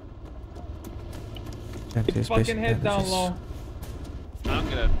 Keep Empty fucking space, head down bandages. low. I'm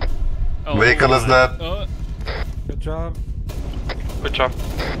gonna. Oh, Vehicle is dead. Good job. Good job.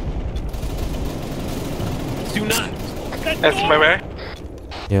 Do not. That's my way.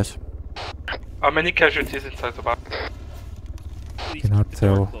 Yes, How many casualties inside the bar? cannot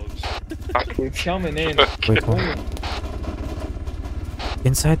tell. It's coming in. Wait one.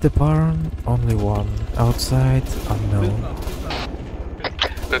 Inside the barn, only one. Outside, unknown.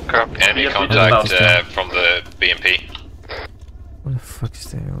 Good crap. Enemy contact from the BMP. What the fuck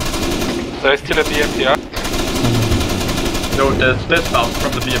is there? There is still a BMP, huh? No, there's dispatch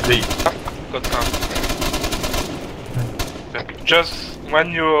from the BMP. Good count. Just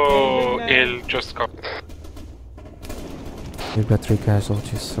when you ill, just come. We've got 3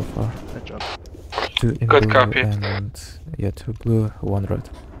 casualties so far. Good job. 2 in Good blue copy. and 2 blue, 1 red.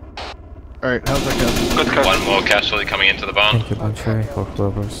 Alright, how's that go? Good count. One more casualty coming into the barn. Thank you, Bunchai, or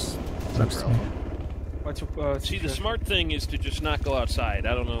whoever's next to me. What's your, See, the smart thing is to just not go outside.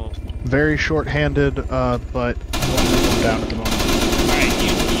 I don't know. Very short-handed, but down at the moment. Alright,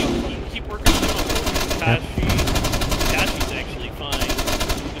 you keep working on Tashi's actually fine.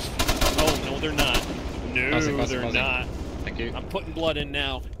 Just, oh, no, they're not. No, they're not. Thank you. I'm putting blood in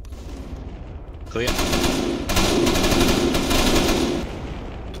now. Clear.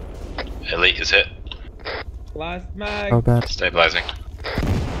 Elite is hit. Last mag. How bad? Stabilizing.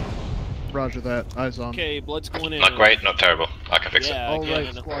 Roger that. Eyes on. Okay, blood's going in. Not great, not terrible. I can fix it.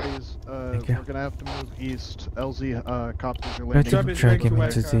 Alright, squaddies. We're gonna have to move east. LZ copters are Try landing. to drag him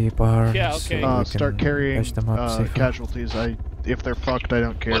into the barn Yeah, so okay. we Start can carrying patch them up safely. casualties. If they're fucked, I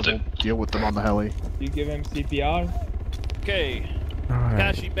don't care. Will do. We'll deal with them on the heli. You give him CPR. Okay. Alright.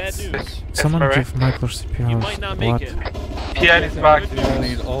 Tashi, bad news. Someone That's give Michael CPR. You might not make What? it. PL is back. I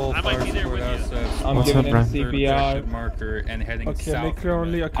need all I might fire be there support with you. assets. I'm What's giving up, him Brian? CPR. Marker and heading Okay, south. make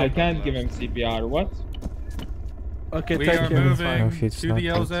only. Okay. I can't give him CPR. What? Okay, We take are him. moving No, it's to not the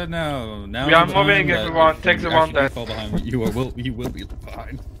good. LZ now. Now We are is the time moving, that everyone. if Take you the one actually that- fall behind, you will be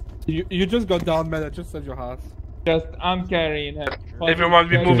behind. You just got down, man. I just said your house. Just I'm carrying him. Everyone,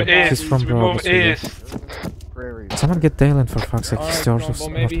 we move Okay, east. he's from We move Bravo, so yeah. east. Prairie. Someone get Dalen for fuck's sake, he's Alright, towards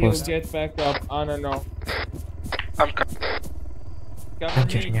Combo, maybe he'll northwest. get back up. I don't know. I'm Cover me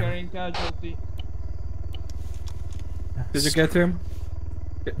getting him. carrying casualty. Did you get him?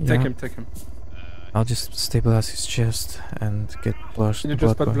 Take Yeah. him, take him. I'll just stabilize his chest and get Can you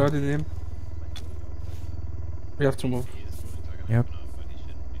just put blood in him? We have to move. Yep.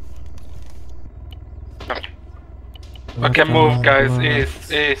 Okay, move, guys.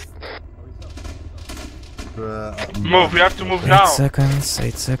 East. Move, we have to move 8 now. seconds,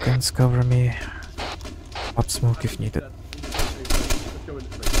 8 seconds, cover me. Pop smoke if needed.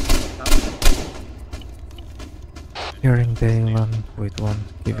 Hearing Dalen, wait one,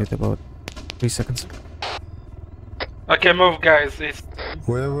 give it about 3 seconds. Okay, move, guys. East.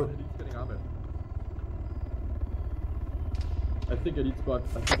 Whoever. I think I need spot.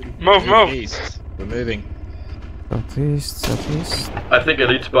 Move, move. East. We're moving. Southeast, southeast. I think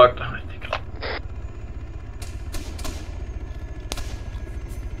Elite's bugged.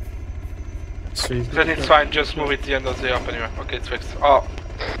 Then it's fine, just move it the end of the up anyway. Okay, it's fixed. Oh.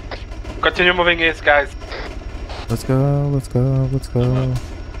 Continue moving east, guys. Let's go, let's go, let's go.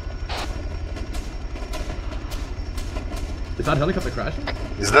 Is that helicopter crashing?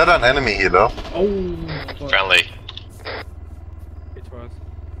 Is that an enemy helo? Oh, Friendly. It was.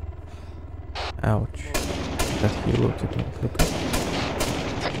 Ouch. That helo didn't look good.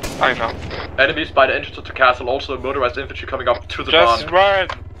 I know. Enemies by the entrance of the castle, also motorized infantry coming up to the Just barn. run!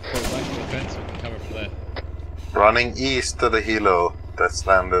 Go right to the fence, we can cover from there. Running east to the helo that's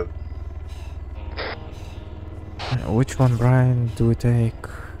landed. Which one, Brian, do we take?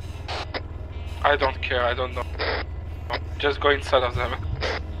 I don't care, I don't know. Just go inside of them.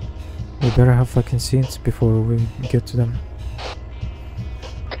 We better have fucking seats before we get to them.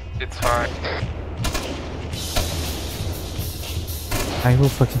 It's fine. I will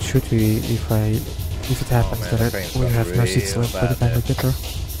fucking shoot you if it happens that we have no seats left by the time we get there.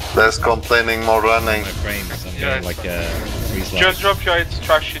 Less complaining, more running. Yeah, like just drop your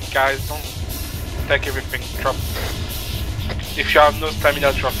trash shit, guys. Don't take everything. Drop. If you have no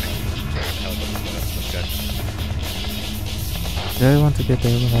stamina, drop it. Do I want to get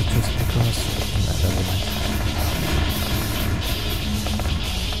there when I just because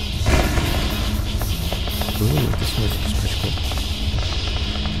ooh, this music is pretty cool.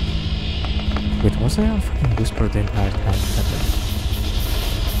 Wait, was I on fucking Whisper the entire time?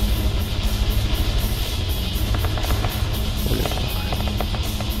 Holy fuck.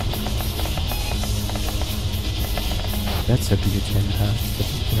 That's a beauty and a half, but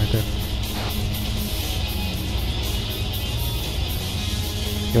oh my god.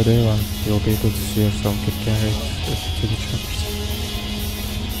 You're there one, you'll be able to see yourself get carried to the choppers.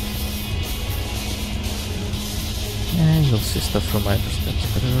 And you'll see stuff from my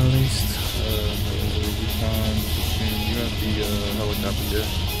perspective at the least. You have the helicopter here.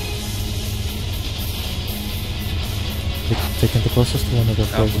 Taking the closest to one of the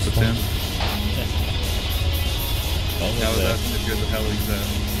closest ones. Now that's if you're the helis there.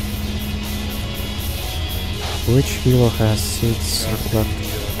 Which helo has seats left?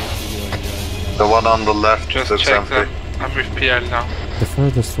 The one on the left Just that's check empty. them. I'm with PL now. The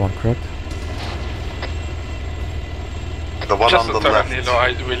furthest one, correct? The one Just on the a turn, left. Nilo,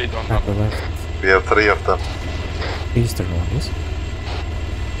 I really don't know. At the left. We have 3 of them. Eastern one, yes?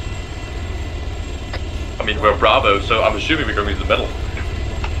 I mean, we're Bravo, so I'm assuming we're going to the middle.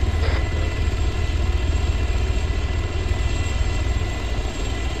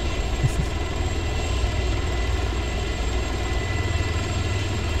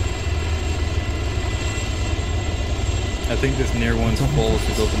 I think this near one's full,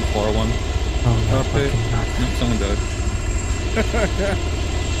 so go for the far one. Oh, no, Nope, someone died.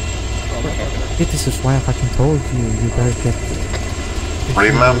 Hey, this is why I fucking told you, you better get...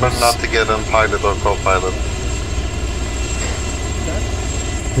 Remember not to get on pilot or co-pilot.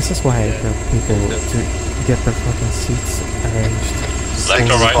 This is why I tell people to get their fucking seats arranged. Left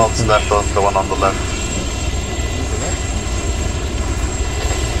or right? Spots left on the one on the left.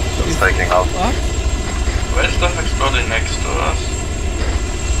 It's taking off. Where's stuff exploding next to us?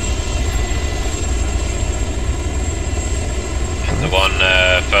 The one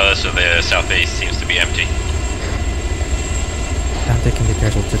furthest to the southeast seems to be empty. I'm taking the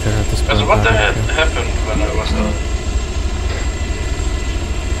casualty there at this point. So what the hell happened when I was done?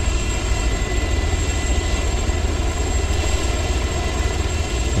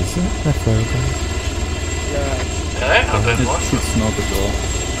 Is it that flare gun? Yeah, that was. It's not at all.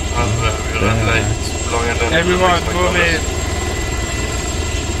 Everyone, move in!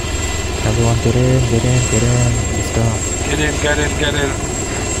 Everyone get in, get in, get in. Let's go. Get in, get in, get in.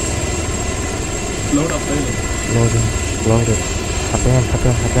 Load up, baby. Loading, loaded. Hop in, hop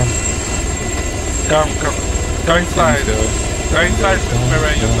in, hop in. Come, come. Go inside. Go inside,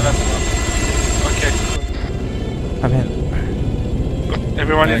 Mary, you're the last one. Okay. I'm in.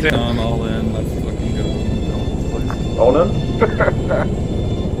 Everyone is in. All in, let's fucking go. All in?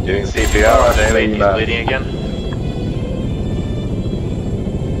 Doing CPR, he's bleeding again.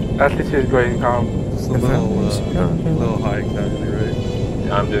 At least he's going home. It's a little high, exactly right.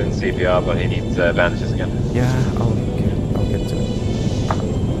 Yeah, I'm doing CPR, but he needs bandages again. Yeah, I'll get to it.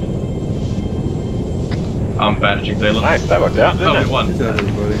 I'm bandaging Dalen. Nice, that worked out, didn't Oh, it? we won. Good job,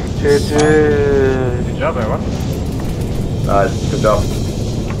 everybody. Good job, everyone. Nice, good job.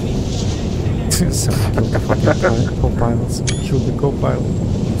 Someone killed the fucking co-pilot. Someone killed the co-pilot.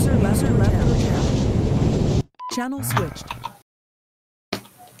 User left your channel. Channel switched.